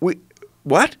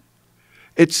 what?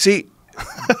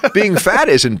 Being fat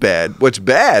isn't bad. What's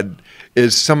bad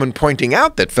is someone pointing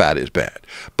out that fat is bad.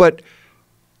 But,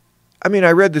 I mean,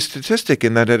 I read the statistic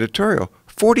in that editorial.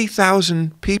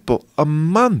 40,000 people a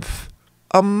month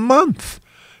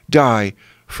die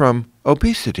from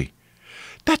obesity.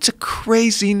 That's a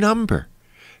crazy number.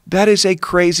 That is a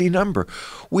crazy number.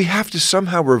 We have to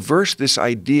somehow reverse this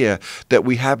idea that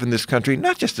we have in this country,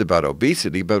 not just about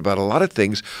obesity, but about a lot of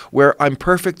things, where I'm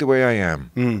perfect the way I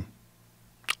am.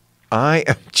 I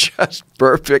am just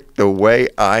perfect the way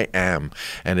I am.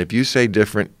 And if you say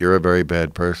different, you're a very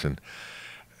bad person.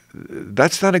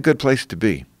 That's not a good place to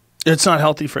be. It's not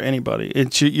healthy for anybody.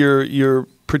 You're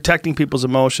protecting people's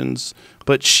emotions,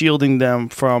 but shielding them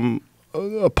from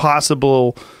a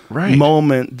possible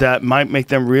moment that might make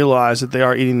them realize that they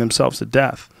are eating themselves to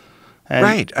death. And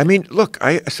right. I mean, look,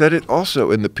 I said it also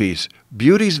in the piece.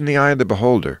 Beauty's in the eye of the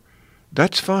beholder.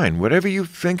 That's fine. Whatever you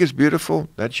think is beautiful,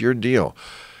 that's your deal.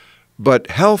 But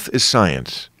health is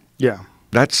science. Yeah.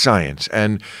 That's science.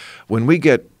 And when we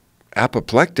get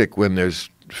apoplectic, when there's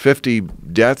 50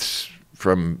 deaths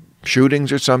from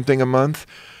shootings or something a month,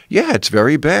 yeah, it's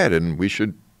very bad, and we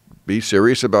should be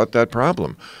serious about that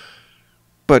problem.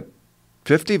 But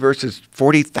 50 versus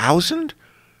 40,000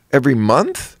 every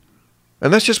month?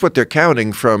 And that's just what they're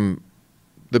counting from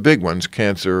the big ones,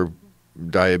 cancer,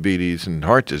 diabetes, and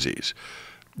heart disease.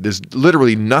 There's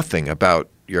literally nothing about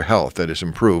your health that is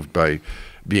improved by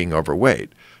being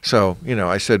overweight. So, you know,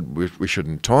 I said we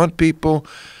shouldn't taunt people,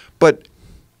 but,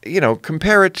 you know,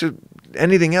 compare it to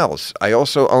anything else. I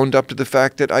also owned up to the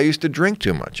fact that I used to drink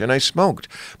too much and I smoked,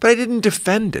 but I didn't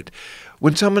defend it.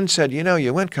 When someone said, you know,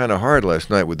 you went kind of hard last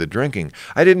night with the drinking,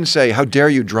 I didn't say, how dare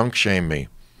you drunk shame me.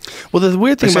 Well, the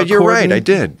weird thing about you're Corden, right, I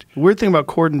did. The weird thing about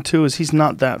Corden, too, is he's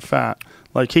not that fat.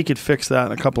 Like, he could fix that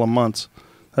in a couple of months.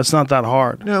 That's not that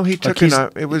hard. No, he took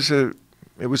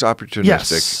it was opportunistic.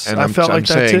 Yes, and I felt like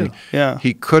that too. Yeah.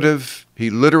 He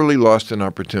literally lost an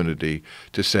opportunity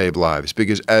to save lives,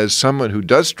 because as someone who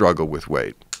does struggle with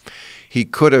weight, he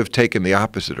could have taken the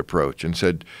opposite approach and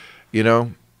said, you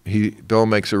know, Bill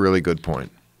makes a really good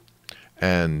point,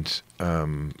 and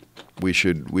we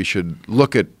should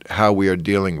look at how we are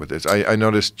dealing with this. I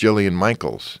noticed Jillian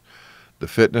Michaels, the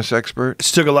fitness expert,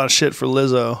 she took a lot of shit for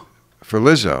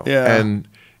Lizzo. Yeah, and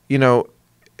you know,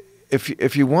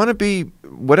 if you want to be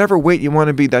whatever weight you want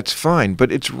to be, that's fine.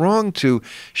 But it's wrong to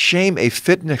shame a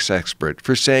fitness expert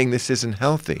for saying this isn't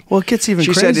healthy. Well, it gets even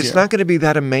crazier. She said it's not going to be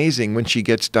that amazing when she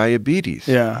gets diabetes.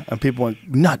 Yeah, and people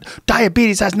went, "Not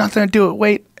diabetes has nothing to do with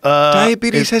weight."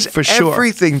 Diabetes has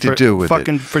everything to do with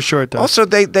it. For sure it does. Also,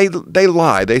 they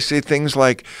lie. They say things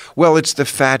like, "Well, it's the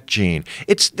fat gene."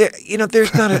 It's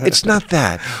there's not it's not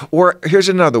that. Or here's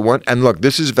another one. And look,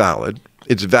 this is valid.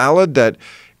 It's valid that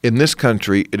in this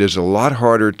country, it is a lot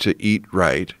harder to eat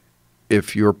right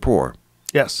if you're poor.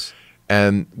 Yes.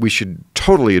 And we should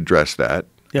totally address that.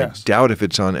 Yes. I doubt if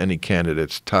it's on any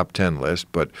candidate's top 10 list,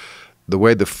 but the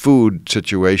way the food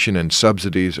situation and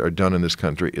subsidies are done in this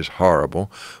country is horrible.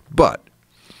 But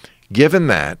given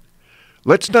that,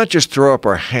 let's not just throw up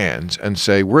our hands and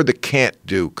say we're the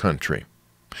can't-do country.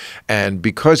 And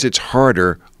because it's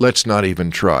harder, let's not even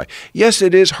try. Yes,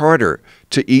 it is harder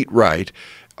to eat right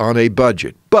on a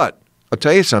budget. But I'll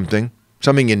tell you something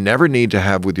you never need to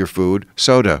have with your food,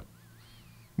 soda,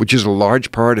 which is a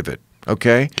large part of it,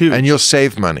 okay? Huge. And you'll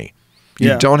save money.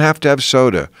 You don't have to have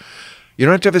soda. You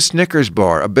don't have to have a Snickers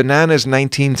bar. A banana is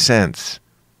 19 cents.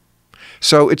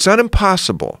 So it's not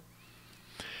impossible.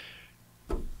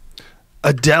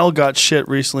 Adele got shit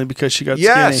recently because she got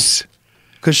yes. skinny.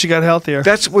 Because she got healthier.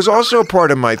 That was also a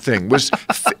part of my thing, was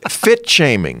fit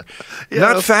shaming,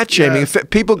 not fat shaming. Yeah.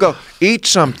 People go, eat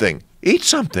something. Eat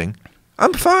something.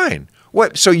 I'm fine.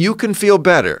 What? So you can feel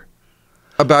better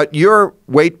about your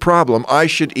weight problem. I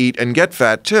should eat and get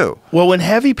fat too. Well, when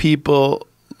heavy people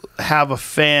have a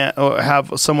fan or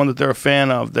have someone that they're a fan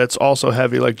of that's also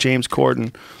heavy, like James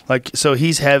Corden, like, so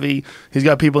he's heavy, he's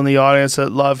got people in the audience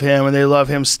that love him and they love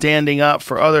him standing up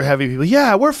for other heavy people.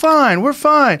 Yeah, we're fine,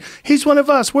 he's one of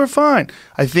us, we're fine.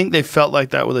 I think they felt like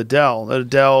that with Adele. That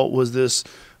Adele was this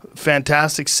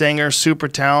fantastic singer, super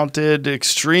talented,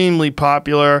 extremely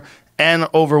popular, and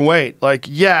overweight. Like,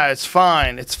 yeah, it's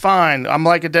fine. It's fine. I'm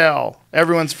like Adele.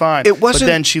 Everyone's fine. It wasn't. But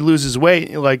then she loses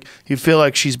weight. Like, you feel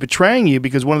like she's betraying you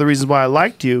because one of the reasons why I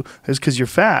liked you is because you're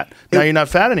fat. Now you're not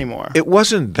fat anymore. It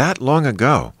wasn't that long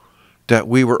ago that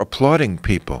we were applauding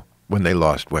people when they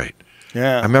lost weight.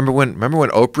 Yeah. I remember when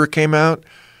Oprah came out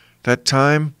that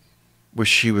time,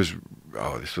 she was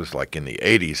this was like in the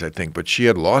 80s, I think, but she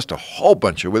had lost a whole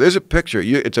bunch of weight. There's a picture.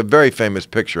 It's a very famous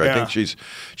picture. I think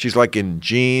she's like in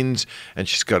jeans, and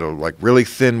she's got a like really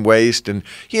thin waist, and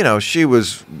she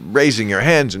was raising her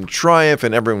hands in triumph,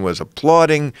 and everyone was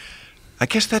applauding. I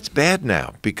guess that's bad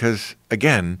now because,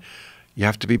 again, you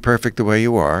have to be perfect the way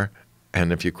you are.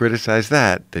 And if you criticize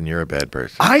that, then you're a bad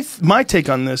person. My take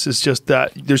on this is just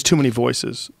that there's too many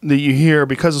voices that you hear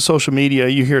because of social media.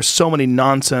 You hear so many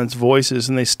nonsense voices,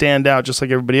 and they stand out just like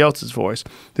everybody else's voice.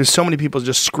 There's so many people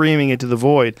just screaming into the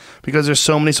void because there's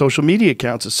so many social media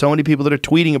accounts. There's so many people that are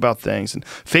tweeting about things and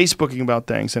Facebooking about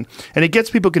things, and it gets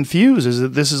people confused. Is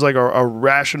that this is like a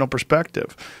rational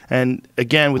perspective? And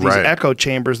again, with these echo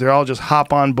chambers, they all just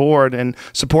hop on board and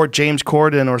support James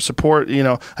Corden or support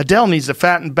Adele needs to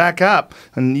fatten back up.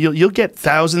 And you'll get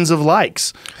thousands of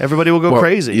likes. Everybody will go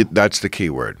crazy. That's the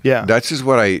key word. Yeah. That's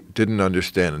what I didn't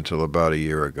understand until about a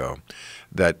year ago,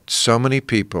 that so many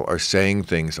people are saying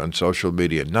things on social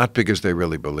media, not because they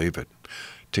really believe it,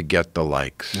 to get the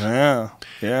likes. Yeah,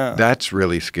 yeah. That's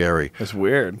really scary. That's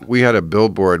weird. We had a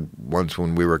billboard once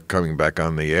when we were coming back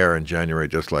on the air in January,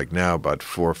 just like now, about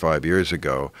 4 or 5 years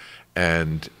ago,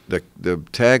 and the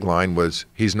tagline was,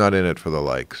 "He's not in it for the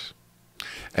likes."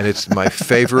 And it's my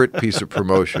favorite piece of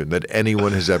promotion that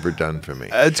anyone has ever done for me.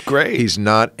 That's great. He's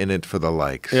not in it for the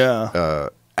likes. Yeah.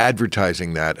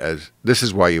 Advertising that as, this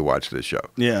is why you watch this show.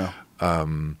 Yeah.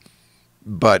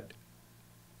 But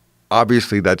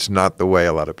obviously that's not the way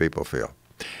a lot of people feel.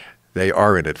 They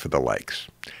are in it for the likes.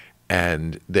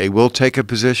 And they will take a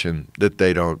position that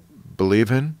they don't believe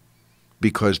in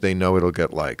because they know it'll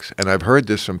get likes. And I've heard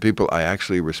this from people I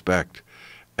actually respect.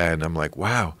 And I'm like,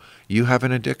 wow, you have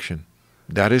an addiction.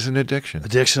 That is an addiction.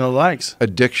 Addiction to likes.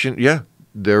 Addiction, yeah.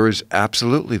 There is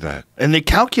absolutely that. And they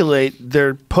calculate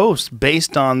their posts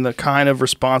based on the kind of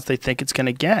response they think it's going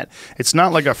to get. It's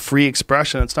not like a free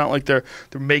expression. It's not like they're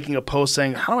making a post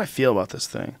saying, how do I feel about this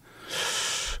thing?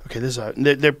 Okay,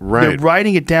 they're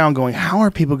writing it down going, how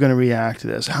are people going to react to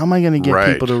this? How am I going to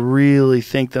get people to really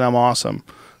think that I'm awesome?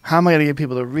 How am I going to get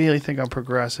people to really think I'm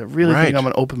progressive, really think I'm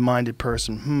an open-minded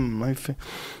person?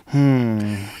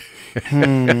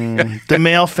 The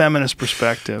male feminist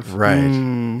perspective.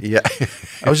 Right. Yeah.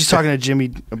 I was just talking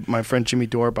to my friend Jimmy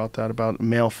Dore about that, about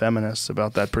male feminists,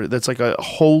 about that. That's like a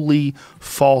wholly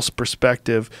false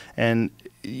perspective, and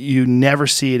you never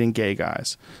see it in gay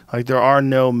guys. Like, there are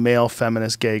no male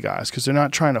feminist gay guys because they're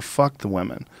not trying to fuck the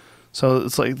women. So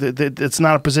it's like it's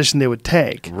not a position they would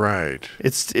take. Right.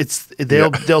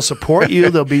 They'll support you.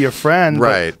 They'll be your friend.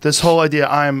 Right. But this whole idea,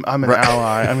 I'm an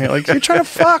ally. I mean, like, you're trying to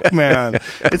fuck, man.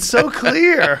 It's so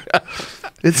clear.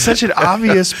 It's such an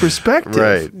obvious perspective.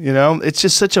 Right. It's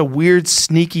just such a weird,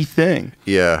 sneaky thing.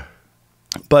 Yeah.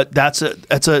 But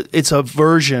it's a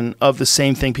version of the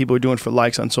same thing people are doing for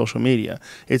likes on social media.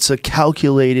 It's a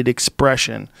calculated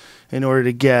expression in order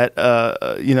to get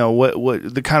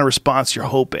what the kind of response you're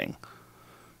hoping.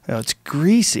 It's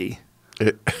greasy.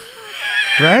 Right?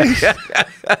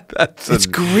 It's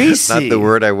greasy. Not the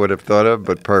word I would have thought of,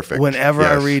 but perfect. Whenever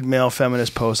I read male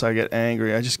feminist posts, I get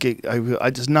angry. I just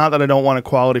not that I don't want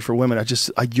equality for women.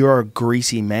 You're a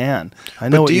greasy man. I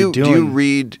know what you're doing. Do you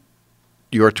read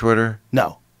your Twitter?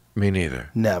 No. Me neither.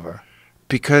 Never.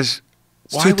 Because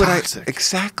it's too toxic.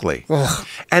 Exactly. Ugh.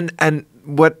 And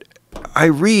what I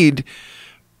read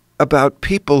about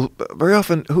people very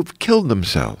often who've killed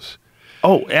themselves.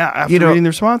 Oh, yeah, after reading the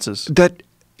responses.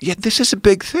 This is a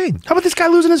big thing. How about this guy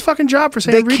losing his fucking job for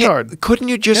saying retard? Couldn't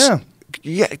you just...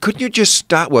 Yeah, couldn't you just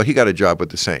stop? Well, he got a job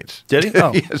with the Saints. Did he?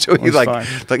 Oh, yeah, so he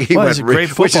he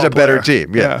went, which is a better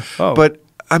team. Yeah. Oh. But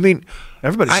I mean,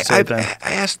 everybody should say that.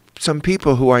 I asked some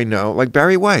people who I know, like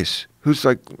Barry Weiss, who's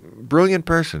like a brilliant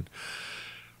person,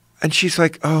 and she's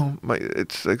like, "Oh,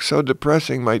 it's like so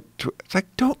depressing." It's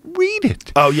like, don't read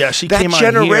it. Oh yeah, she came on here. That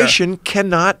generation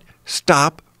cannot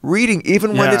stop reading,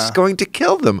 even when it's going to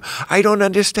kill them. I don't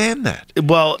understand that.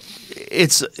 Well,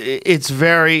 it's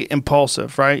very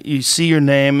impulsive, right? You see your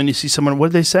name and you see someone. What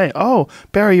did they say? Oh,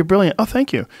 Barry, you're brilliant. Oh,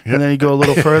 thank you. And then you go a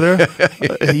little further.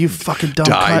 You fucking dumb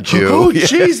cunt. Jew. Oh,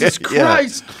 Jesus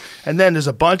Christ. and then there's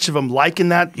a bunch of them liking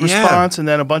that response, and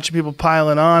then a bunch of people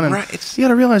piling on. And you got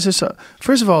to realize this.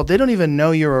 First of all, they don't even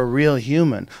know you're a real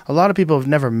human. A lot of people have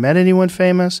never met anyone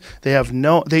famous. They have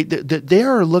no. They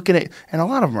are looking at, and a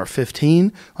lot of them are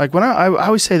 15. Like when I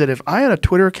always say that if I had a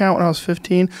Twitter account when I was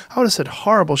 15, I would have said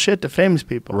horrible shit to famous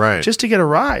people, just to get a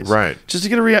rise, just to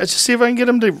get a react, just to see if I can get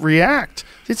them to react.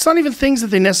 It's not even things that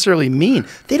they necessarily mean.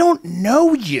 They don't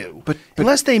know you. But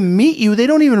unless they meet you, they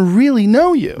don't even really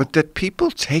know you. But that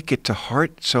people take it to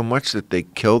heart so much that they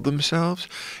kill themselves.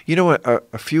 You know,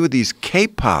 a few of these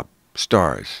K-pop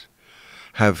stars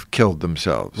have killed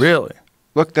themselves. Really?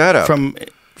 Look that up. From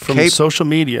social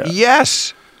media.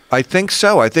 Yes, I think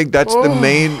so. I think that's the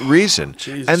main reason.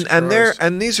 Jesus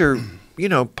and these are, you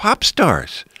know, pop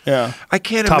stars. Yeah. I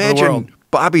can't imagine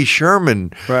Bobby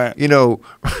Sherman, you know,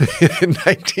 in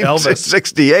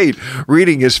 1968,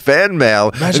 reading his fan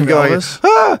mail and going, this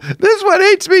one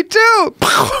hates me too.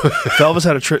 If Elvis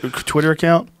had a Twitter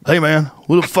account, hey, man,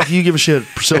 what the fuck you give a shit?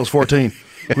 Priscilla's 14.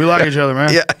 We like each other,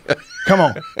 man. Yeah. Come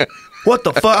on. What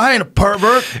the fuck? I ain't a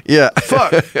pervert. Yeah.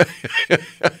 Fuck.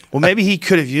 Well, maybe he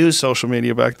could have used social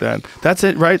media back then. That's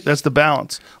it, right? That's the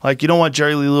balance. Like, you don't want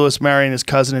Jerry Lee Lewis marrying his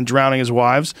cousin and drowning his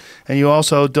wives, and you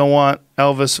also don't want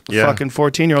Elvis fucking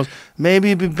 14-year-olds.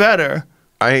 Maybe it'd be better.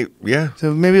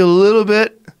 So maybe a little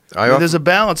bit. There's a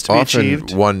balance to be achieved. I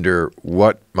often wonder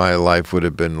what my life would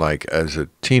have been like as a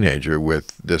teenager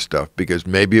with this stuff, because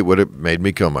maybe it would have made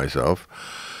me kill myself,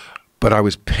 but I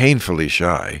was painfully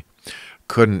shy.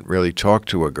 Couldn't really talk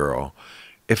to a girl.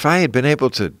 If I had been able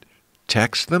to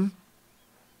text them,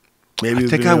 maybe I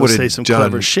think I would have say some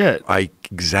clever shit.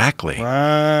 Exactly.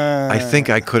 I think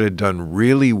I could have done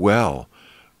really well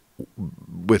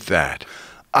with that.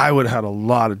 I would have had a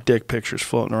lot of dick pictures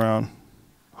floating around.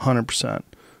 100%.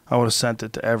 I would have sent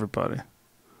it to everybody.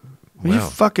 Well, you're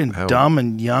fucking dumb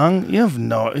and young. You have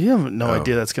no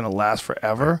idea that's going to last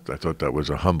forever. I thought that was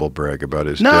a humble brag about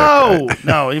his dick.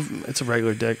 No, it's a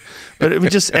regular dick. But it was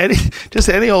just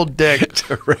any old dick.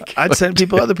 I'd send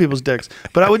people other people's dicks.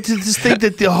 But I would just think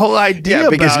that the whole idea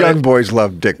because young boys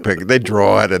love dick pics. They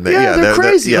draw it and they're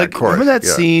crazy. Of course. Remember that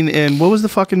scene in, what was the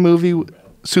fucking movie?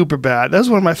 Superbad. That was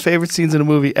one of my favorite scenes in a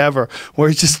movie ever, where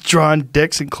he's just drawing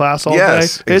dicks in class all day.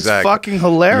 It's fucking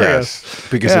hilarious. Yes,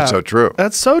 because it's so true.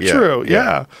 That's so true.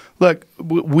 Yeah. Look,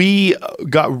 we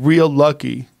got real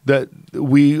lucky that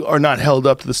we are not held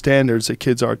up to the standards that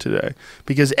kids are today,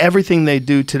 because everything they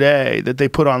do today that they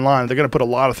put online, they're going to put a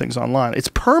lot of things online. It's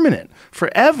permanent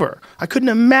forever. I couldn't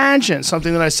imagine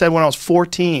something that I said when I was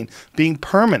 14 being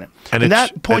permanent. And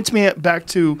that points me back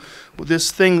to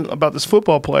this thing about this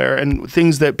football player and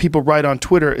things that people write on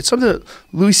Twitter. It's something that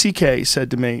Louis C.K.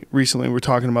 said to me recently. We were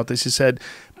talking about this. He said,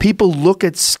 people look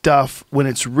at stuff when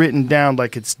it's written down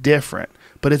like it's different,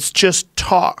 but it's just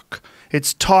talk.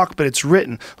 It's talk, but it's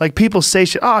written. Like, people say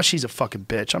shit, oh, she's a fucking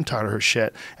bitch. I'm tired of her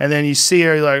shit. And then you see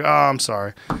her, you're like, oh, I'm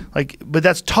sorry. Like, but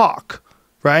that's talk,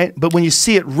 right? But when you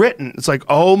see it written, it's like,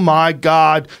 oh my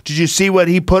God, did you see what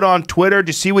he put on Twitter? Did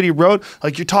you see what he wrote?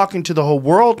 Like, you're talking to the whole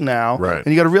world now. Right. And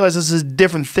you got to realize this is a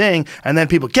different thing. And then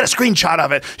people, get a screenshot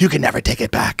of it. You can never take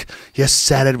it back. You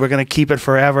said it. We're going to keep it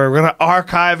forever. We're going to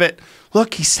archive it.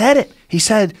 Look, he said it. He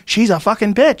said, she's a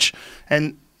fucking bitch.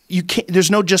 And you can't, there's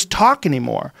no just talk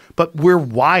anymore, but we're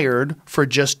wired for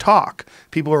just talk.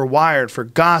 People are wired for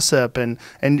gossip and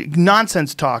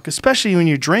nonsense talk, especially when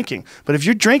you're drinking. But if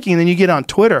you're drinking and then you get on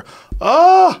Twitter,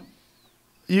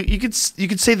 you could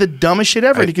say the dumbest shit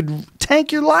ever, and you could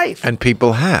tank your life. And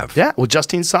people have. Yeah. Well,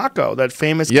 Justine Sacco, that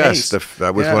famous case. Yes,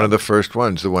 that was one of the first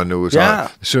ones, the one who was on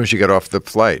as soon as she got off the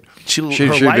flight.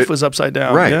 Her life was upside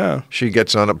down. Right. Yeah. She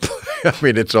gets on a I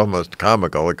mean, it's almost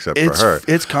comical except for her.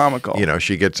 It's comical. You know,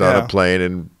 she gets on a plane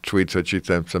and tweets that she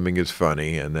thinks something is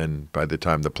funny, and then by the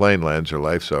time the plane lands, her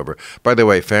life's over. By the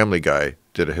way, Family Guy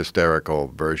did a hysterical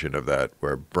version of that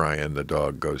where Brian the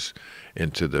dog goes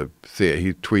into the theater.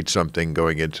 He tweets something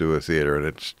going into a theater, and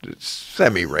it's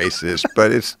semi-racist,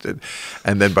 but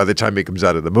and then by the time he comes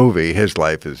out of the movie, his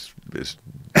life is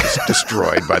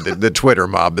destroyed by the Twitter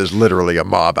mob. There's literally a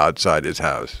mob outside his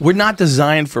house. We're not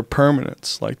designed for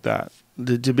permanence like that.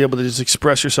 To be able to just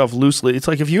express yourself loosely. It's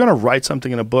like if you're going to write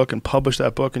something in a book and publish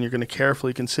that book, and you're going to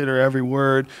carefully consider every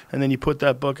word, and then you put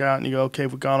that book out and you go, okay,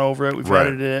 we've gone over it, we've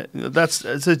edited it.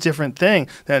 It's a different thing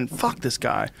than fuck this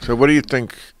guy. So what do you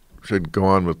think should go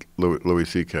on with Louis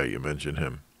C.K.? You mentioned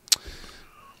him.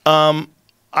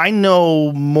 I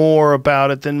know more about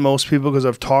it than most people because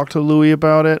I've talked to Louis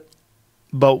about it.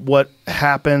 But what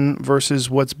happened versus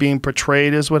what's being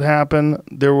portrayed as what happened,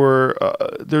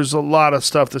 there's a lot of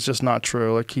stuff that's just not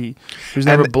true. Like he was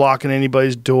never blocking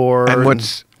anybody's door. And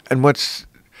what's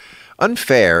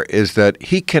unfair is that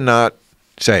he cannot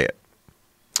say it.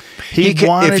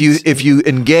 If you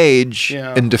engage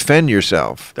and defend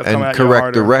yourself and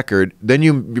correct the record, then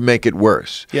you make it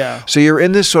worse. Yeah. So you're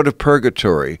in this sort of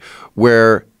purgatory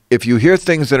where if you hear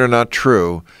things that are not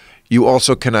true, you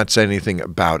also cannot say anything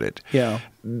about it. Yeah.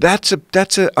 That's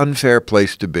an unfair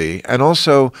place to be. And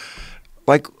also,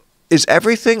 like, is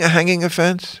everything a hanging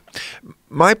offense?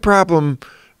 My problem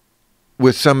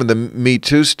with some of the Me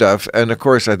Too stuff, and of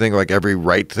course I think like every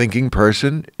right-thinking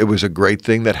person, it was a great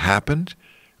thing that happened,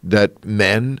 that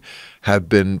men have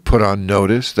been put on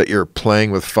notice that you're playing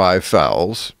with 5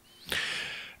 fouls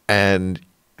and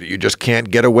you just can't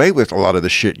get away with a lot of the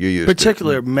shit you used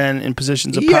Particular men in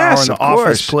positions of power in the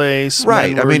office place.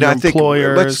 Right. I mean, I think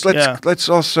employers. let's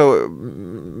also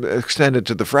extend it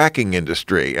to the fracking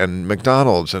industry and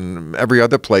McDonald's and every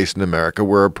other place in America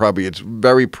where probably it's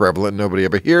very prevalent. Nobody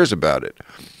ever hears about it.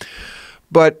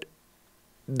 But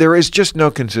there is just no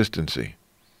consistency.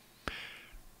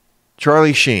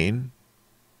 Charlie Sheen,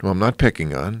 who I'm not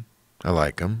picking on, I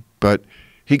like him, but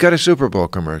he got a Super Bowl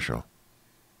commercial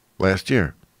last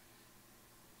year.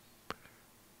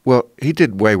 Well, he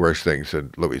did way worse things than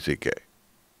Louis C.K.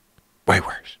 Way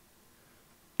worse.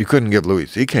 You couldn't give Louis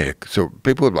C.K. So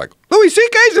people would be like, Louis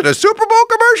C.K.'s in a Super Bowl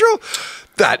commercial?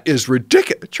 That is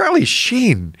ridiculous. Charlie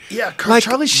Sheen. Yeah,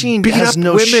 Charlie Sheen has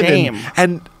no shame.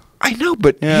 And I know,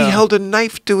 but he held a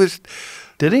knife to his...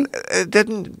 Did he?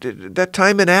 That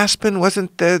time in Aspen,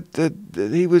 wasn't that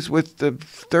he was with the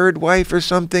 3rd wife or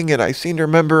something? And I seem to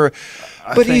remember,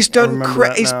 but he's done.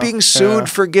 He's being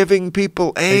sued for giving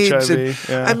people AIDS. HIV,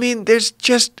 and, I mean, there's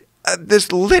just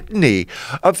this litany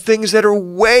of things that are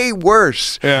way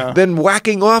worse than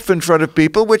whacking off in front of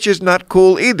people, which is not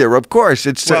cool either. Of course,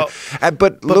 it's.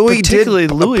 But Louis did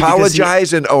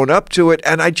apologize and own up to it,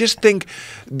 and I just think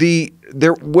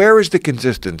where is the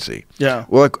consistency? Yeah.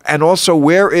 Well, and also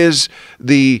where is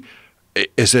is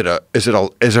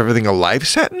everything a life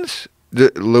sentence?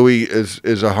 Louis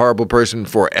is a horrible person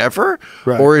forever?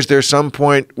 Right. Or is there some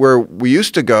point where we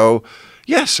used to go,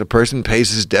 yes, a person pays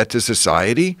his debt to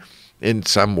society in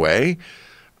some way,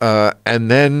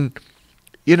 and then,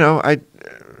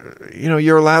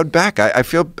 you're allowed back. I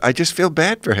just feel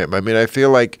bad for him. I mean, I feel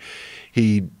like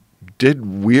he did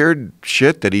weird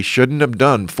shit that he shouldn't have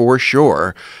done for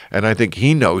sure, and I think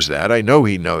he knows that. I know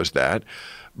he knows that.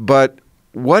 But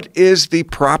what is the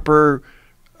proper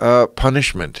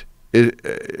punishment?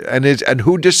 And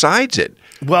who decides it?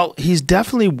 Well, he's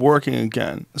definitely working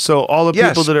again. So all the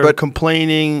people that are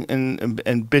complaining and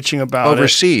bitching about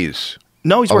overseas.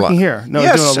 No, he's working here. No,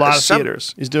 he's doing a lot of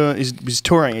theaters. He's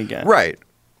touring again. Right.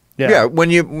 Yeah. When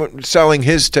you selling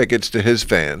his tickets to his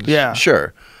fans. Yeah.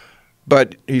 Sure.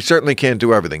 But he certainly can't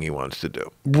do everything he wants to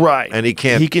do. Right. And he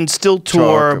can't. He can still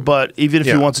tour, but even if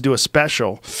he wants to do a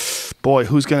special, boy,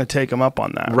 who's going to take him up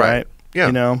on that? Right.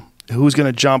 Yeah. Who's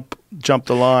going to jump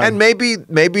the line? And maybe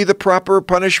the proper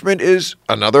punishment is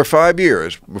another 5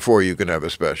 years before you can have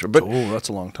a special. But that's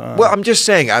a long time. Well, I'm just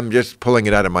saying. I'm just pulling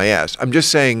it out of my ass. I'm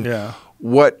just saying. Yeah.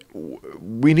 What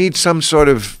we need some sort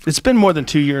of. It's been more than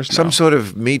 2 years now. Some sort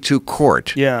of Me Too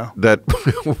court. Yeah. That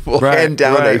will hand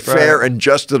down a fair and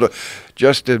justified.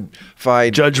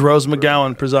 Judge Rose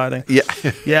McGowan presiding. Yeah.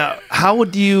 Yeah. How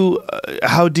do you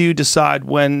decide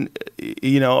when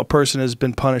a person has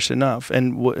been punished enough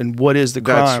and what is the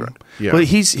crime? That's right. Yeah. But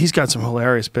he's got some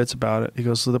hilarious bits about it. He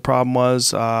goes, so the problem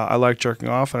was I like jerking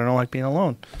off and I don't like being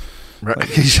alone. Right. Like,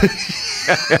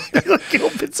 he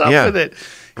opens up with it.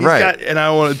 And I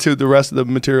don't want to the rest of the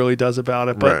material he does about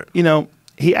it. But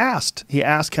he asked,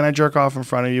 can I jerk off in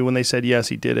front of you? When they said yes,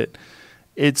 he did it.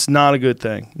 It's not a good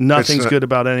thing. Nothing's good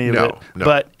about any of it.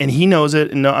 No. And he knows it.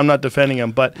 And no, I'm not defending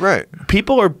him. But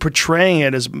people are portraying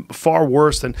it as far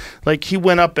worse than, like, he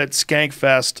went up at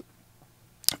Skankfest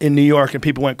in New York and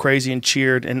people went crazy and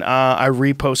cheered, and I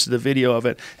reposted the video of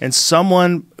it, and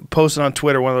someone posted on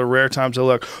Twitter, one of the rare times I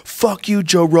look, fuck you,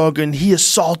 Joe Rogan, he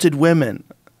assaulted women.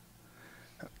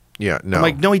 Yeah, no. I'm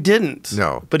like, no, he didn't.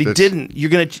 No. But he didn't. You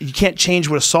can't change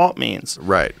what assault means.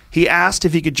 Right. He asked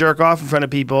if he could jerk off in front of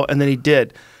people, and then he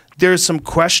did. There's some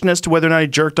question as to whether or not he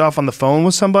jerked off on the phone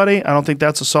with somebody. I don't think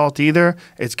that's assault either.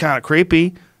 It's kind of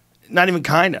creepy. Not even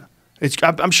kind of.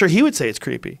 I'm sure he would say it's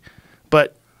creepy.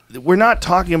 But we're not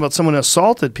talking about someone who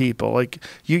assaulted people. Like,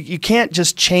 you can't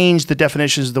just change the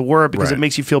definitions of the word because it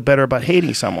makes you feel better about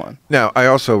hating someone. Now, I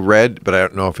also read, but I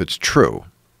don't know if it's true,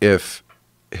 if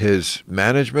his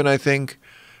management, I think,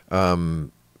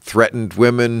 threatened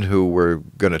women who were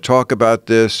going to talk about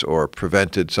this or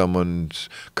prevented someone's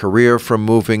career from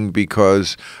moving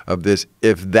because of this.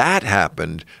 If that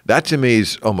happened, that to me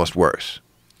is almost worse.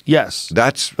 Yes.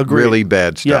 That's really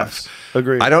bad stuff. Yes.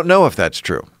 Agreed. I don't know if that's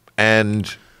true.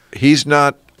 And he's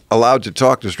not allowed to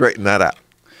talk to straighten that out.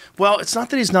 Well, it's not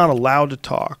that he's not allowed to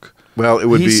talk. Well, it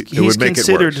would make it worse. He's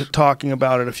considered talking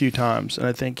about it a few times, and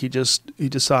I think he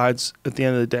decides at the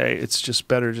end of the day it's just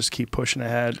better to just keep pushing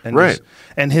ahead. And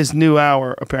and his new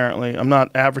hour, apparently, I'm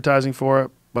not advertising for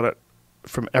it, but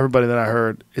from everybody that I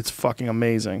heard, it's fucking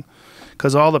amazing.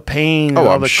 Because all the pain and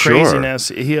all the craziness,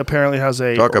 he apparently has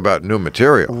a... Talk about new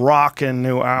material. Rockin'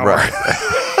 new hour. Right.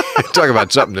 Talk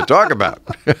about something to talk about.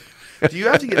 Do you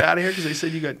have to get out of here? Because they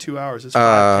said you got 2 hours. It's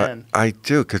 5:10. I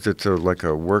do, because it's like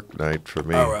a work night for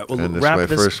me. All right. Well, wrap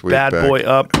this bad boy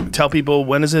up. Tell people,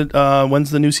 when is it? When's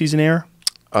the new season air?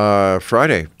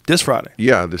 Friday. This Friday?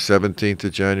 Yeah, the 17th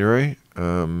of January.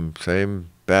 Same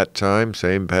bat time,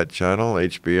 same bat channel,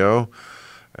 HBO,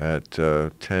 at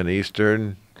 10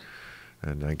 Eastern.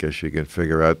 And I guess you can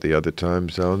figure out the other time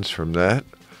zones from that.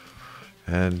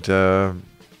 And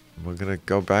we're going to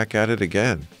go back at it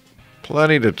again.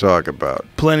 Plenty to talk about.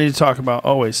 Plenty to talk about,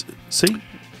 always. See?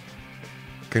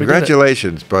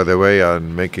 Congratulations, by the way,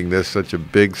 on making this such a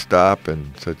big stop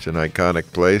and such an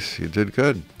iconic place. You did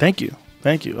good. Thank you.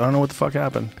 Thank you. I don't know what the fuck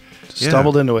happened. Just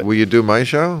stumbled into it. Will you do my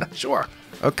show? Sure.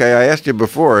 Okay, I asked you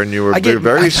before, and you were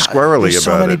very squirrely about it. There's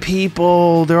so many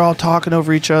people. They're all talking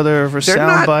over each other for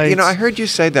sound bites. You know, I heard you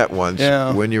say that once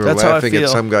when you were laughing at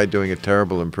some guy doing a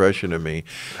terrible impression of me.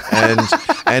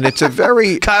 And it's a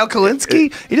very... Kyle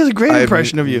Kalinske? He does a great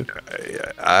impression of you.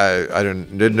 I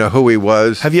didn't know who he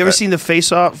was. Have you ever seen the face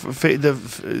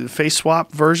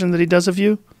swap version that he does of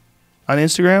you on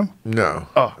Instagram? No.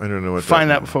 Oh, I don't know what find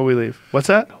that before we leave. What's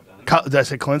that? Did I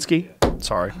say Kalinske?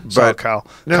 Sorry, Kyle.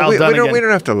 No, Kyle we don't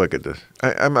have to look at this.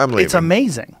 I'm leaving. It's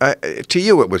amazing. To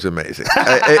you, it was amazing.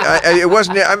 It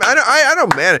wasn't. I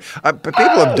don't man.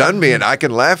 People have done me, and I can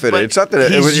laugh at it. It's not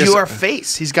that it was just your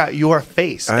face. He's got your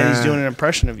face, and he's doing an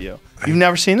impression of you. You've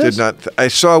never seen this? Did not. I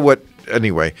saw what.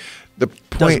 Anyway, the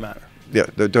point doesn't matter. Yeah,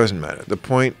 that doesn't matter. The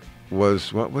point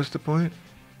was, what was the point?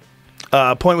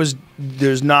 Point was,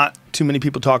 there's not too many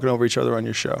people talking over each other on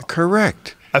your show.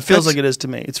 Correct. It feels like it is to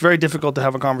me. It's very difficult to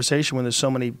have a conversation when there's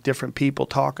so many different people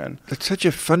talking. That's such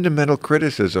a fundamental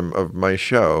criticism of my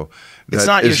show. It's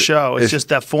not your show. It's just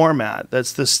that format.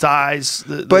 That's the size.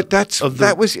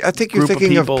 That was. I think you're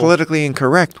thinking of Politically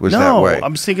Incorrect. Was that way? No,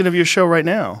 I'm thinking of your show right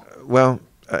now. Well,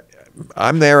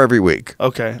 I'm there every week.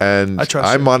 Okay, and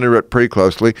I you. monitor it pretty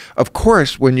closely. Of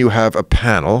course, when you have a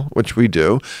panel, which we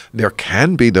do, there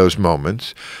can be those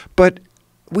moments, but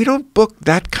we don't book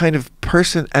that kind of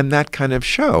person and that kind of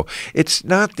show. It's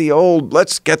not the old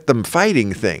let's get them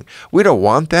fighting thing. We don't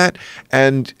want that.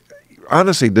 And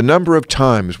honestly, the number of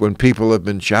times when people have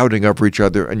been shouting over each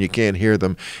other and you can't hear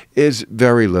them is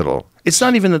very little. It's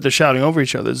not even that they're shouting over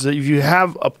each other. It's that if you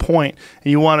have a point and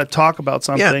you want to talk about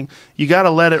something, you got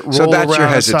to let it roll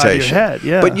around inside your head.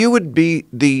 Yeah. But you would be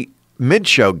the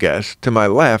mid-show guest to my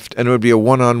left, and it would be a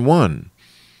one-on-one.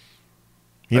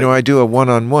 You know, I do a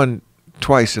one-on-one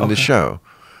twice in the show.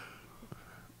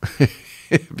 Have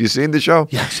you seen the show?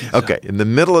 Yes. Okay. In the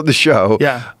middle of the show,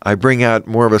 I bring out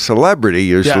more of a celebrity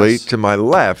usually to my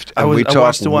left, and we talk. I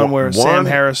watched the one where Sam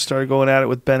Harris started going at it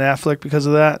with Ben Affleck because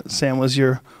of that. Sam was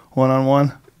your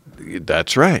one-on-one.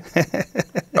 That's right.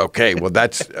 Okay, well,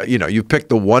 that's, you picked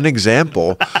the one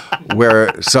example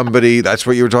where somebody, that's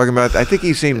what you were talking about. I think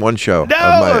you've seen one show. No,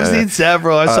 I've seen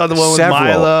several. I saw the one with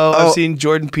Milo. I've seen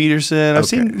Jordan Peterson. I've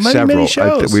seen many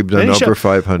shows. We've done over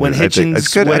 500. When Hitchens it's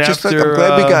good. went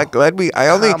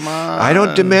I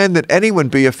don't demand that anyone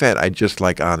be a fan. I just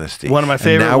like honesty. One of my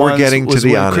favorite now ones we're getting was to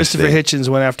the when honesty. Christopher Hitchens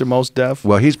went after Most Def.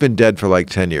 Well, he's been dead for like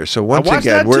 10 years. So once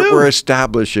again, we're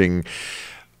establishing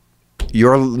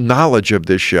your knowledge of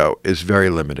this show is very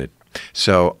limited.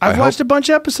 So I've watched a bunch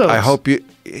of episodes. I hope you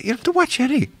don't have to watch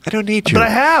any. I don't need you. But I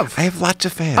have. I have lots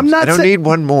of fans. I don't need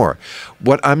one more.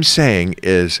 What I'm saying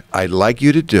is I'd like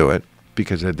you to do it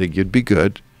because I think you'd be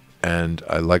good, and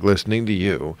I like listening to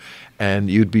you, and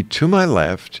you'd be to my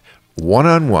left,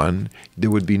 one-on-one.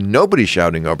 There would be nobody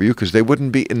shouting over you because they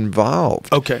wouldn't be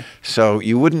involved. Okay. So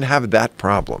you wouldn't have that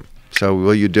problem. So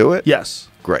will you do it? Yes.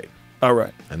 Great. All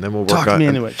right. And then we'll work Talk on me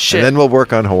into it. Shit. And then we'll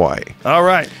work on Hawaii. All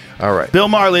right. All right. Bill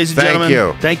Maher, ladies and gentlemen. Thank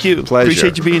you. Thank you. Pleasure.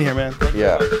 Appreciate you being here, man.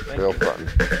 Yeah. Real fun.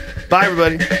 Bye,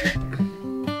 everybody.